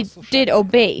 He did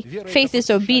obey. Faith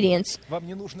is obedience.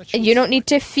 You don't need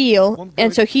to feel.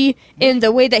 And so in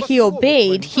the way that he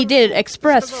obeyed, he did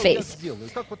express faith.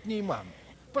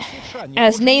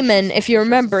 As Naaman, if you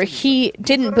remember, he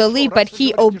didn't believe, but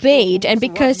he obeyed, and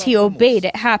because he obeyed,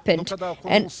 it happened.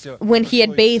 And when he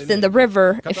had bathed in the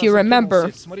river, if you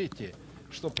remember,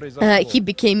 he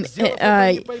became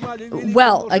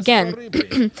well again.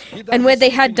 And when they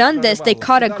had done this, they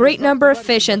caught a great number of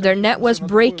fish, and their net was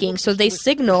breaking. So they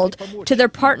signaled to their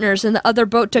partners in the other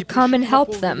boat to come and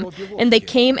help them. And they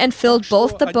came and filled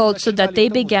both the boats so that they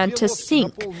began to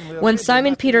sink. When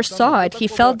Simon Peter saw it, he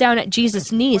fell down at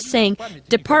Jesus' knees, saying,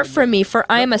 Depart from me, for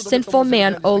I am a sinful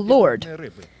man, O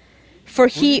Lord. For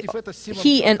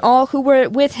he and all who were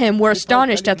with him were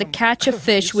astonished at the catch of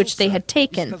fish which they had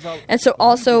taken. And so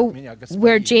also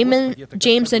were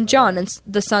James and John, and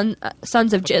the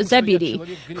sons of Zebedee,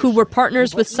 who were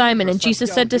partners with Simon. And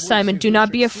Jesus said to Simon, "Do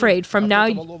not be afraid. From now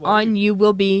on you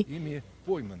will be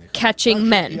catching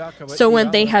men." So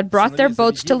when they had brought their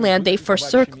boats to land, they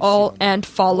forsook all and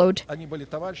followed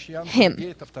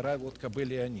him.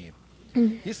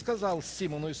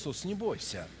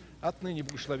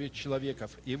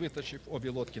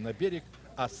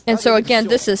 And so again,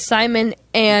 this is Simon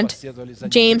and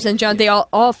James and John. They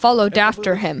all followed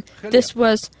after him. This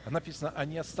was,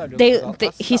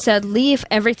 he said, leave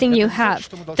everything you have.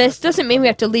 This doesn't mean we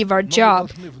have to leave our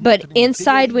job, but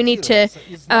inside we need to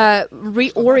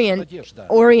reorient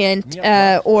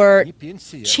or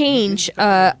change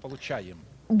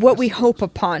what we hope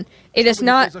upon. It is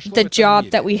not the job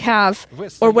that we have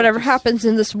or whatever happens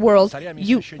in this world.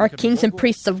 You are kings and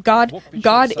priests of God.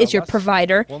 God is your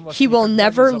provider. He will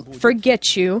never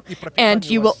forget you, and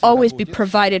you will always be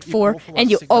provided for, and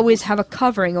you always have a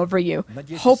covering over you.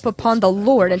 Hope upon the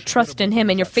Lord and trust in Him,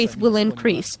 and your faith will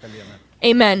increase.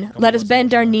 Amen. Let us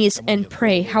bend our knees and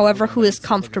pray, however who is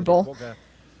comfortable.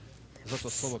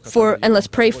 And let's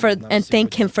pray for and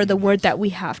thank Him for the word that we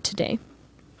have today.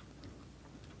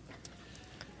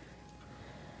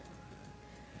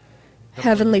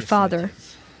 Heavenly Father,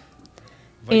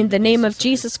 in the name of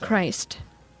Jesus Christ,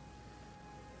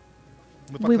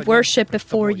 we worship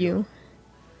before you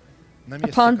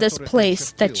upon this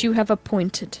place that you have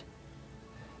appointed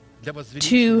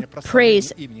to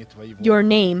praise your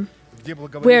name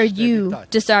where you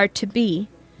desire to be.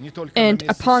 And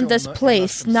upon this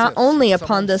place, not only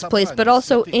upon this place, but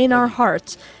also in our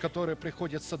hearts,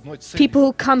 people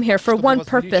who come here for one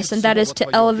purpose, and that is to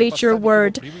elevate your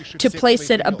word, to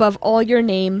place it above all your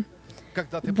name.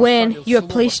 When you have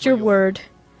placed your word,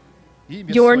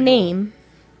 your name,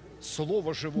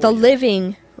 the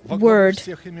living word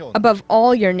above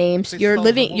all your names, your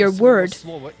word,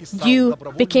 you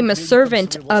became a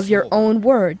servant of your own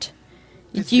word.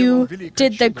 You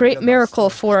did the great miracle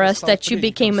for us that you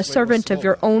became a servant of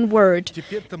your own word.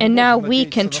 And now we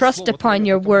can trust upon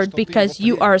your word because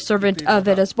you are a servant of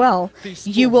it as well.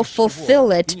 You will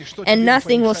fulfill it, and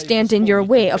nothing will stand in your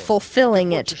way of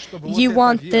fulfilling it. You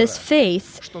want this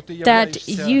faith that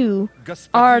you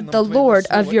are the Lord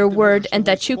of your word and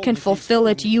that you can fulfill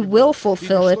it. You will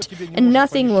fulfill it, and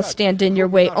nothing will stand in your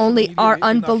way, only our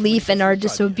unbelief and our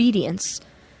disobedience.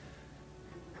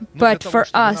 But for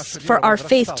us, for our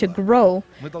faith to grow,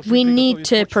 we need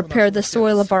to prepare the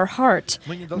soil of our heart.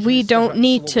 We don't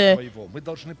need to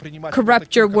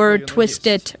corrupt your word, twist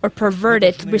it, or pervert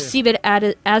it. Receive it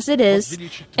as it is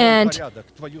and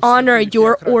honor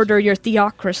your order, your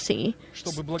theocracy,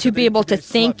 to be able to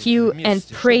thank you and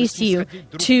praise you,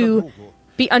 to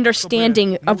be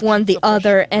understanding of one the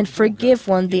other and forgive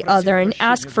one the other and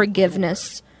ask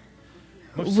forgiveness.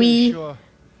 We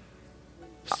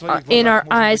in our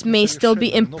eyes may still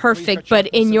be imperfect, but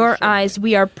in your eyes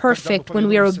we are perfect when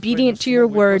we are obedient to your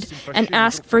word and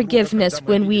ask forgiveness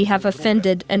when we have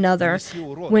offended another,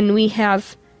 when we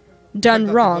have done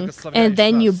wrong, and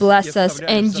then you bless us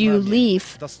and you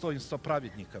leave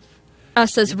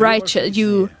us as righteous.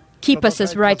 You keep us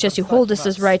as righteous, you hold us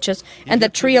as righteous, and the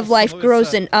tree of life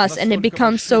grows in us, and it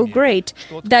becomes so great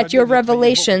that your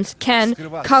revelations can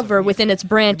cover within its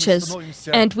branches,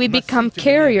 and we become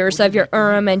carriers of your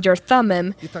Urim and your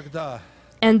Thummim,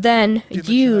 and then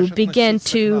you begin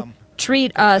to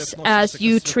treat us as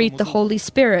you treat the Holy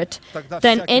Spirit.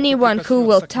 Then anyone who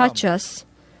will touch us,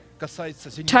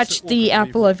 touch the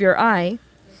apple of your eye.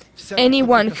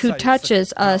 Anyone who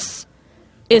touches us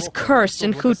is cursed,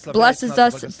 and who blesses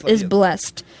us is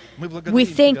blessed. We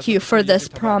thank you for this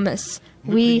promise.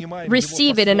 We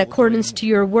receive it in accordance to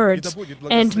your words,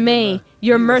 and may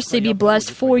your mercy be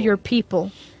blessed for your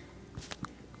people.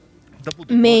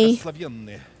 May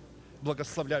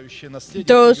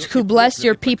those who bless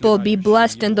your people be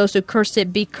blessed, and those who curse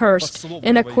it be cursed,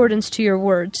 in accordance to your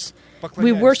words.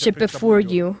 We worship before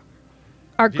you,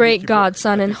 our great God,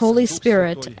 Son, and Holy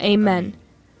Spirit. Amen.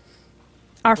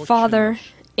 Our Father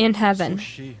in heaven,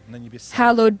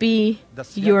 hallowed be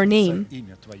your name.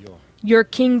 Your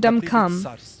kingdom come.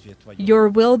 Your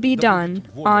will be done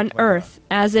on earth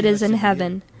as it is in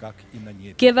heaven.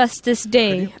 Give us this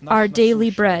day our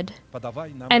daily bread,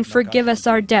 and forgive us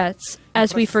our debts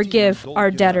as we forgive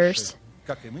our debtors.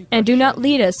 And do not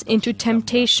lead us into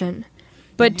temptation,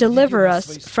 but deliver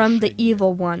us from the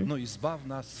evil one.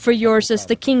 For yours is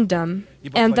the kingdom,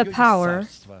 and the power,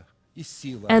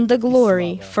 and the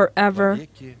glory forever.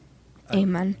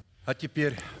 Amen.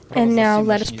 And now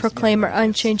let us proclaim our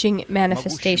unchanging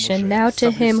manifestation. Now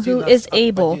to Him who is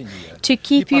able to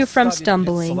keep you from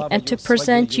stumbling and to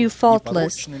present you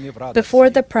faultless before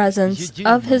the presence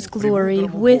of His glory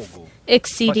with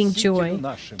exceeding joy.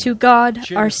 To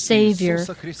God, our Savior,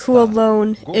 who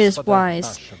alone is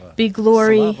wise, be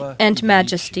glory and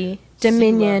majesty,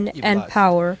 dominion and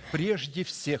power,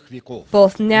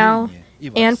 both now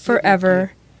and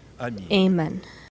forever. Amen.